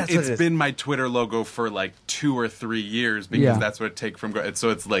 That's what it It's is. been my Twitter logo for like 2 or 3 years because that's what it takes from. So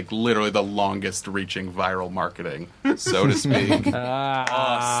it's like literally the longest reaching viral marketing, so to speak.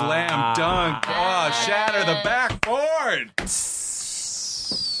 Slam dunk. Shatter the backboard.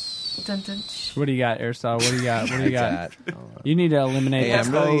 Dun, dun, What do you got, Aristotle? What do you got? What do you got? You need to eliminate Hey, that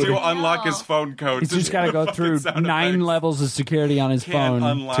I'm really- code. To unlock his phone code. He's just got to go through Fucking sound 9 effects. levels of security on his Can't phone to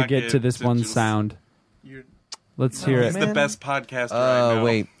unlock get to it this to one just- sound. Let's hear He's it. the best podcaster I know.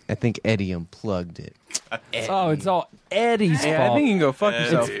 Wait, I think Eddie unplugged it. Oh, it's all Eddie's Yeah, I fault. think you can go fuck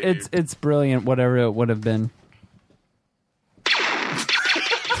It's- yourself. It's brilliant. Whatever it would have been.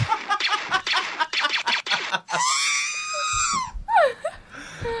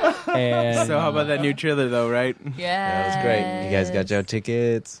 And So how about that new trailer though, right? yeah. That was great. You guys got your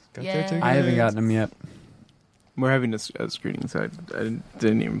tickets? Got your Yeah. tickets? I haven't gotten them yet. We're having a screening, so I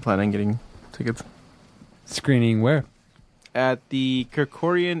didn't even plan on getting tickets. Screening where? At the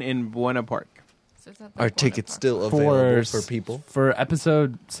Kerkorian in Buena Park. So it's at the Are corner tickets park. still available for people? For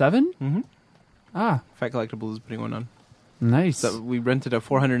episode 7? Mm-hmm. Ah, Fat Collectibles is putting one on. nice. So we rented a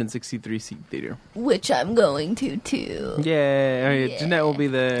 463 seat theater. Which I'm going to too. Yeah, Janette will be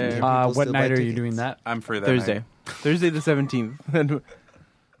there people what still night buy are you tickets? doing that? I'm free that Thursday. night. Thursday the 17th. And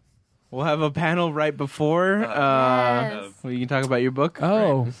we'll have a panel right before. Yes. Where you can talk about your book.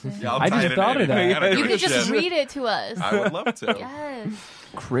 Oh, Yeah, I'll I tie just it thought in. of that. I gotta You give could a just shit. read it to us. I would love to. Yes.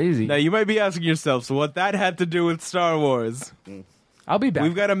 crazy. Now you might be asking yourself, so what that had to do with Star Wars? I'll be back.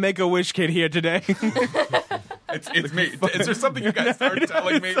 We've got a Make-A-Wish kid here today. It's me. Is there something you guys started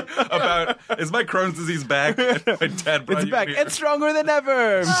telling me about? Is my Crohn's disease back? My dad brought It's you back. here. It's stronger than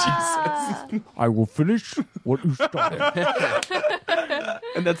ever. I will finish what you started.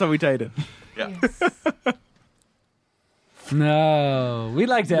 And that's how we tied it. Yeah. No, we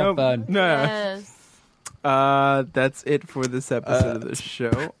like to have fun. No. Yes. That's it for this episode of the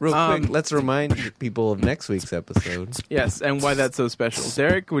show. Real quick, let's remind people of next week's episode. Yes, and why that's so special.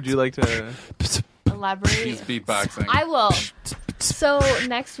 Derek, would you like to? Elaborate. He's beatboxing. I will. So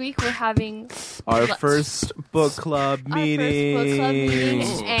next week we're having Our first book club meeting. Our first book club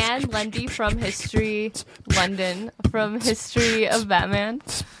meeting, and Lundy from London from History of Batman.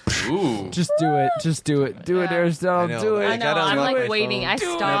 Ooh. Just do it. Just do it. Do it, Yeah. Aristotle. I know. Do it. I know. gotta I'm unlock like my waiting. phone. I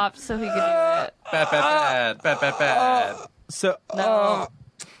stopped so he could do it. Bad. So No.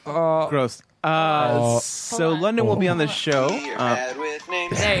 gross. So Hold on. London will be on the show.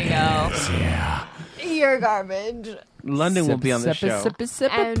 There you go. You're garbage. London will be on the show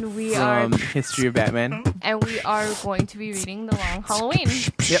And we are from History of Batman. going to be reading The Long Halloween.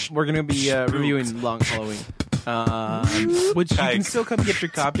 Yep, we're gonna be reviewing Long Halloween, which you can Yikes. still come get your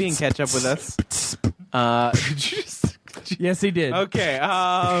copy and catch up with us. Did you just- Yes, he did. Okay,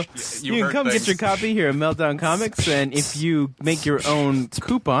 you can heard come get things. your copy here at Meltdown Comics, and if you make your own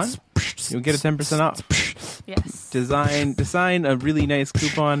coupon, you'll get a 10% off. Yes. Design a really nice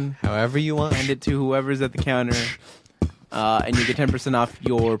coupon, However you want. hand it to whoever's at the counter, and you get 10% off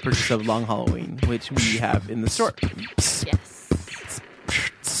your purchase of Long Halloween, which we have in the store. Yes.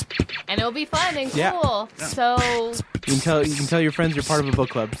 And it'll be fun and cool. Yeah. So, You can tell your friends you're part of a book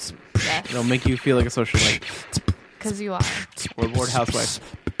club. yes. It'll make you feel like a socialite Because you are. or a bored housewife.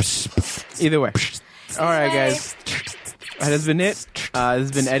 Either way. All right, guys. That has been it. This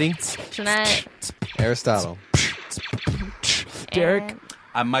has been Eddie. Janette. Aristotle. Derrick. and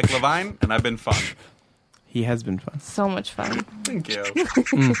I'm Mike Levine, and I've been fun. He has been fun. So much fun. Thank you.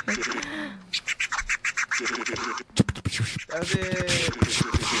 That's it.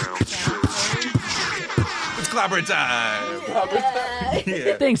 It's clobber time.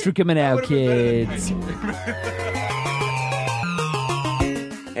 Yeah. Thanks for coming out, kids.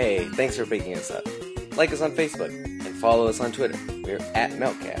 Hey, thanks for picking us up. Like us on Facebook and follow us on Twitter. We're at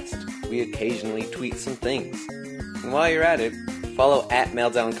Meltcast. We occasionally tweet some things. And while you're at it, follow at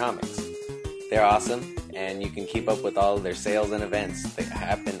Meltdown Comics. They're awesome, and you can keep up with all of their sales and events. They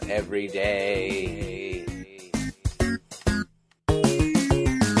happen every day.